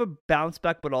kind of a bounce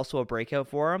back, but also a breakout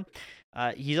for him.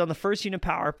 He's on the first unit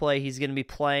power play. He's going to be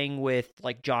playing with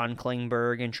like John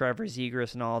Klingberg and Trevor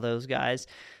Zegras and all those guys.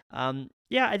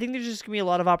 Yeah, I think there's just going to be a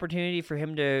lot of opportunity for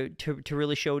him to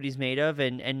really show what he's made of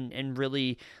and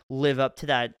really live up to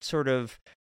that sort of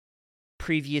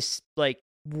previous like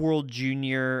World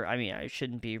Junior. I mean, I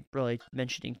shouldn't be really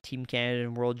mentioning Team Canada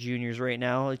and World Juniors right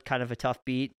now. It's kind of a tough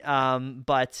beat.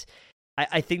 But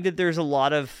I think that there's a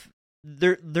lot of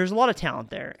there's a lot of talent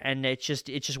there, and it's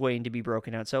just waiting to be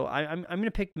broken out. So I'm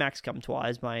gonna pick Max Comtois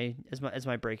as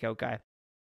my breakout guy.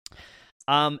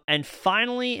 And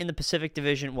finally in the Pacific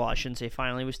Division, well, I shouldn't say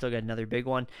finally, we still got another big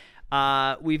one.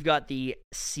 We've got the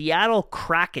Seattle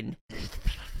Kraken.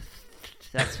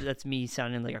 That's me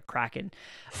sounding like a kraken.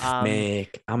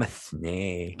 Snake. I'm a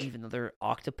snake. Even though they're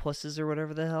octopuses or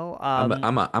whatever the hell.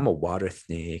 I'm a water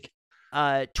snake.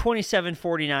 27,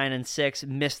 49, and 6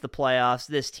 missed the playoffs.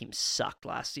 This team sucked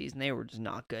last season. They were just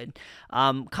not good.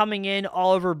 Coming in,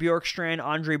 Oliver Bjorkstrand,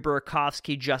 Andre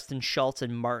Burakovsky, Justin Schultz,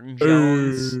 and Martin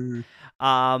Jones.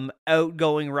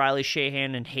 Outgoing Riley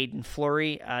Shahan and Hayden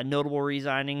Fleury. Notable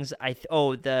resignings.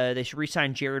 They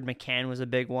re-signed Jared McCann was a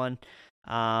big one.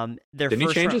 Didn't he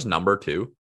change his number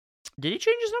too? Did he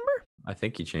change his number? I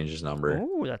think he changed his number.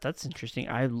 Oh, that's interesting.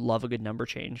 I love a good number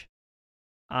change.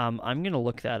 I'm going to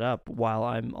look that up while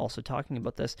I'm also talking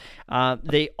about this.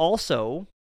 They also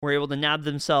were able to nab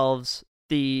themselves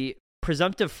the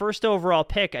presumptive first overall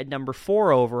pick at number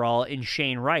 4 overall in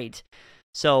Shane Wright.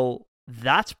 So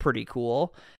that's pretty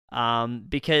cool.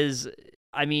 Because,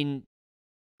 I mean,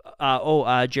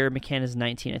 Jared McCann is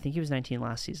 19. I think he was 19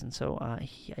 last season. So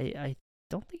I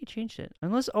don't think he changed it.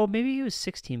 Unless, maybe he was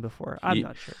 16 before. I'm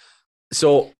not sure.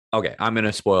 So, okay, I'm going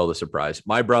to spoil the surprise.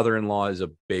 My brother-in-law is a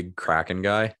big Kraken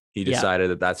guy. He decided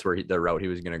that that's where the route he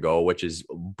was going to go, which is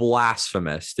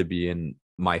blasphemous to be in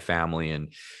my family and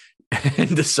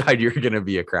decide you're going to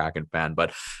be a Kraken fan.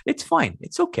 But it's fine.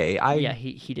 It's okay.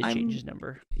 He did change his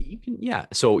number.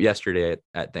 So yesterday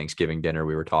at Thanksgiving dinner,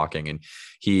 we were talking, and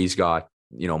he's got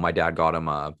my dad got him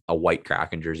a white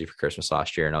Kraken jersey for Christmas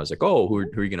last year. And I was like, oh, who are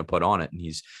you going to put on it? And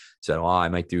he's said, oh, I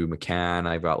might do McCann.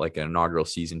 I've got like an inaugural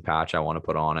season patch I want to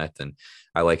put on it. And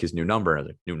I like his new number. I was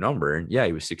like, new number? And yeah,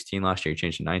 he was 16 last year. He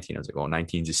changed to 19. I was like, oh,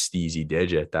 19's a steezy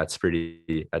digit. That's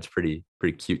pretty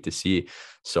cute to see.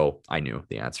 So I knew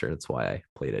the answer. That's why I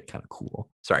played it kind of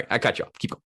cool. Sorry, I cut you off.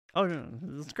 Keep going. Oh no,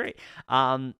 that's great.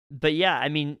 But yeah, I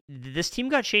mean, this team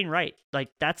got Shane Wright. Like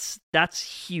that's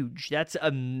huge. That's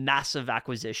a massive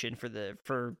acquisition for the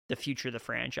future of the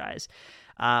franchise.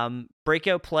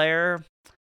 Breakout player.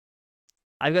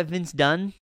 I've got Vince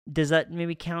Dunn. Does that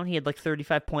maybe count? He had like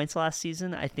 35 points last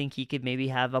season. I think he could maybe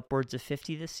have upwards of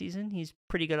 50 this season. He's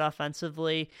pretty good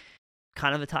offensively,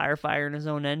 kind of a tire fire in his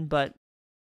own end, but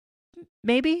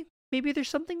maybe there's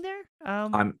something there.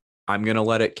 I'm gonna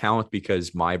let it count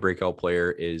because my breakout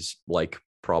player is like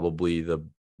probably the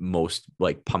most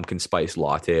like pumpkin spice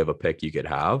latte of a pick you could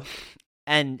have.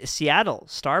 And Seattle,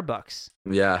 Starbucks.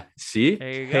 Yeah. See?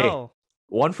 There you go.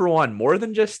 1 for 1. More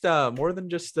than just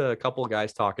a couple of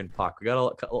guys talking puck. We got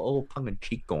a little tongue in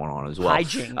cheek going on as well.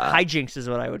 Hijinks is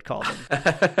what I would call them.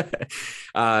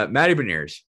 Matty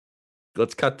Beniers.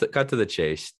 Let's cut to the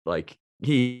chase. Like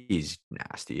he's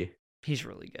nasty. He's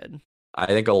really good. I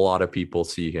think a lot of people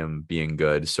see him being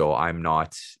good, so I'm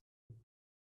not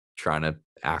trying to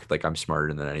act like I'm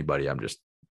smarter than anybody. I'm just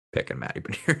picking Matty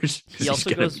Beniers. He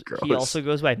also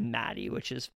goes by Matty,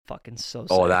 which is fucking so sick.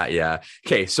 Oh, that, yeah.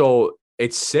 Okay, so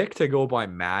it's sick to go by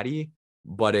Matty,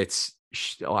 but I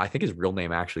think his real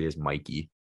name actually is Mikey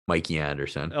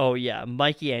Anderson. Oh yeah,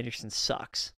 Mikey Anderson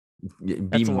sucks.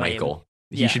 Be Michael.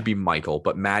 He should be Michael,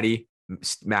 but Matty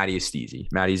is Steezy.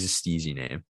 Matty's a Steezy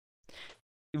name.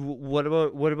 What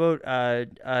about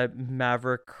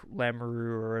Maverick Lamoureux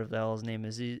or whatever the hell his name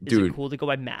is? Is it cool to go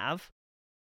by Mav?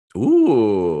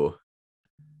 Ooh,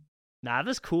 Mav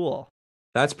is cool.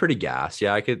 That's pretty gas.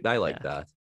 Yeah, I like that.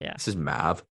 Yeah, this is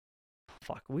Mav.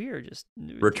 Fuck, we are just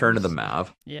Return to the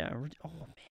Mav. Yeah. Oh man.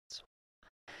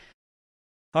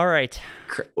 All right.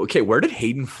 Okay, where did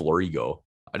Hayden Fleury go?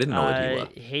 I didn't know that he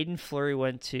left. Hayden Fleury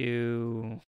went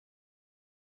to.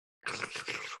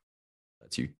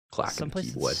 You clacking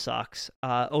someplace keyboard. That sucks.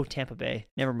 Tampa Bay.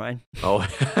 Never mind. Oh,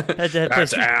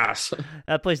 that's ass.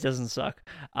 That place doesn't suck.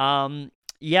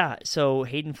 Yeah. So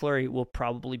Hayden Fleury will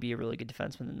probably be a really good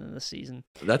defenseman in this season.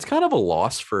 That's kind of a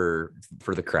loss for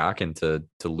the Kraken to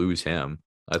lose him.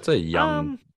 That's a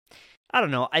young. I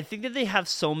don't know. I think that they have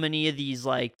so many of these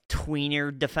like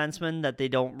tweener defensemen that they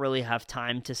don't really have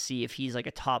time to see if he's like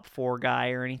a top 4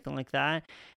 guy or anything like that.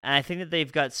 And I think that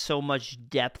they've got so much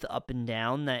depth up and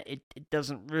down that it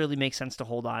doesn't really make sense to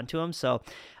hold on to him. So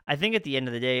I think at the end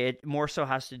of the day, it more so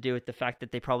has to do with the fact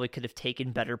that they probably could have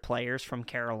taken better players from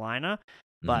Carolina.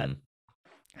 But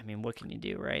I mean, what can you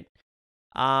do, right?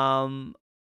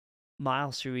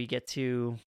 Miles, should we get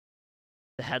to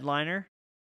the headliner?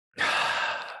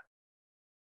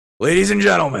 Ladies and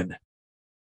gentlemen,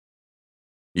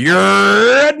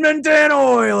 your Edmonton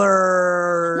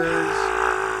Oilers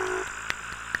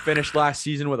finished last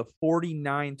season with a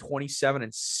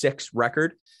 49-27-6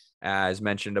 record. As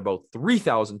mentioned about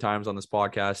 3,000 times on this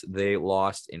podcast, they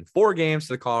lost in 4 games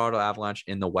to the Colorado Avalanche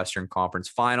in the Western Conference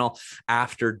Final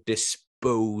after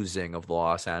disposing of the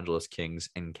Los Angeles Kings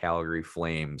and Calgary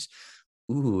Flames.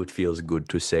 Ooh, it feels good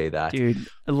to say that. Dude,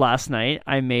 last night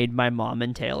I made my mom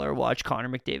and Taylor watch Connor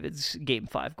McDavid's Game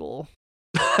 5 goal.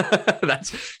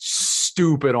 That's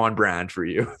stupid on brand for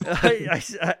you.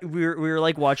 We were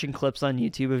like watching clips on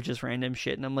YouTube of just random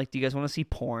shit, and I'm like, "Do you guys want to see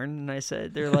porn?" And I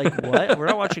said, "They're like, what? We're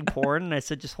not watching porn." And I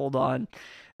said, "Just hold on."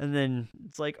 And then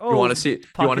it's like, "Oh, you want to see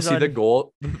the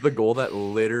goal that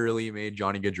literally made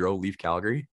Johnny Gaudreau leave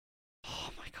Calgary?" Oh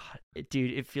my god,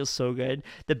 dude, it feels so good.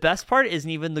 The best part isn't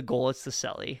even the goal; it's the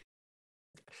celly.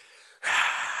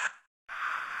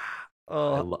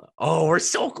 We're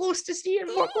so close to seeing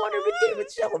more Connor McDavid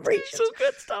celebrations. So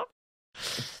good stuff.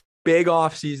 Big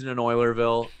off season in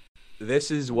Oilerville. This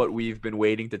is what we've been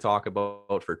waiting to talk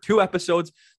about for 2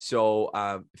 episodes. So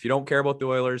if you don't care about the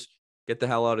Oilers, get the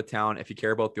hell out of town. If you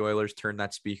care about the Oilers, turn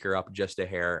that speaker up just a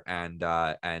hair and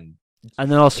then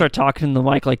I'll start talking in the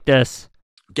mic like this.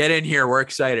 Get in here. We're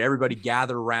excited. Everybody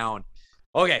gather around.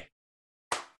 Okay.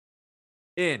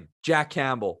 In Jack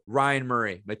Campbell, Ryan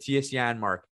Murray, Matthias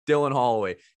Janmark, Dylan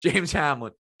Holloway, James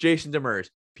Hamlin, Jason Demers,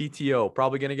 PTO,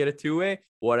 probably going to get a 2-way,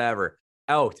 whatever.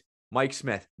 Out. Mike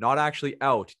Smith, not actually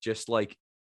out, just like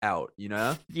out, you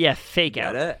know? Yeah, fake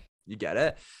out. You get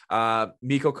it?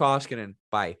 Mikko Koskinen,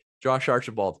 bye. Josh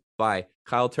Archibald, bye.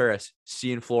 Kyle Turris,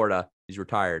 see in Florida. He's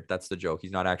retired. That's the joke.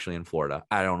 He's not actually in Florida.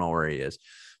 I don't know where he is.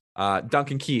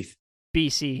 Duncan Keith.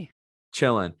 BC.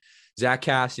 Chilling. Zach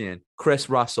Cassian, Chris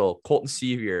Russell, Colton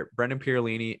Sevier, Brendan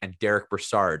Pierlini, and Derek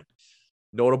Brassard.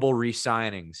 Notable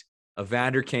re-signings: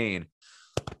 Evander Kane,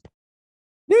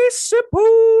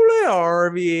 Nisipule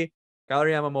Harvey, Kyler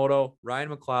Yamamoto,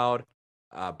 Ryan McLeod,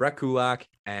 Brett Kulak,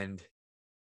 and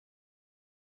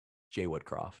Jay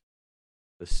Woodcroft,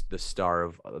 the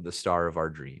star of our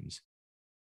dreams.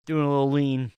 Doing a little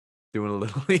lean.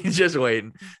 Just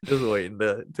waiting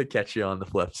to catch you on the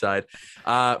flip side.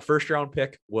 First round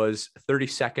pick was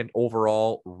 32nd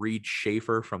overall, Reed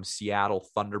Schaefer from Seattle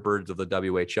Thunderbirds of the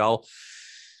WHL.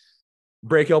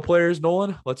 Breakout players,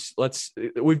 Nolan.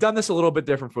 We've done this a little bit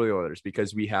different for the Oilers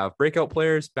because we have breakout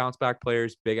players, bounce back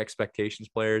players, big expectations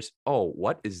players. Oh,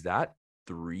 what is that?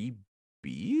 3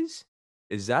 Bs?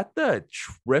 Is that the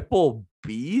triple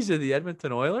Bs of the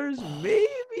Edmonton Oilers? Maybe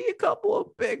a couple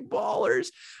of big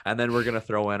ballers. And then we're going to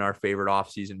throw in our favorite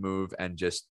offseason move and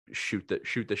just shoot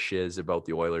the shiz about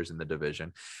the Oilers in the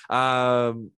division.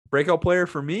 Breakout player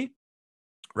for me,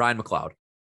 Ryan McLeod.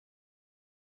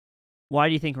 Why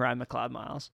do you think Ryan McLeod,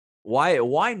 Miles?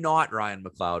 Why not Ryan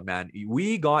McLeod, man?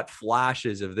 We got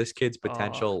flashes of this kid's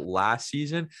potential last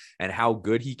season and how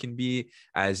good he can be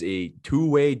as a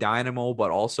two-way dynamo,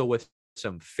 but also with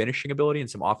some finishing ability and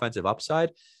some offensive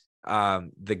upside.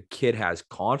 The kid has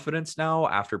confidence now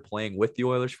after playing with the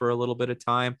Oilers for a little bit of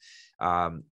time.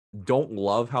 Don't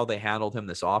love how they handled him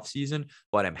this offseason,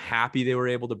 but I'm happy they were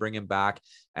able to bring him back.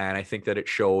 And I think that it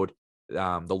showed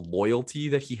the loyalty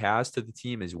that he has to the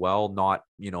team as well, not,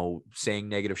 saying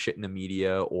negative shit in the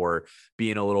media or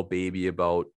being a little baby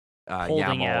about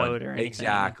holding out or anything.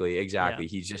 Exactly.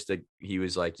 Yeah. He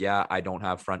was like, yeah, I don't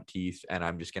have front teeth and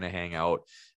I'm just going to hang out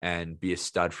and be a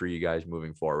stud for you guys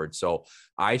moving forward. So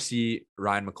I see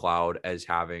Ryan McLeod as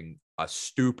having a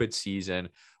stupid season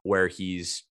where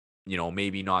he's,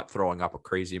 maybe not throwing up a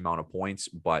crazy amount of points,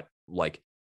 but like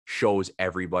shows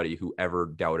everybody who ever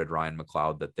doubted Ryan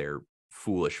McLeod that they're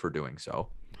foolish for doing so.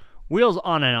 Wheels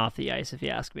on and off the ice, if you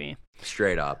ask me.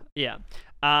 Straight up. Yeah.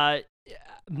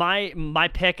 My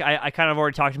pick, I kind of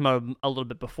already talked about a little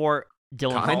bit before.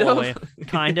 Dylan Holloway.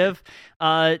 Kind of.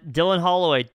 Dylan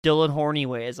Holloway, Dylan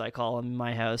Hornyway, as I call him in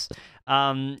my house.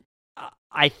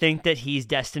 I think that he's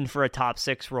destined for a top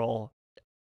 6 role.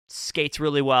 Skates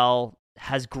really well,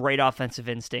 has great offensive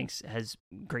instincts, has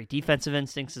great defensive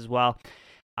instincts as well.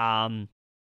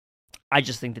 I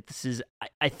just think that this is,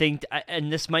 I think,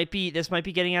 and this might be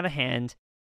getting out of hand,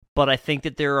 but I think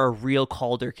that there are real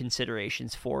Calder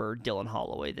considerations for Dylan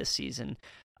Holloway this season.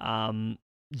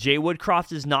 Jay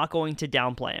Woodcroft is not going to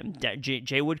downplay him.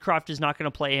 Jay Woodcroft is not going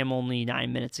to play him only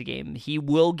 9 minutes a game. He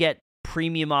will get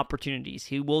premium opportunities.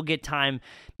 He will get time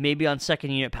maybe on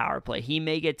second unit power play. He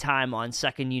may get time on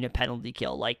second unit penalty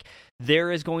kill. Like, there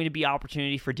is going to be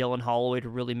opportunity for Dylan Holloway to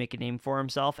really make a name for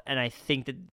himself, and I think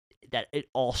that it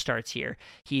all starts here.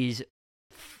 He's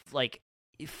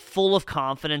full of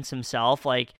confidence himself.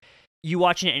 Like, you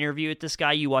watch an interview with this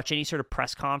guy, you watch any sort of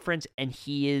press conference, and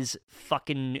he is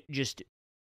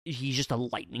he's just a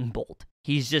lightning bolt.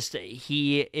 He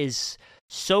is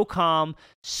so calm,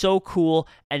 so cool,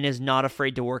 and is not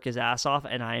afraid to work his ass off,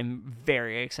 and I'm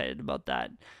very excited about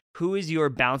that. Who is your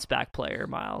bounce back player,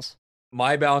 Miles?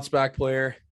 My bounce back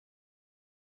player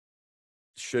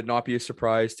should not be a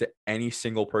surprise to any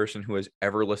single person who has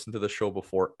ever listened to the show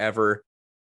before, ever.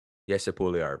 Jesse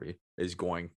Puljujärvi is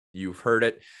going. You've heard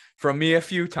it from me a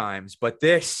few times, but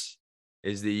this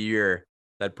is the year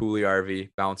that Puljujärvi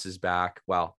bounces back.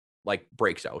 Well, like,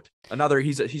 breaks out.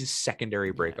 He's a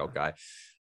secondary breakout guy.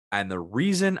 And the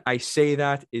reason I say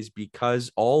that is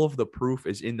because all of the proof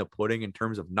is in the pudding in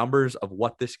terms of numbers of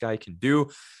what this guy can do.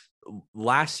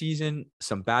 Last season,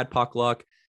 some bad puck luck.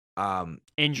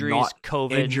 Injuries,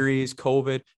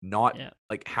 COVID,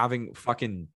 like having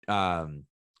fucking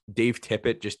Dave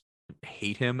Tippett just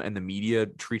hate him and the media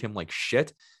treat him like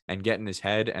shit and get in his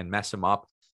head and mess him up.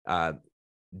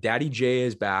 Daddy J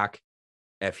is back.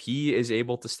 If he is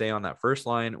able to stay on that first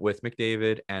line with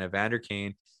McDavid and Evander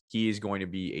Kane, he is going to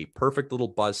be a perfect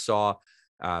little buzzsaw.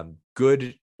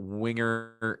 Good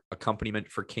winger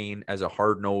accompaniment for Kane as a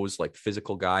hard-nosed, like,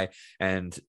 physical guy.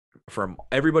 And from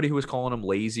everybody who was calling him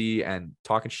lazy and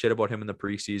talking shit about him in the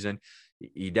preseason,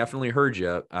 he definitely heard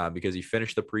you because he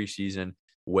finished the preseason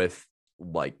with,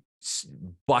 like,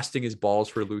 busting his balls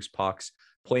for loose pucks,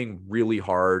 playing really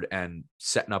hard and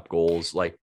setting up goals.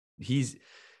 Like,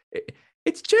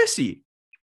 it's Jesse,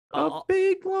 a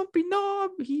big lumpy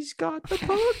knob. He's got the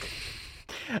puck.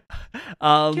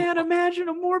 Can't imagine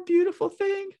a more beautiful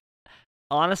thing.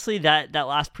 Honestly, that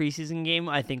last preseason game,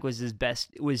 I think, was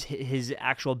his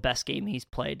actual best game he's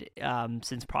played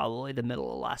since probably the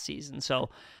middle of last season.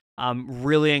 So,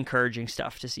 really encouraging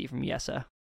stuff to see from Jesse.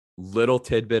 little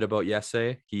tidbit about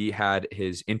Yese. He had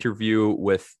his interview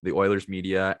with the Oilers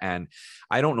media, and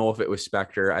I don't know if it was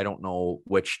Spectre. I don't know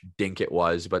which dink it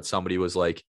was, but somebody was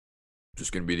like, "Is this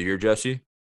going to be the year, Jesse?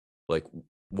 Like,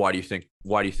 why do you think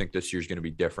this year's going to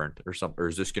be different or something? Or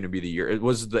is this going to be the year?" It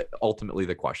was ultimately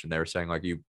the question. They were saying like,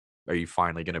 are you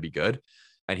finally going to be good?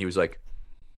 And he was like,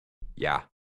 yeah.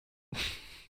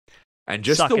 And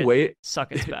just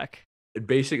suck it back.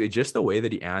 Basically just the way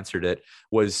that he answered it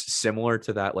was similar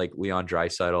to that like Leon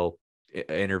Draisaitl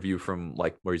interview from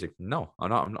like where he's like, no, I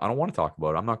don't want to talk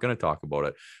about it. I'm not going to talk about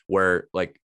it. Where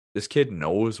like this kid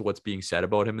knows what's being said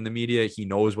about him in the media. He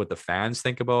knows what the fans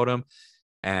think about him,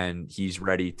 and he's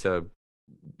ready to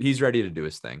do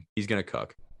his thing. He's going to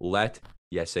cook. Let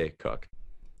Yese cook.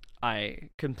 I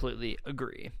completely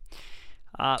agree.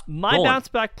 My bounce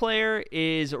back player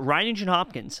is Ryan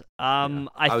Nugent-Hopkins. I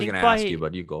was going to ask you,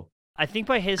 but you go. I think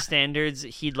by his standards,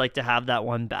 he'd like to have that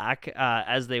one back,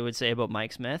 as they would say about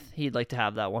Mike Smith. He'd like to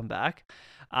have that one back.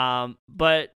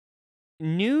 But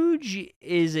Nuge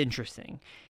is interesting.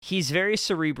 He's very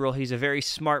cerebral. He's a very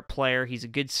smart player. He's a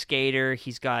good skater.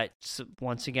 He's got,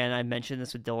 once again, I mentioned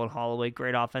this with Dylan Holloway,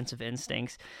 great offensive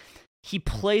instincts. He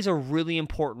plays a really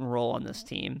important role on this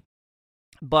team.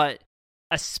 But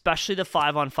especially the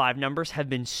 5-on-5 numbers have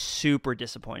been super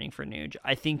disappointing for Nuge.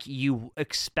 I think you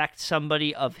expect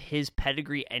somebody of his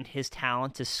pedigree and his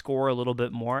talent to score a little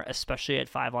bit more, especially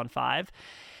at 5-on-5.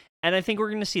 And I think we're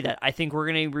going to see that. I think we're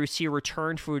going to see a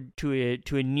return to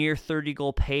a near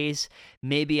 30-goal pace,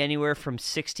 maybe anywhere from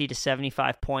 60 to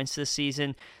 75 points this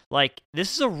season. Like,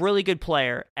 this is a really good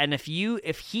player, and if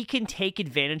he can take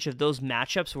advantage of those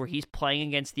matchups where he's playing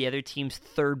against the other team's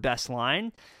third best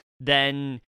line,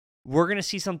 then we're going to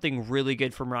see something really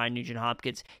good from Ryan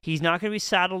Nugent-Hopkins. He's not going to be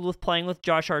saddled with playing with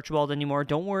Josh Archibald anymore.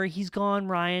 Don't worry, he's gone,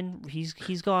 Ryan. He's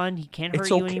gone. He can't hurt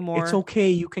you anymore. It's okay.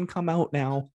 You can come out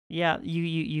now. Yeah,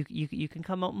 you can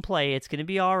come out and play. It's going to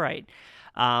be all right.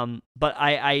 But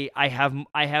I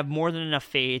have more than enough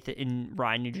faith in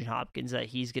Ryan Nugent-Hopkins that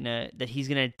he's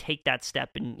gonna take that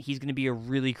step, and he's gonna be a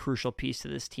really crucial piece to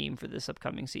this team for this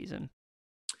upcoming season.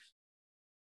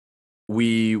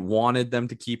 We wanted them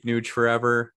to keep Nuge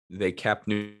forever. They kept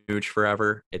Nuge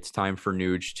forever. It's time for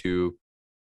Nuge to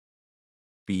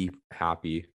be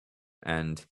happy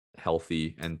and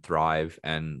healthy and thrive.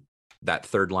 And that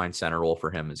third line center role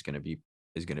for him is going to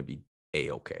be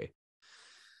A-okay.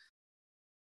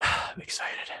 I'm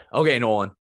excited. Okay,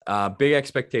 Nolan. Big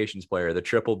expectations player, the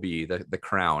triple B, the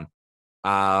crown.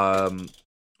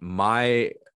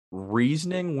 My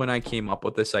reasoning when I came up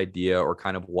with this idea, or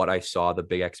kind of what I saw the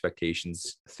big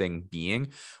expectations thing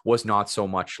being, was not so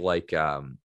much like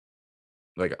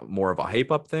more of a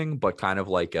hype up thing, but kind of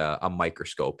like a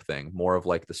microscope thing, more of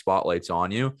like the spotlight's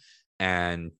on you,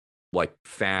 and like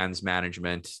fans,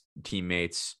 management,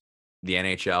 teammates, the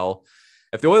NHL.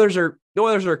 If the Oilers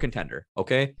are a contender,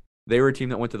 okay, they were a team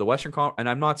that went to the Western Conference, and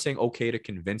I'm not saying okay to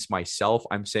convince myself.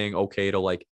 I'm saying okay to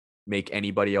like make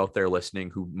anybody out there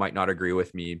listening who might not agree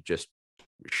with me just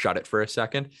shut it for a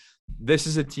second. This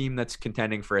is a team that's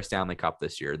contending for a Stanley Cup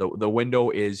this year. The window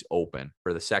is open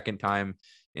for the second time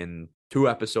in 2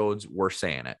 episodes. We're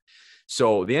saying it.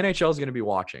 So the NHL is going to be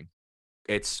watching.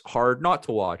 It's hard not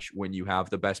to watch when you have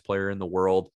the best player in the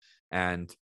world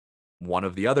and one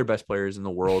of the other best players in the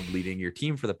world leading your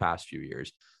team for the past few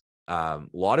years. A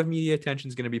lot of media attention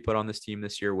is going to be put on this team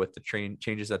this year with the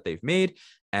changes that they've made.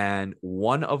 And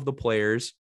one of the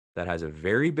players that has a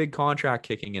very big contract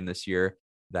kicking in this year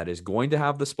that is going to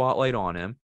have the spotlight on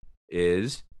him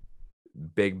is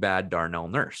big bad Darnell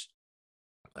Nurse.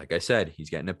 Like I said, he's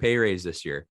getting a pay raise this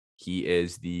year. He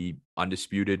is the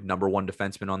undisputed number 1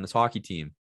 defenseman on this hockey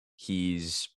team.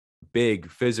 He's big,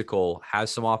 physical,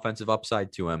 has some offensive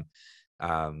upside to him.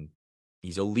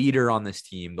 He's a leader on this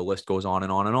team. The list goes on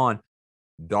and on and on.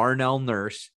 Darnell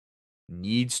Nurse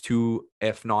needs to,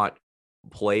 if not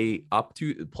play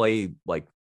like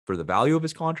for the value of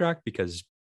his contract, because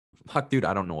fuck, dude,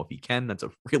 I don't know if he can. That's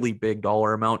a really big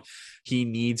dollar amount. He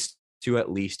needs to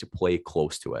at least play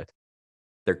close to it.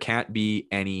 There can't be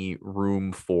any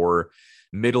room for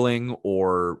middling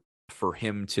or for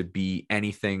him to be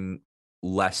anything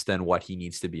less than what he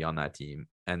needs to be on that team.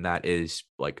 And that is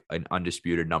like an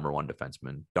undisputed number 1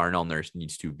 defenseman. Darnell Nurse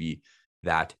needs to be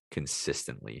that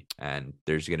consistently. And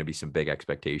there's going to be some big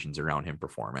expectations around him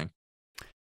performing.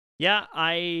 Yeah,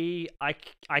 I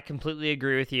completely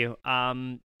agree with you.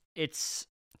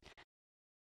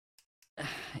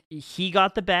 He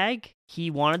got the bag. He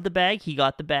wanted the bag. He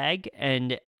got the bag.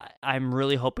 And I'm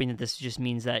really hoping that this just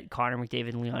means that Connor McDavid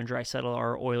and Leon Draisaitl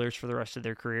are Oilers for the rest of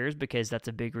their careers, because that's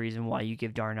a big reason why you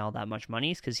give Darnell that much money,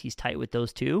 is because he's tight with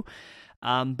those two.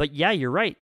 But yeah, you're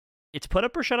right. it's put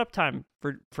up or shut up time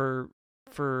for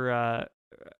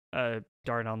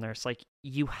Darnell Nurse. Like,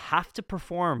 you have to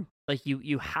perform. Like,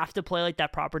 you have to play like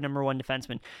that proper number one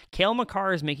defenseman. Cale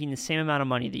Makar is making the same amount of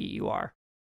money that you are,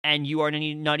 and you are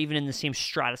not even in the same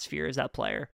stratosphere as that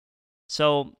player.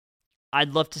 So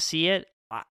I'd love to see it.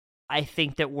 I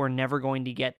think that we're never going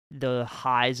to get the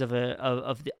highs of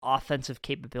the offensive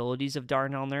capabilities of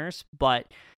Darnell Nurse, but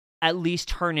at least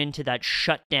turn into that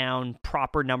shutdown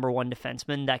proper number one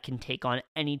defenseman that can take on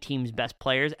any team's best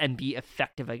players and be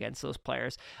effective against those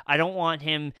players. I don't want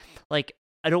him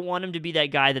to be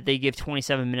that guy that they give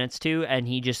 27 minutes to and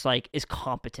he just like is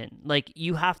competent. Like,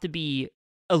 you have to be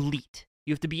elite.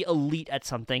 You have to be elite at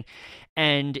something.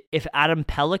 And if Adam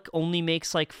Pelech only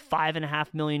makes like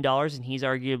 $5.5 million and he's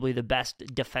arguably the best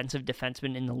defensive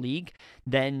defenseman in the league,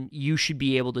 then you should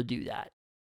be able to do that.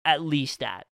 At least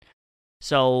that.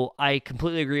 So I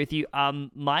completely agree with you.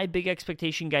 My big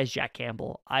expectation, guys, Jack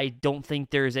Campbell. I don't think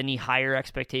there's any higher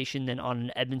expectation than on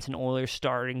an Edmonton Oilers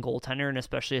starting goaltender, and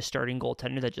especially a starting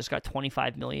goaltender that just got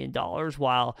 $25 million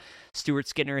while Stuart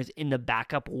Skinner is in the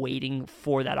backup waiting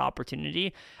for that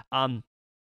opportunity.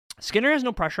 Skinner has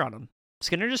no pressure on him.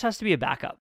 Skinner just has to be a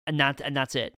backup, and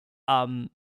that's it.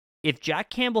 If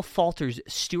Jack Campbell falters,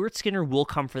 Stuart Skinner will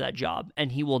come for that job,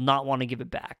 and he will not want to give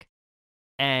it back.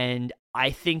 And I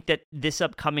think that this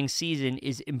upcoming season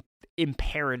is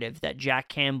imperative that Jack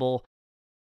Campbell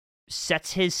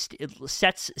sets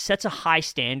a high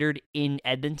standard in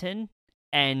Edmonton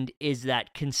and is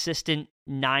that consistent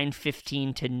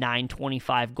 915 to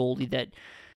 925 goalie that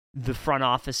the front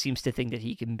office seems to think that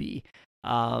he can be.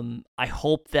 I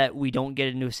hope that we don't get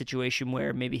into a situation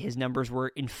where maybe his numbers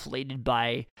were inflated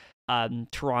by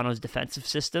Toronto's defensive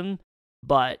system,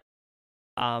 but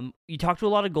you talk to a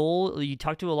lot of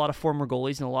former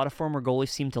goalies, and a lot of former goalies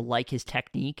seem to like his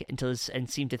technique and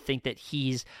seem to think that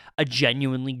he's a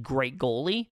genuinely great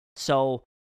goalie. So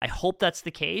I hope that's the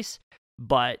case.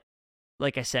 But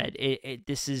like I said,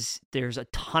 there's a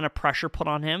ton of pressure put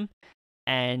on him,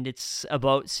 and it's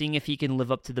about seeing if he can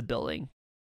live up to the billing.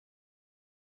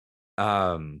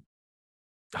 100%.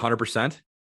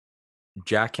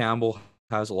 Jack Campbell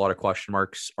has a lot of question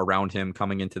marks around him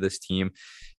coming into this team.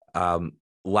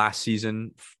 Last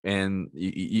season, and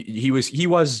he was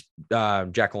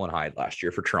Jekyll and Hyde last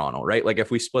year for Toronto, right? Like,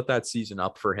 if we split that season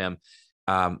up for him,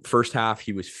 first half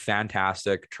he was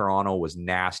fantastic. Toronto was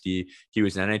nasty. He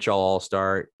was an NHL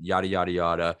All-Star, yada yada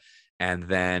yada, and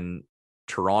then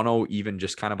Toronto, even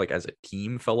just kind of like as a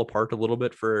team, fell apart a little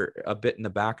bit for a bit in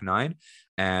the back nine,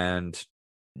 and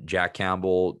Jack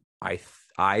Campbell, I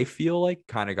feel like,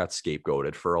 kind of got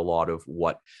scapegoated for a lot of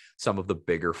what some of the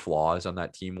bigger flaws on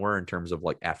that team were in terms of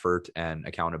like effort and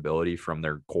accountability from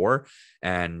their core.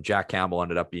 And Jack Campbell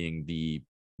ended up being the,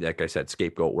 like I said,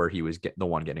 scapegoat, where he was the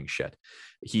one getting shit.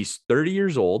 He's 30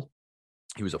 years old.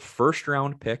 He was a first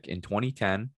round pick in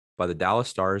 2010 by the Dallas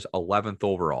Stars, 11th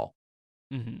overall.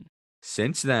 Mm-hmm.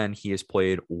 Since then, he has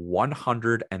played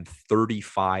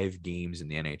 135 games in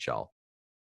the NHL.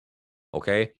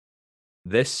 Okay.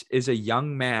 This is a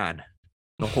young man,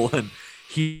 Nolan.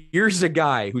 Here's a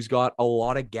guy who's got a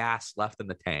lot of gas left in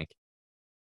the tank.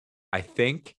 I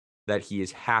think that he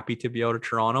is happy to be out of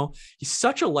Toronto. He's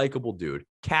such a likable dude.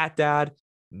 Cat dad,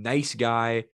 nice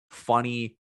guy,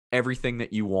 funny, everything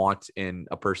that you want in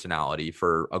a personality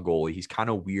for a goalie. He's kind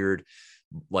of weird.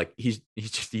 Like, he's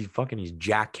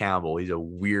Jack Campbell. He's a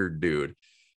weird dude.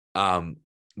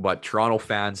 But Toronto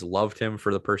fans loved him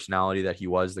for the personality that he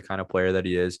was, the kind of player that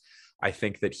he is. I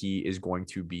think that he is going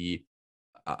to be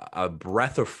a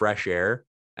breath of fresh air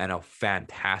and a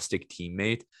fantastic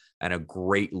teammate and a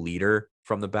great leader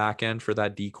from the back end for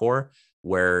that decor,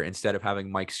 where instead of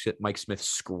having Mike Smith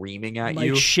screaming at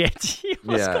you,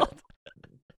 yeah,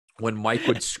 when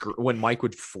Mike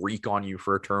would freak on you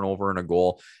for a turnover and a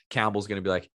goal, Campbell's going to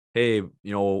be like, hey,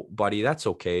 buddy, that's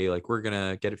okay. Like, we're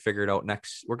going to get it figured out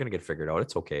next. We're going to get it figured out.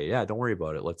 It's okay. Yeah, don't worry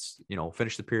about it. Let's,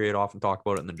 finish the period off and talk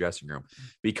about it in the dressing room,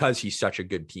 because he's such a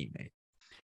good teammate.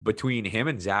 Between him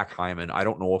and Zach Hyman, I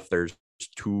don't know if there's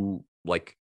two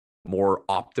like more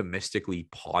optimistically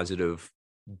positive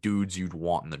dudes you'd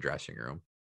want in the dressing room.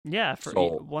 Yeah, for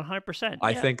 100%.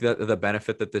 I think that the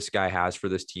benefit that this guy has for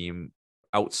this team,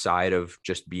 outside of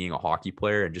just being a hockey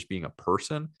player and just being a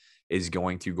person, is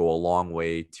going to go a long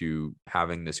way to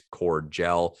having this core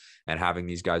gel and having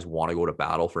these guys want to go to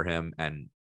battle for him, and,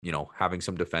 having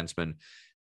some defensemen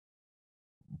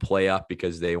play up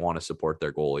because they want to support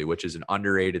their goalie, which is an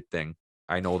underrated thing.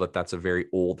 I know that that's a very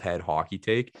old head hockey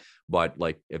take, but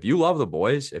like, if you love the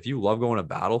boys, if you love going to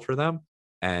battle for them,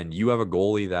 and you have a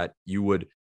goalie that you would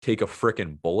take a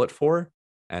freaking bullet for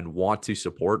and want to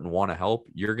support and want to help,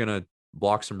 you're going to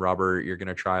block some rubber. You're going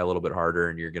to try a little bit harder,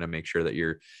 and you're going to make sure that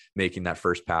you're making that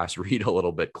first pass read a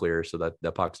little bit clearer so that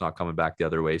the puck's not coming back the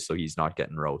other way, so he's not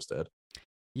getting roasted.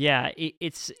 Yeah,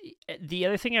 it's the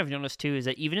other thing I've noticed too is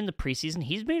that even in the preseason,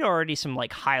 he's made already some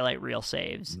like highlight reel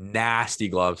saves. Nasty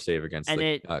glove save against And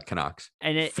the Canucks.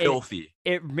 and Filthy.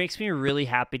 it makes me really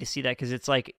happy to see that, because it's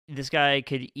like this guy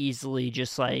could easily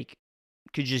just like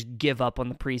could just give up on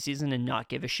the preseason and not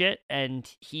give a shit, and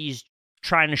he's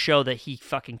trying to show that he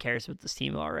fucking cares about this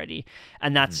team already,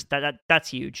 and that's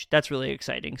huge. That's really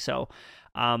exciting. So,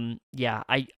 yeah,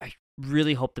 I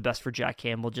really hope the best for Jack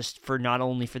Campbell, just for not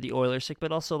only for the Oilers' sake,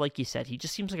 but also, like you said, he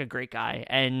just seems like a great guy.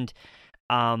 And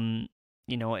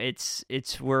you know, it's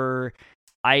where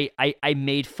I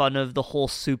made fun of the whole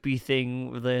Soupy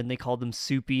thing, and they called him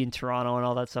Soupy in Toronto and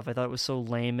all that stuff. I thought it was so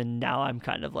lame, and now I'm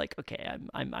kind of like, okay,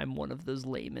 I'm one of those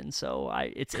laymen, so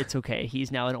it's okay.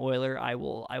 He's now an Oiler. I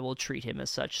will treat him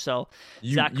as such. So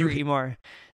Zachary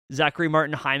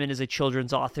Martin Hyman is a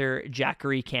children's author.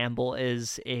 Jackery Campbell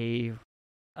is a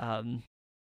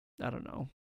I don't know.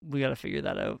 We got to figure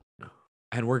that out.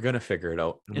 And we're gonna figure it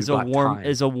out. Is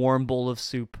a warm bowl of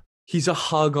soup. He's he's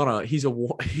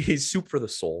soup for the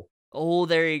soul. Oh,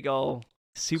 there you go.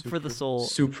 Soup for the soul.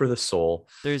 Soup for the soul.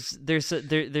 There's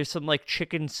some like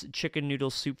chicken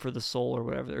noodle soup for the soul or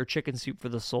whatever, or chicken soup for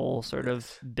the soul sort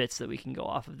of bits that we can go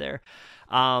off of there.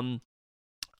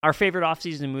 Our favorite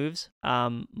offseason moves.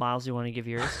 Miles, you want to give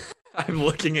yours? I'm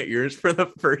looking at yours for the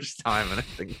first time, and I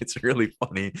think it's really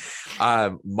funny.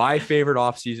 My favorite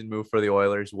offseason move for the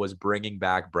Oilers was bringing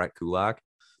back Brett Kulak.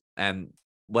 And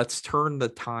let's turn the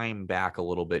time back a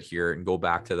little bit here and go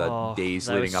back to the days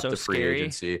leading up to free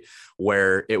agency,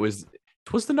 where it was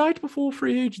the night before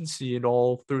free agency, and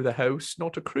all through the house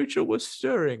not a creature was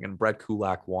stirring, and Brett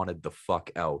Kulak wanted the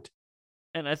fuck out.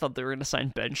 And I thought they were going to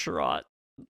sign Ben Sherratt.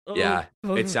 Yeah,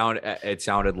 it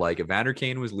sounded like Evander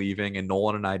Kane was leaving, and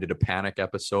Nolan and I did a panic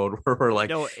episode where we're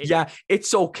like, yeah,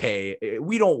 it's okay.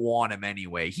 We don't want him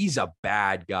anyway. He's a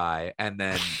bad guy. And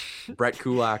then Brett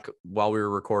Kulak, while we were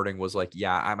recording, was like,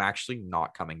 yeah, I'm actually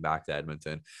not coming back to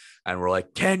Edmonton. And we're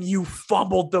like, Ken, you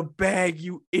fumbled the bag,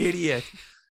 you idiot.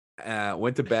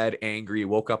 Went to bed angry,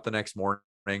 woke up the next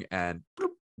morning, and bloop,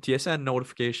 TSN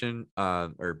notification,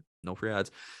 or no free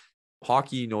ads.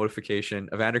 Hockey notification.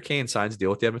 Evander Kane signs a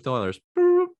deal with the Edmonton Oilers.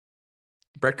 Boop.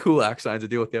 Brett Kulak signs a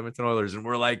deal with the Edmonton Oilers. And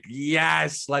we're like,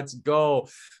 yes, let's go.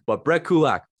 But Brett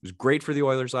Kulak was great for the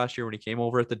Oilers last year when he came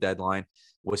over at the deadline,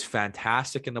 was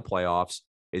fantastic in the playoffs,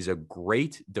 is a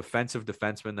great defensive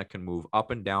defenseman that can move up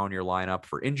and down your lineup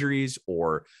for injuries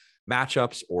or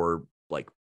matchups or like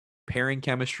pairing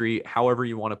chemistry, however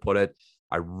you want to put it.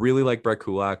 I really like Brett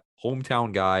Kulak,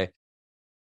 hometown guy.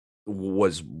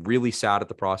 Was really sad at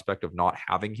the prospect of not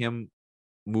having him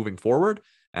moving forward.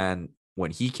 And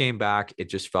when he came back, it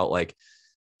just felt like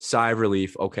sigh of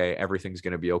relief. Okay, everything's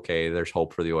going to be okay. There's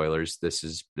hope for the Oilers. This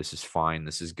is fine.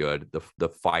 This is good. The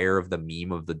fire of the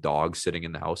meme of the dog sitting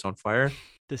in the house on fire.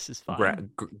 This is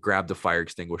fine. Grabbed the fire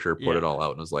extinguisher, put it all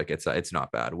out, and was like, it's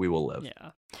not bad. We will live.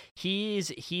 Yeah,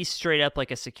 he's straight up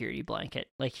like a security blanket.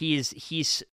 Like he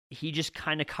just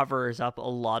kind of covers up a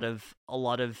lot of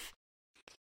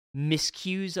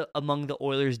miscues among the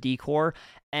Oilers decor,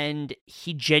 and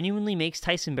he genuinely makes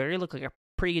Tyson Barrie look like a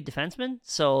pretty good defenseman.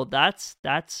 So that's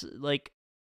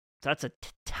a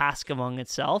task among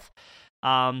itself.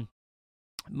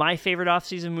 My favorite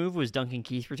offseason move was Duncan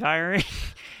Keith retiring.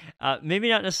 Maybe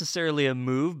not necessarily a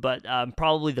move, but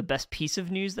probably the best piece of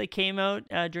news that came out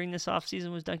during this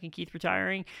offseason was Duncan Keith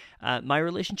retiring. My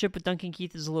relationship with Duncan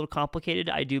Keith is a little complicated.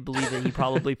 I do believe that he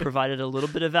probably provided a little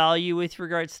bit of value with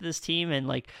regards to this team and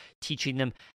like teaching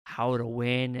them how to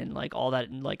win and like all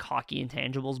that like hockey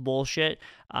intangibles bullshit.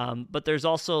 But there's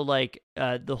also like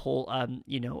the whole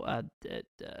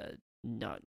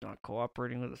not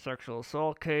cooperating with the sexual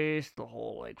assault case, the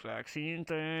whole like vaccine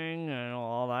thing and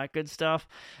all that good stuff.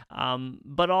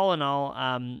 But all in all,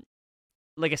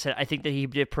 like I said, I think that he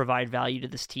did provide value to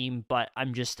this team, but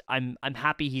I'm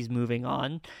happy he's moving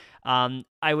on.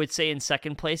 I would say in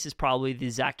second place is probably the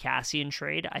Zach Kassian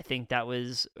trade. I think that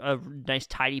was a nice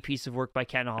tidy piece of work by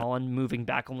Ken Holland, moving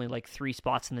back only like 3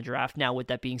 spots in the draft. Now, with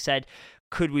that being said,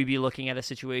 could we be looking at a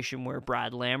situation where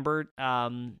Brad Lambert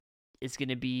is going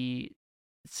to be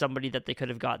somebody that they could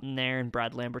have gotten there and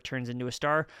Brad Lambert turns into a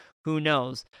star? Who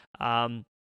knows?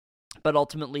 But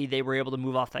ultimately they were able to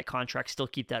move off that contract, still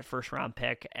keep that first round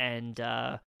pick, and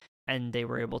they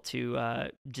were able to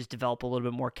just develop a little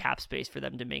bit more cap space for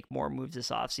them to make more moves this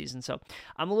offseason. So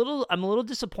I'm a little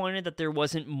disappointed that there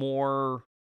wasn't more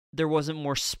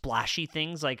splashy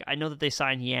things. Like I know that they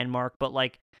signed Janmark, but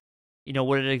like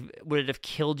would it have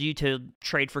killed you to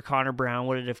trade for Connor Brown?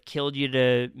 Would it have killed you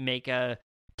to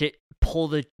pull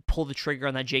the trigger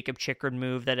on that Jacob Chikrin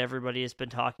move that everybody has been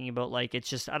talking about? Like, it's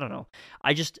just, I don't know.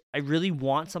 I really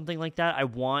want something like that. I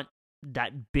want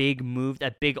that big move,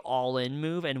 that big all-in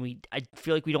move, and I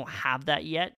feel like we don't have that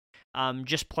yet.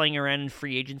 Just playing around in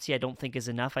free agency, I don't think is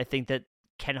enough. I think that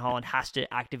Ken Holland has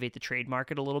to activate the trade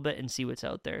market a little bit and see what's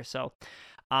out there. So,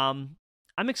 I'm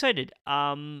excited.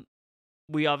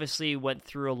 We obviously went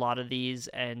through a lot of these,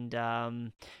 and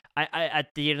I at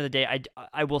the end of the day,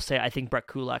 I will say I think Brett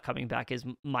Kulak coming back is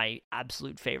my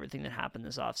absolute favorite thing that happened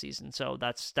this offseason. So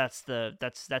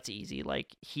that's easy. Like,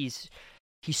 he's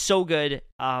so good.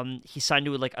 He signed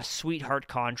to like a sweetheart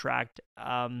contract.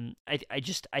 I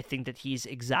think that he's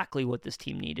exactly what this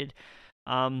team needed.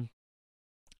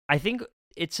 I think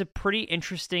it's a pretty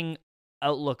interesting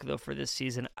outlook though for this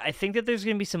season. I think that there's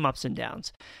going to be some ups and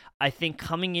downs. I think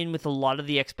coming in with a lot of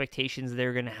the expectations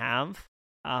they're going to have,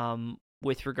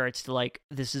 with regards to like,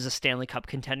 this is a Stanley Cup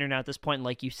contender now at this point,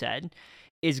 like you said,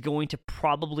 is going to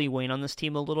probably wane on this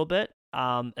team a little bit,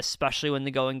 especially when the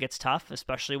going gets tough,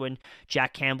 especially when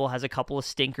Jack Campbell has a couple of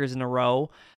stinkers in a row,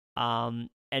 and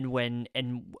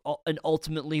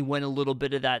ultimately when a little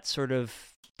bit of that sort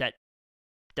of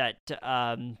that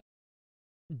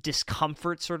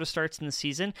discomfort sort of starts in the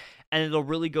season, and it'll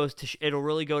really go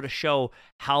to show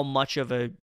how much of a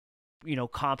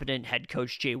competent head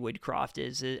coach Jay Woodcroft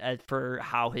is for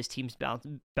how his teams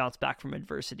bounce back from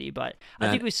adversity. But I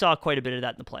think we saw quite a bit of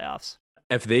that in the playoffs.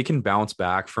 If they can bounce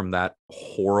back from that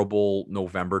horrible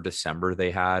November, December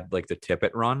they had, like the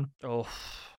Tippett run,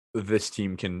 this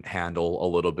team can handle a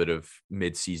little bit of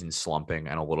mid-season slumping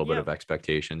and a little bit of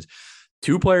expectations.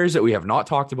 Two players that we have not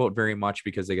talked about very much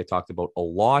because they get talked about a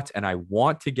lot, and I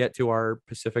want to get to our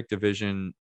Pacific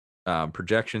Division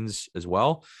projections as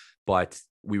well, but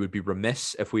we would be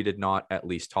remiss if we did not at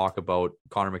least talk about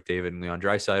Connor McDavid and Leon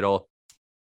Draisaitl.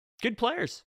 Good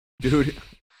players. Dude,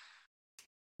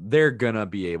 they're going to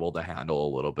be able to handle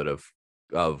a little bit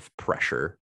of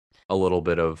pressure, a little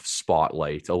bit of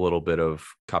spotlight, a little bit of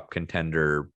cup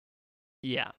contender,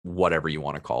 whatever you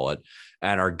want to call it,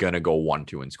 and are going to go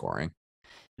 1-2 in scoring.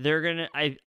 They're going to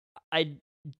I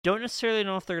don't necessarily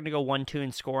know if they're going to go 1-2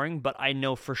 in scoring, but I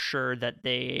know for sure that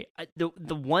they the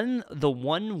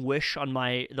one wish on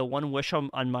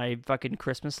my fucking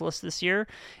Christmas list this year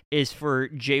is for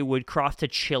Jay Woodcroft to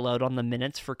chill out on the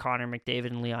minutes for Connor McDavid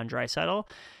and Leon Draisaitl.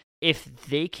 If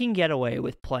they can get away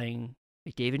with playing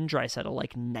McDavid and Draisaitl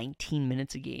like 19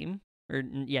 minutes a game,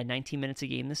 19 minutes a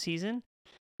game this season,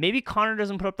 maybe Connor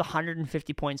doesn't put up the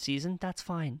 150-point season. That's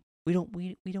fine. We don't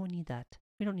need that.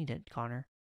 We don't need it, Connor.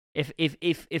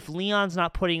 If Leon's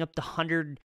not putting up the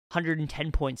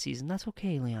 110-point season, that's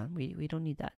okay, Leon. We don't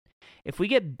need that. If we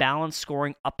get balanced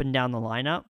scoring up and down the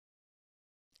lineup,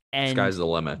 and sky's the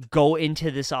limit, go into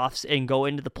the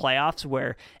playoffs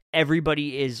where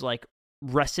everybody is like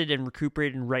rested and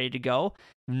recuperated and ready to go,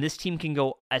 then this team can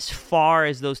go as far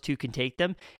as those two can take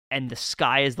them, and the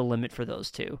sky is the limit for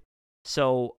those two.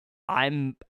 So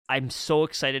I'm so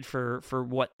excited for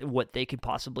what they could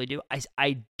possibly do.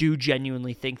 I do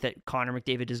genuinely think that Connor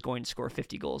McDavid is going to score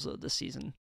 50 goals this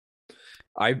season.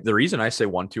 The reason I say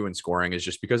 1-2 in scoring is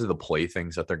just because of the play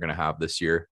things that they're going to have this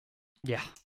year. Yeah,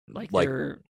 they're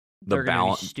going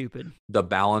to be stupid. The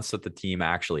balance that the team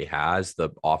actually has,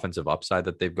 the offensive upside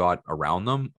that they've got around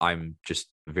them, I'm just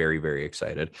very, very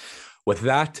excited. With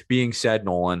that being said,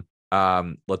 Nolan,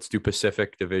 let's do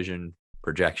Pacific Division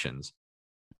projections.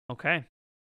 Okay.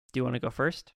 Do you want to go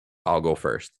first? I'll go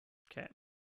first. Okay.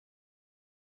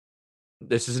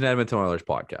 This is an Edmonton Oilers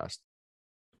podcast.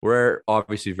 We're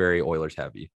obviously very Oilers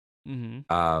heavy.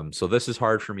 Mm-hmm. So this is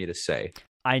hard for me to say.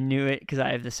 I knew it because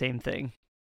I have the same thing.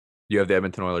 You have the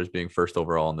Edmonton Oilers being first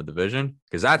overall in the division?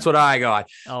 Because that's what I got.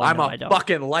 I'm a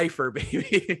fucking lifer,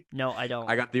 baby. No, I don't.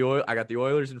 I got the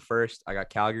Oilers in first. I got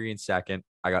Calgary in second.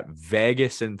 I got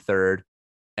Vegas in third.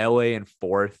 LA in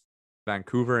fourth.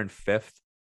 Vancouver in fifth.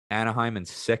 Anaheim in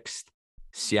sixth,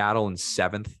 Seattle in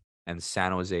seventh, and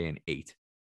San Jose in eighth.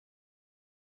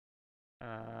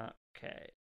 Okay.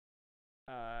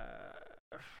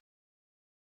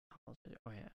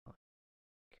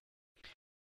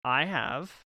 I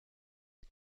have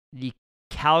the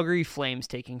Calgary Flames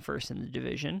taking first in the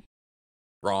division.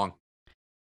 Wrong.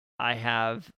 I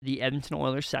have the Edmonton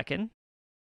Oilers second,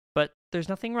 but there's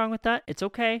nothing wrong with that. It's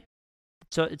okay.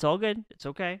 So it's all good. It's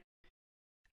okay.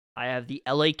 I have the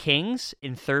LA Kings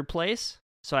in third place,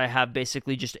 so I have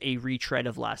basically just a retread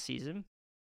of last season.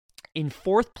 In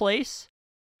fourth place,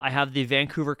 I have the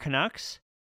Vancouver Canucks.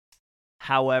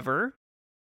 However,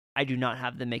 I do not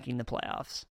have them making the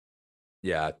playoffs.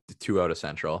 Yeah, 2 out of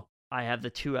Central. I have the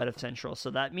 2 out of Central.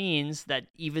 So that means that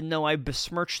even though I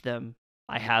besmirched them,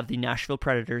 I have the Nashville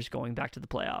Predators going back to the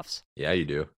playoffs. Yeah, you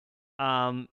do.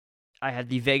 Um, I have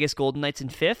the Vegas Golden Knights in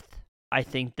 5th. I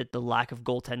think that the lack of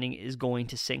goaltending is going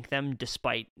to sink them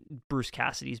despite Bruce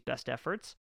Cassidy's best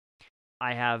efforts.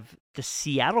 I have the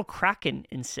Seattle Kraken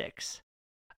in 6th.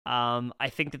 I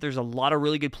think that there's a lot of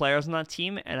really good players on that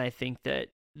team, and I think that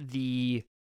the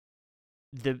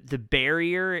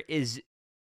barrier is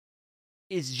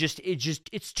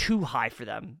it's too high for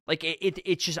them. Like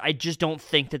it's just I just don't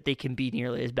think that they can be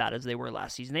nearly as bad as they were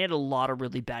last season. They had a lot of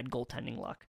really bad goaltending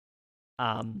luck.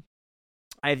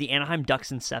 I have the Anaheim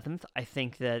Ducks in 7th. I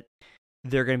think that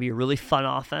they're going to be a really fun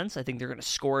offense. I think they're going to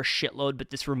score a shitload,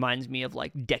 but this reminds me of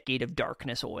like Decade of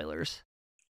Darkness Oilers.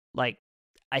 Like,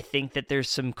 I think that there's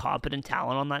some competent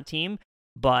talent on that team,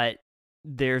 but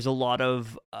there's a lot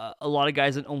of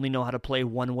guys that only know how to play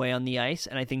one way on the ice,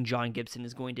 and I think John Gibson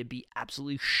is going to be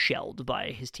absolutely shelled by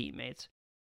his teammates.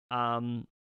 And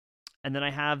then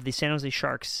I have the San Jose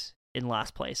Sharks in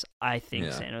last place. I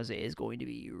think San Jose is going to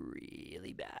be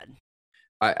really bad.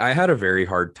 I had a very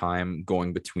hard time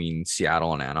going between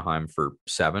Seattle and Anaheim for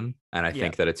 7, and I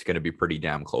think that it's going to be pretty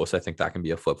damn close. I think that can be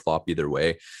a flip-flop either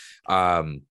way.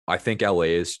 I think LA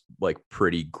is like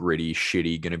pretty gritty,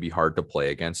 shitty, going to be hard to play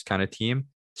against kind of team.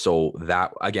 So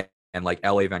that, again, and like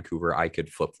LA, Vancouver, I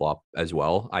could flip-flop as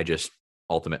well. I just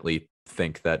ultimately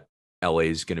think that LA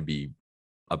is going to be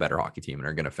a better hockey team and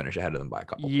are going to finish ahead of them by a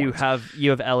couple points. You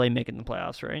have LA making the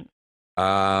playoffs, right?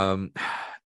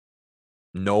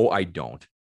 No, I don't.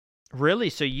 Really?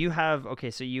 So you have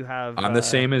I'm the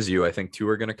same as you. I think 2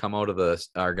 are going to come out of the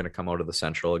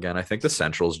Central again. I think the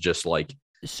Central's just like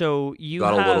you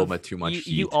got have a little bit too much heat.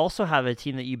 You also have a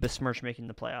team that you besmirch making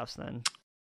the playoffs then.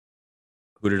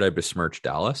 Who did I besmirch?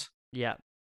 Dallas? Yeah.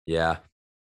 Yeah.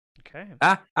 Okay.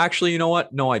 Actually, you know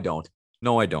what? No, I don't.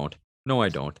 So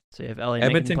you have LA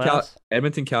making the playoffs?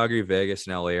 Edmonton, Calgary, Vegas,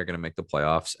 and LA are going to make the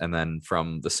playoffs. And then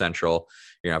from the Central,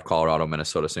 you're going to have Colorado,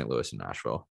 Minnesota, St. Louis, and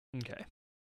Nashville. Okay.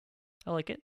 I like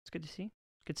it. It's good to see.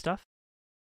 Good stuff.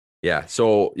 Yeah.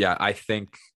 So, yeah, I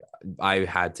think I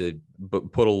had to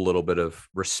put a little bit of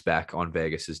respect on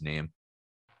Vegas's name.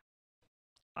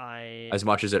 As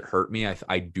much as it hurt me,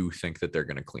 I do think that they're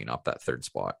going to clean up that 3rd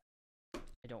spot.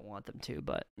 I don't want them to,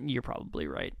 but you're probably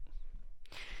right.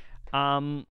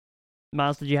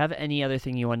 Miles, did you have any other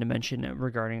thing you wanted to mention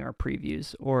regarding our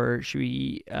previews, or should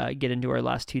we get into our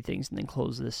last 2 things and then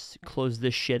close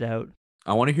this shit out?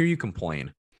 I want to hear you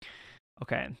complain.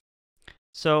 Okay.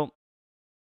 So,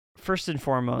 first and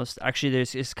foremost, actually,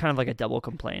 it's kind of like a double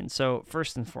complaint. So,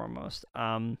 first and foremost,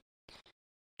 can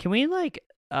we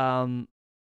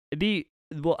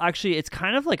actually, it's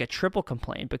kind of like a triple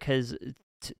complaint because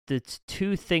the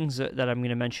 2 things that I'm going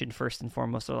to mention first and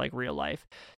foremost are like real life.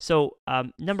 So,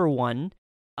 number 1,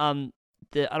 I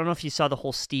don't know if you saw the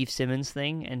whole Steve Simmons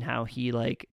thing and how he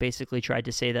like basically tried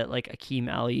to say that like Akeem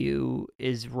Aliu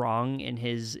is wrong in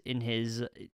his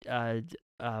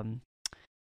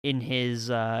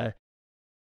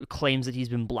claims that he's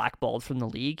been blackballed from the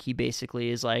league. He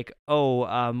basically is like,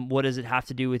 what does it have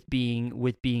to do with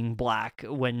being black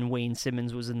when Wayne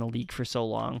Simmons was in the league for so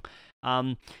long?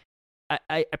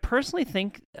 I personally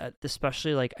think,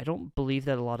 especially like, I don't believe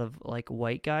that a lot of like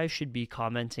white guys should be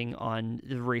commenting on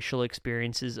the racial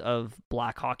experiences of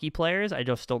black hockey players. I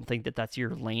just don't think that that's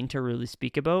your lane to really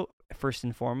speak about. First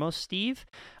and foremost, Steve.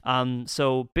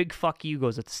 So big fuck you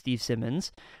goes at Steve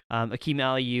Simmons. Akeem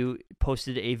Aliu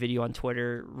posted a video on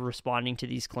Twitter responding to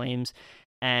these claims,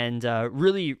 and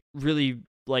really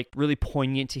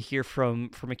poignant to hear from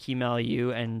Akeem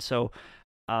Aliu. And so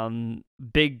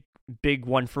big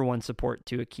 1-for-1 support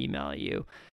to Akeem Aliu.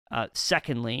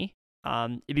 Secondly,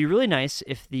 it'd be really nice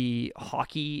if the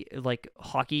hockey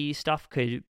stuff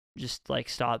could just like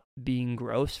stop being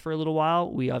gross for a little while.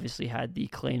 We obviously had the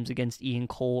claims against Ian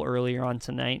Cole earlier on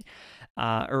today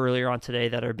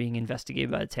that are being investigated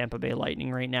by the Tampa Bay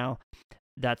Lightning right now.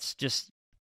 That's just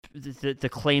the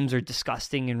claims are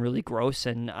disgusting and really gross,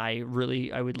 and I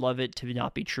would love it to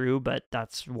not be true, but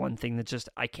that's one thing that just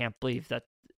I can't believe that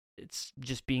it's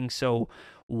just being so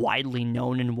widely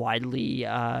known and widely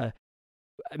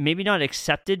maybe not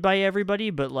accepted by everybody,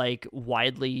 but like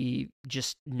widely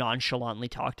just nonchalantly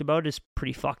talked about is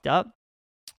pretty fucked up.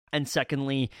 And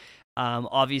secondly,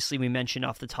 obviously we mentioned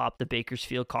off the top the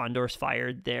Bakersfield Condors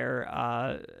fired their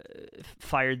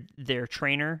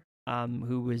trainer,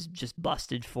 who was just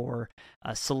busted for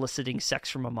soliciting sex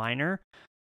from a minor.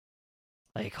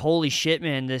 like, holy shit,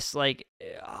 man, this like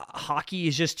hockey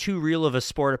is just too real of a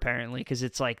sport apparently, because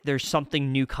it's like there's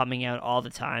something new coming out all the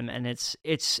time, and it's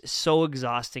so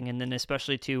exhausting. And then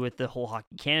especially too with the whole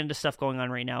Hockey Canada stuff going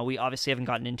on right now, we obviously haven't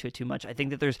gotten into it too much. I think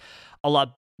that there's a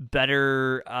lot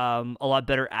better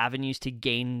avenues to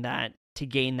gain that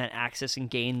access and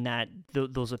gain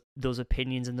those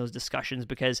opinions and those discussions,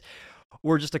 because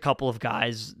we're just a couple of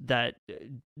guys that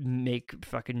make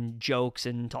fucking jokes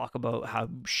and talk about how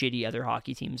shitty other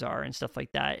hockey teams are and stuff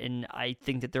like that. And I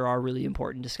think that there are really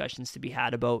important discussions to be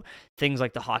had about things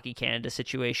like the Hockey Canada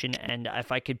situation. And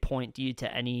if I could point you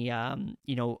to any,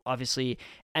 obviously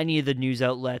any of the news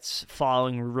outlets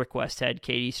following Rick Westhead,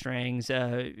 Katie Strang's,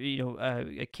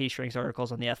 Katie Strang's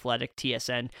articles on The Athletic,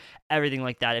 TSN, everything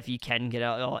like that. If you can get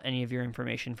out any of your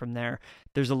information from there,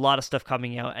 there's a lot of stuff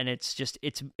coming out, and it's just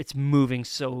it's moving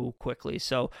so quickly.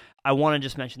 So I want to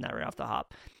just mention that right off the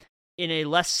hop. In a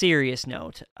less serious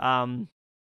note,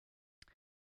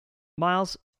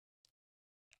 Miles,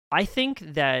 I think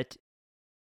that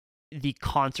the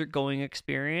concert going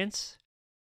experience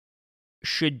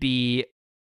should be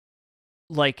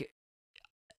like,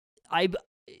 I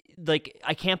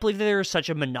can't believe that there is such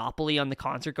a monopoly on the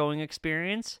concert going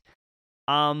experience.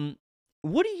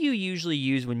 What do you usually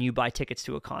use when you buy tickets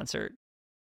to a concert?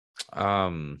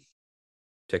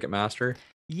 Ticketmaster.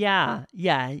 Yeah,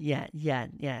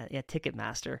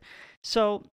 Ticketmaster.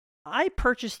 So I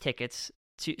purchased tickets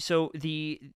to. So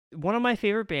one of my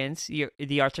favorite bands,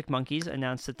 the Arctic Monkeys,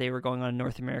 announced that they were going on a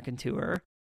North American tour.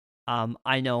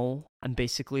 I know I'm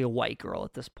basically a white girl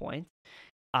at this point.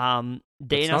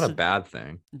 It's not a bad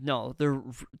thing. No, they're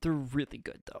really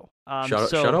good though.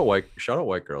 Shout out white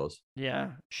girls. Yeah,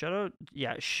 shout out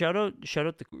the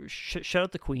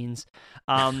queens.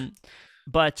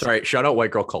 But sorry, shout out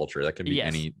white girl culture. That can be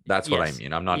any. That's what I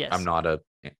mean. I'm not a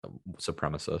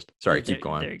supremacist. Sorry, keep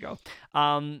going. There you go.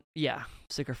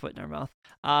 Stick our foot in our mouth.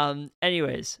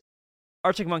 Anyways,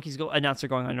 Arctic Monkeys announced they're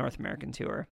going on a North American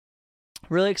tour.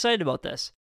 Really excited about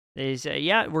this. They say,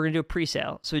 yeah, we're gonna do a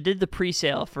pre-sale. So we did the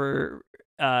pre-sale for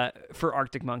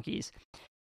Arctic Monkeys,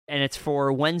 and it's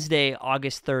for Wednesday,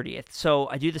 August 30th. So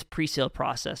I do this pre-sale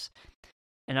process,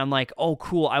 and I'm like, oh,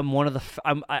 cool. I'm one of the.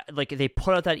 They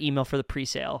put out that email for the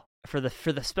pre-sale for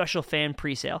the special fan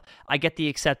pre-sale. I get the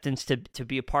acceptance to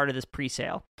be a part of this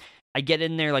pre-sale. I get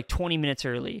in there like 20 minutes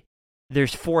early.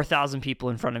 There's 4,000 people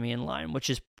in front of me in line, which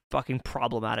is fucking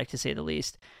problematic to say the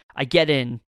least. I get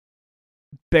in.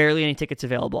 Barely any tickets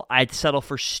available. I had to settle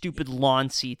for stupid lawn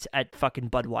seats at fucking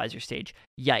Budweiser stage.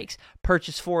 Yikes.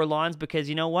 Purchase 4 lawns because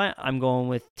you know what? I'm going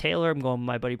with Taylor. I'm going with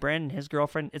my buddy Brandon, his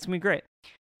girlfriend. It's going to be great.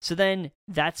 So then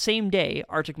that same day,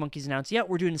 Arctic Monkeys announced, yeah,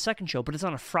 we're doing a second show, but it's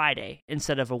on a Friday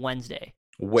instead of a Wednesday.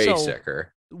 Way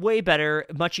sicker. Way better.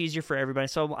 Much easier for everybody.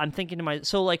 So I'm thinking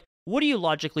to what do you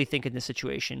logically think in this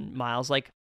situation, Miles? Like,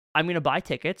 I'm going to buy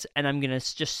tickets and I'm going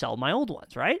to just sell my old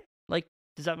ones, right? Like,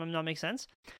 does that not make sense?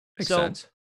 Makes sense.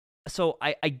 So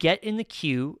I get in the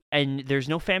queue, and there's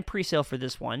no fan pre-sale for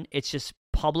this one. It's just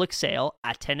public sale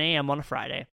at 10 a.m. on a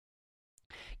Friday.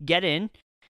 Get in.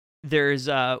 There's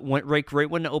right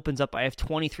when it opens up, I have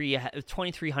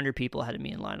 2,300 people ahead of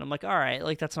me in line. I'm like, all right,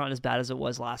 like that's not as bad as it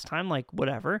was last time. Like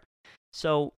whatever.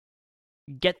 So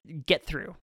get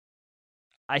through.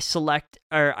 I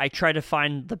try to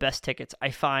find the best tickets.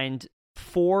 I find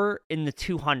 4 in the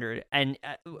 200, and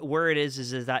where it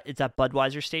is that it's at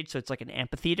Budweiser stage, so it's like an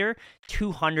amphitheater.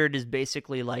 200 is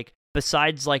basically like,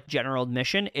 besides like general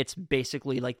admission, it's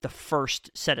basically like the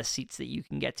first set of seats that you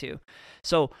can get to.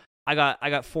 So I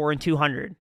got 4 in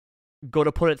 200. Go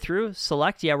to put it through,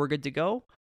 select, yeah, we're good to go.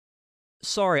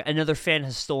 Sorry, another fan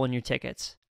has stolen your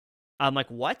tickets. I'm like,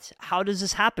 what? How does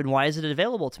this happen? Why is it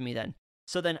available to me then?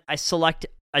 So then I select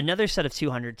another set of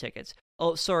 200 tickets.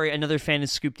 Oh, sorry, another fan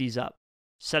has scooped these up.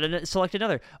 Select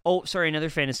another. Oh, sorry,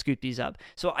 another fan has scooped these up.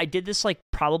 So I did this like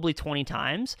probably 20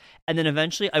 times, and then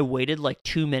eventually I waited like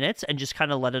 2 minutes and just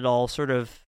kind of let it all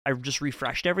I just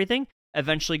refreshed everything.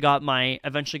 Eventually got my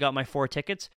 4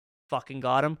 tickets. Fucking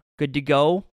got them. Good to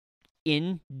go.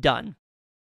 Done.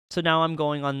 So now I'm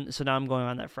going on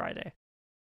that Friday.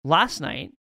 Last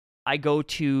night, I go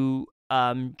to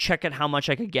check out how much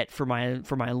I could get for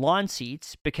my lawn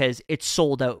seats because it's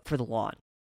sold out for the lawn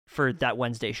for that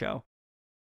Wednesday show.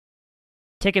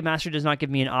 Ticketmaster does not give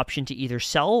me an option to either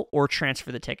sell or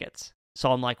transfer the tickets.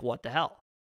 So I'm like, what the hell?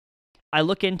 I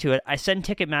look into it. I send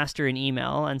Ticketmaster an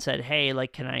email and said, hey,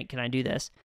 like, can I do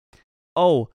this?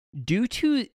 Oh, due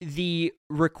to the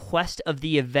request of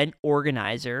the event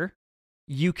organizer,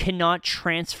 you cannot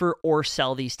transfer or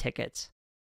sell these tickets.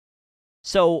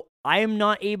 So I am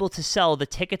not able to sell the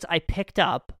tickets I picked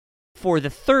up for the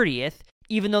 30th,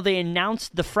 even though they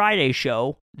announced the Friday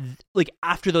show like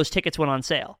after those tickets went on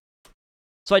sale.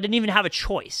 So I didn't even have a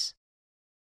choice.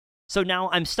 So now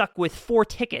I'm stuck with 4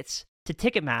 tickets to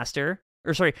Ticketmaster,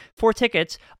 4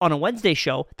 tickets on a Wednesday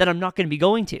show that I'm not going to be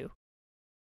going to.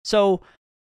 So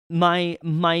my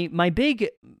big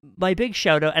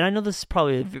shout out, and I know this is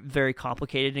probably very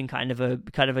complicated and kind of a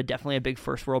definitely a big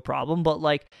first world problem, but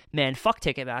like, man, fuck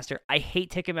Ticketmaster. I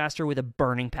hate Ticketmaster with a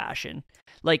burning passion.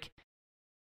 Like,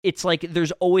 it's like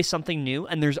there's always something new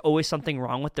and there's always something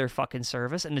wrong with their fucking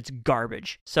service, and it's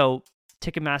garbage. So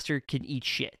Ticketmaster can eat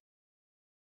shit.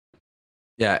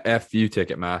 Yeah, F you,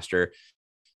 Ticketmaster.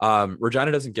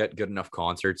 Regina doesn't get good enough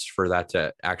concerts for that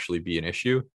to actually be an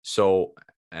issue. So,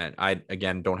 and I,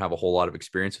 again, don't have a whole lot of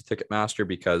experience with Ticketmaster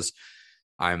because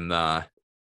I'm,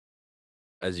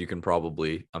 as you can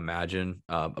probably imagine,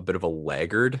 a bit of a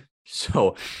laggard.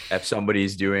 So if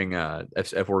somebody's doing,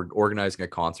 if we're organizing a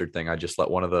concert thing, I just let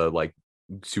one of the like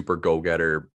super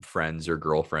go-getter friends or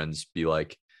girlfriends be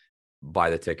like,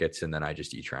 buy the tickets, and then I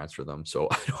just e-transfer them. So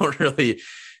I don't really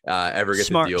ever get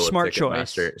to deal with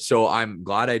Ticketmaster. Choice. So I'm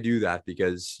glad I do that,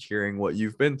 because hearing what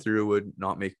you've been through would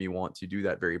not make me want to do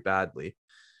that very badly.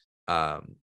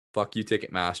 Fuck you,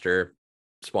 Ticketmaster.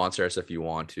 Sponsor us if you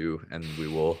want to, and we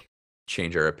will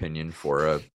change our opinion for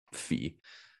a fee.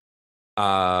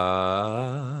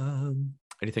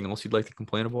 Anything else you'd like to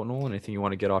complain about, Nolan? Anything you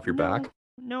want to get off your back?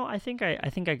 No, I think I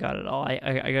got it all.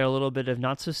 I got a little bit of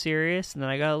not so serious, and then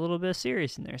I got a little bit of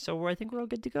serious in there. So I think we're all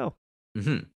good to go.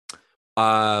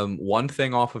 Mm-hmm. One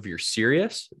thing off of your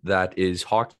serious that is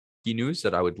hockey news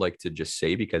that I would like to just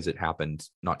say, because it happened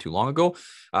not too long ago.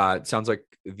 It sounds like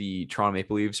the Toronto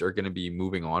Maple Leafs are going to be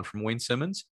moving on from Wayne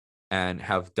Simmons and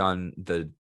have done the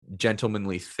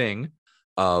gentlemanly thing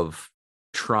of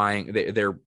trying.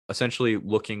 They're essentially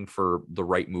looking for the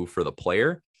right move for the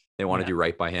player. They want to do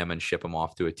right by him and ship him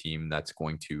off to a team that's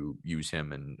going to use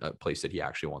him in a place that he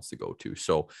actually wants to go to.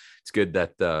 So it's good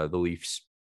that the Leafs,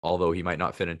 although he might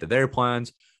not fit into their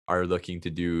plans, are looking to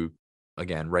do,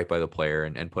 again, right by the player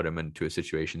and put him into a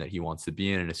situation that he wants to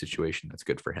be in a situation that's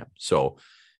good for him. So,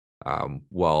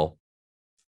 well,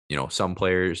 you know, some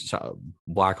players,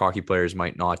 black hockey players,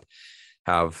 might not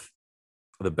have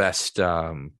the best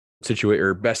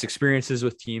best experiences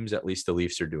with teams. At least the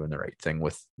Leafs are doing the right thing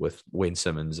with Wayne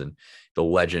Simmons, and the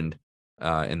legend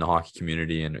in the hockey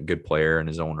community, and a good player in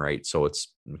his own right. So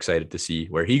I'm excited to see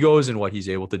where he goes and what he's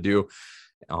able to do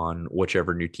on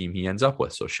whichever new team he ends up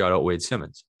with. So shout out Wade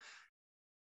Simmons.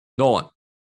 Nolan.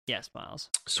 Yes, Miles.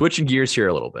 Switching gears here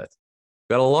a little bit.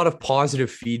 Got a lot of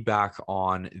positive feedback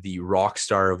on the rock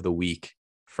star of the week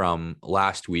from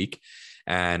last week,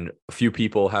 and a few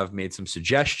people have made some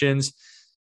suggestions.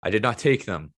 I did not take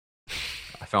them.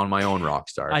 I found my own rock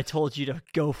star. I told you to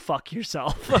go fuck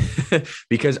yourself.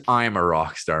 Because I'm a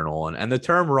rock star, Nolan. And the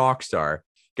term rock star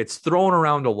gets thrown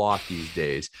around a lot these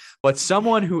days. But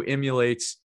someone who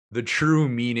emulates the true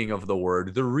meaning of the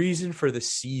word, the reason for the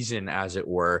season, as it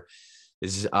were,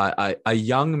 is a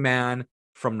young man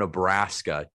from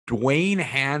Nebraska, Dwayne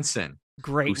Hansen.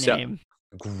 Great name.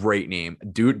 Great name.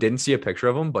 Dude, didn't see a picture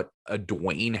of him, but a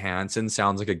Dwayne Hansen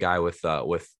sounds like a guy with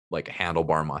like a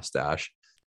handlebar mustache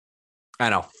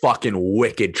and a fucking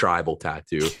wicked tribal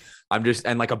tattoo.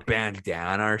 And like a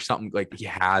bandana or something. Like, he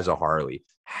has a Harley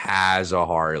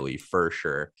for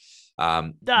sure.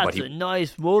 That's a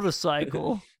nice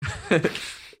motorcycle.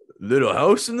 Little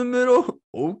house in the middle.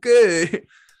 Okay.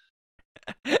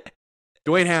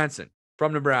 Dwayne Hansen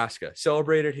from Nebraska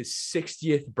celebrated his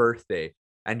 60th birthday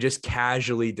and just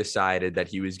casually decided that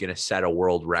he was going to set a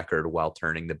world record while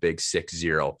turning the big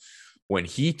 6-0 when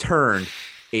he turned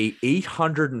a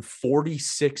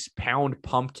 846-pound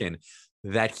pumpkin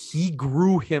that he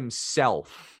grew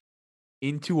himself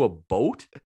into a boat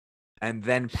and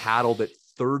then paddled it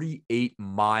 38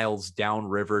 miles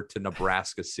downriver to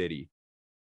Nebraska City.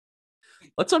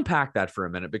 Let's unpack that for a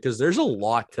minute, because there's a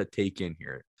lot to take in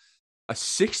here. A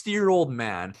 60-year-old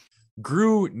man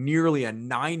grew nearly a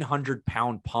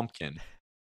 900-pound pumpkin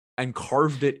and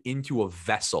carved it into a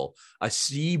vessel, a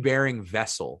sea-bearing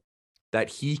vessel that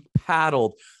he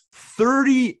paddled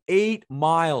 38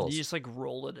 miles. You just like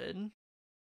roll it in?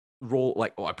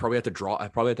 I probably have to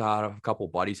have a couple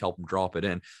buddies help him drop it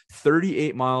in.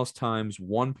 38 miles times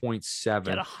 1.7.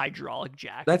 Get a hydraulic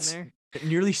jack That's in there.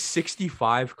 Nearly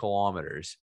 65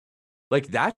 kilometers. Like,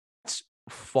 that's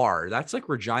far. That's like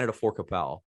Regina to Fort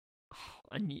Capel.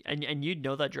 And you'd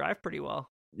know that drive pretty well.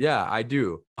 Yeah, I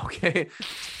do. Okay,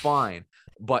 fine.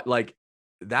 But like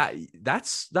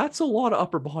that's a lot of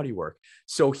upper body work.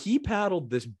 So he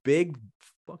paddled this big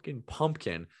fucking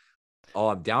pumpkin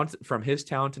down from his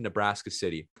town to Nebraska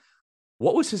City.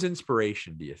 What was his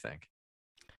inspiration, do you think?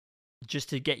 Just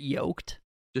to get yoked?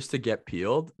 Just to get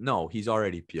peeled? No, he's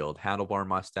already peeled. Handlebar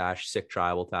mustache, sick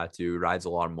tribal tattoo, rides a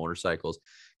lot of motorcycles.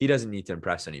 He doesn't need to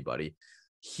impress anybody.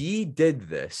 He did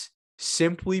this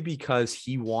simply because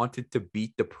he wanted to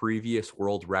beat the previous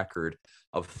world record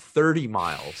of 30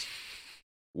 miles,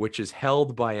 which is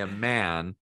held by a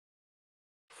man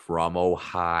from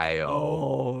Ohio.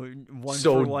 Oh,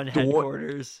 for one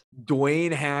headquarters.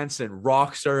 Dwayne Hansen,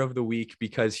 rock star of the week,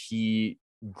 because he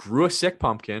grew a sick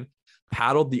pumpkin,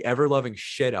 paddled the ever-loving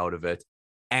shit out of it,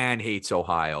 and hates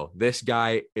Ohio. This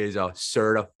guy is a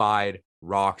certified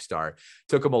rock star.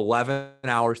 Took him 11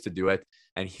 hours to do it,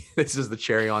 and this is the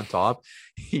cherry on top.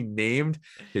 He named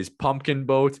his pumpkin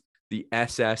boat the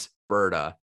SS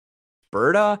Berta.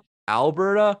 Berta?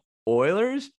 Alberta?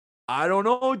 Oilers? I don't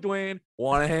know, Dwayne.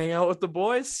 Want to hang out with the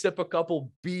boys? Sip a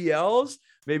couple BLs?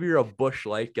 Maybe you're a Busch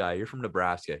Light guy. You're from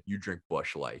Nebraska. You drink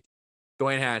Busch Light.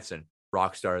 Dwayne Hansen,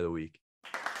 rock star of the week.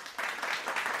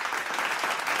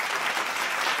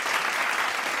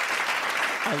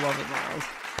 I love it, Miles.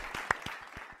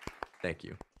 Thank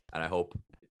you. And I hope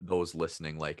those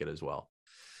listening like it as well.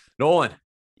 Nolan.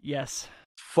 Yes.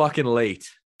 Fucking late.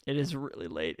 It is really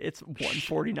late. It's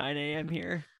 1:49 a.m.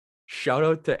 here. Shout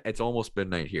out to, it's almost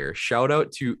midnight here. Shout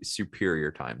out to Superior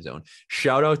Time Zone.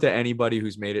 Shout out to anybody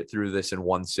who's made it through this in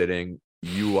one sitting.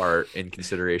 You are in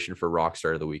consideration for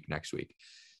Rockstar of the Week next week.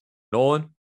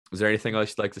 Nolan, is there anything else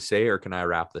you'd like to say, or can I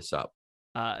wrap this up?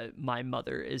 My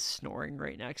mother is snoring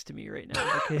right next to me right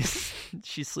now because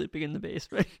she's sleeping in the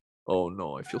basement. Oh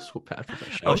no, I feel so bad for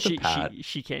that. Shout out to Pat.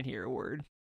 She can't hear a word.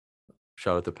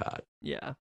 Shout out to Pat.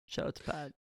 Yeah, shout out to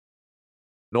Pat.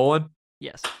 Nolan?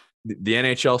 Yes. The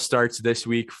NHL starts this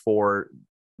week for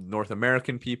North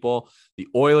American people. The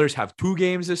Oilers have 2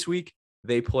 games this week.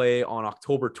 They play on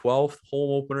October 12th, home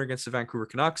opener against the Vancouver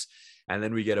Canucks. And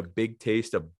then we get a big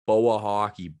taste of BOA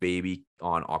hockey, baby,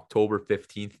 on October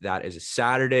 15th. That is a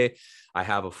Saturday. I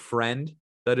have a friend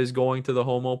that is going to the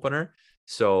home opener.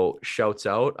 So shouts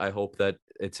out. I hope that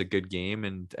it's a good game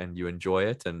and you enjoy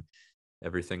it and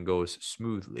everything goes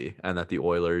smoothly and that the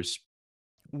Oilers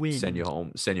win. Send you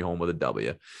home with a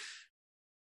W.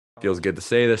 Feels good to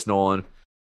say this, Nolan.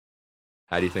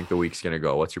 How do you think the week's gonna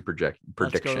go? What's your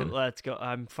prediction? Let's go.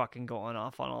 I'm fucking going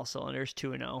off on all cylinders.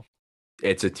 2-0.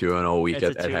 It's a 2-0 week.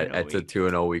 It's a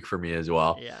 2-0 week for me as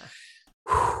well. Yeah.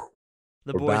 Whew.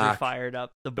 The boys are fired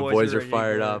up. The boys are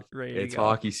fired up. It's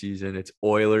hockey season. It's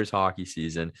Oilers hockey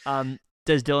season.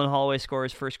 Does Dylan Holloway score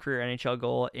his first career NHL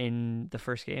goal in the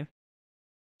first game?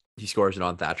 He scores it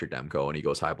on Thatcher Demko and he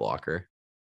goes high blocker.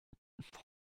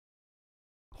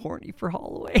 Horny for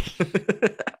Holloway.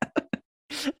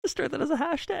 Start that as a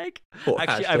hashtag. Oh,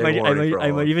 actually, hashtag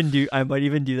I might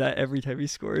even do that every time he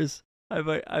scores. I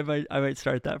might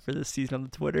start that for this season on the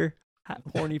Twitter.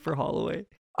 Horny for Holloway.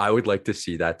 I would like to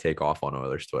see that take off on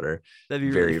Oilers Twitter. That'd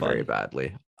be very, really fun. very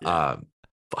badly. Yeah.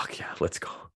 Fuck yeah, let's go.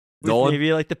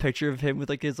 Maybe like the picture of him with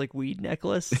like his like weed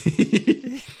necklace.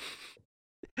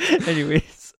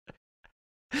 Anyways.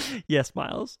 Yes,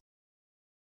 Miles.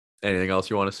 Anything else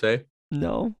you want to say?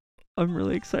 No. I'm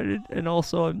really excited, and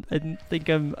also I think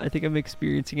I'm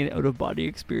experiencing an out of body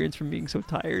experience from being so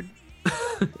tired.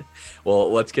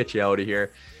 Well, let's get you out of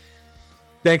here.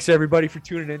 Thanks everybody for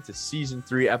tuning in to season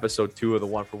 3, episode 2 of the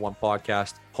One for One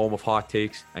podcast, home of hot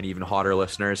takes and even hotter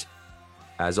listeners.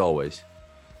 As always,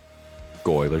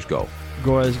 go Oilers, go.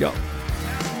 Go Oilers, go.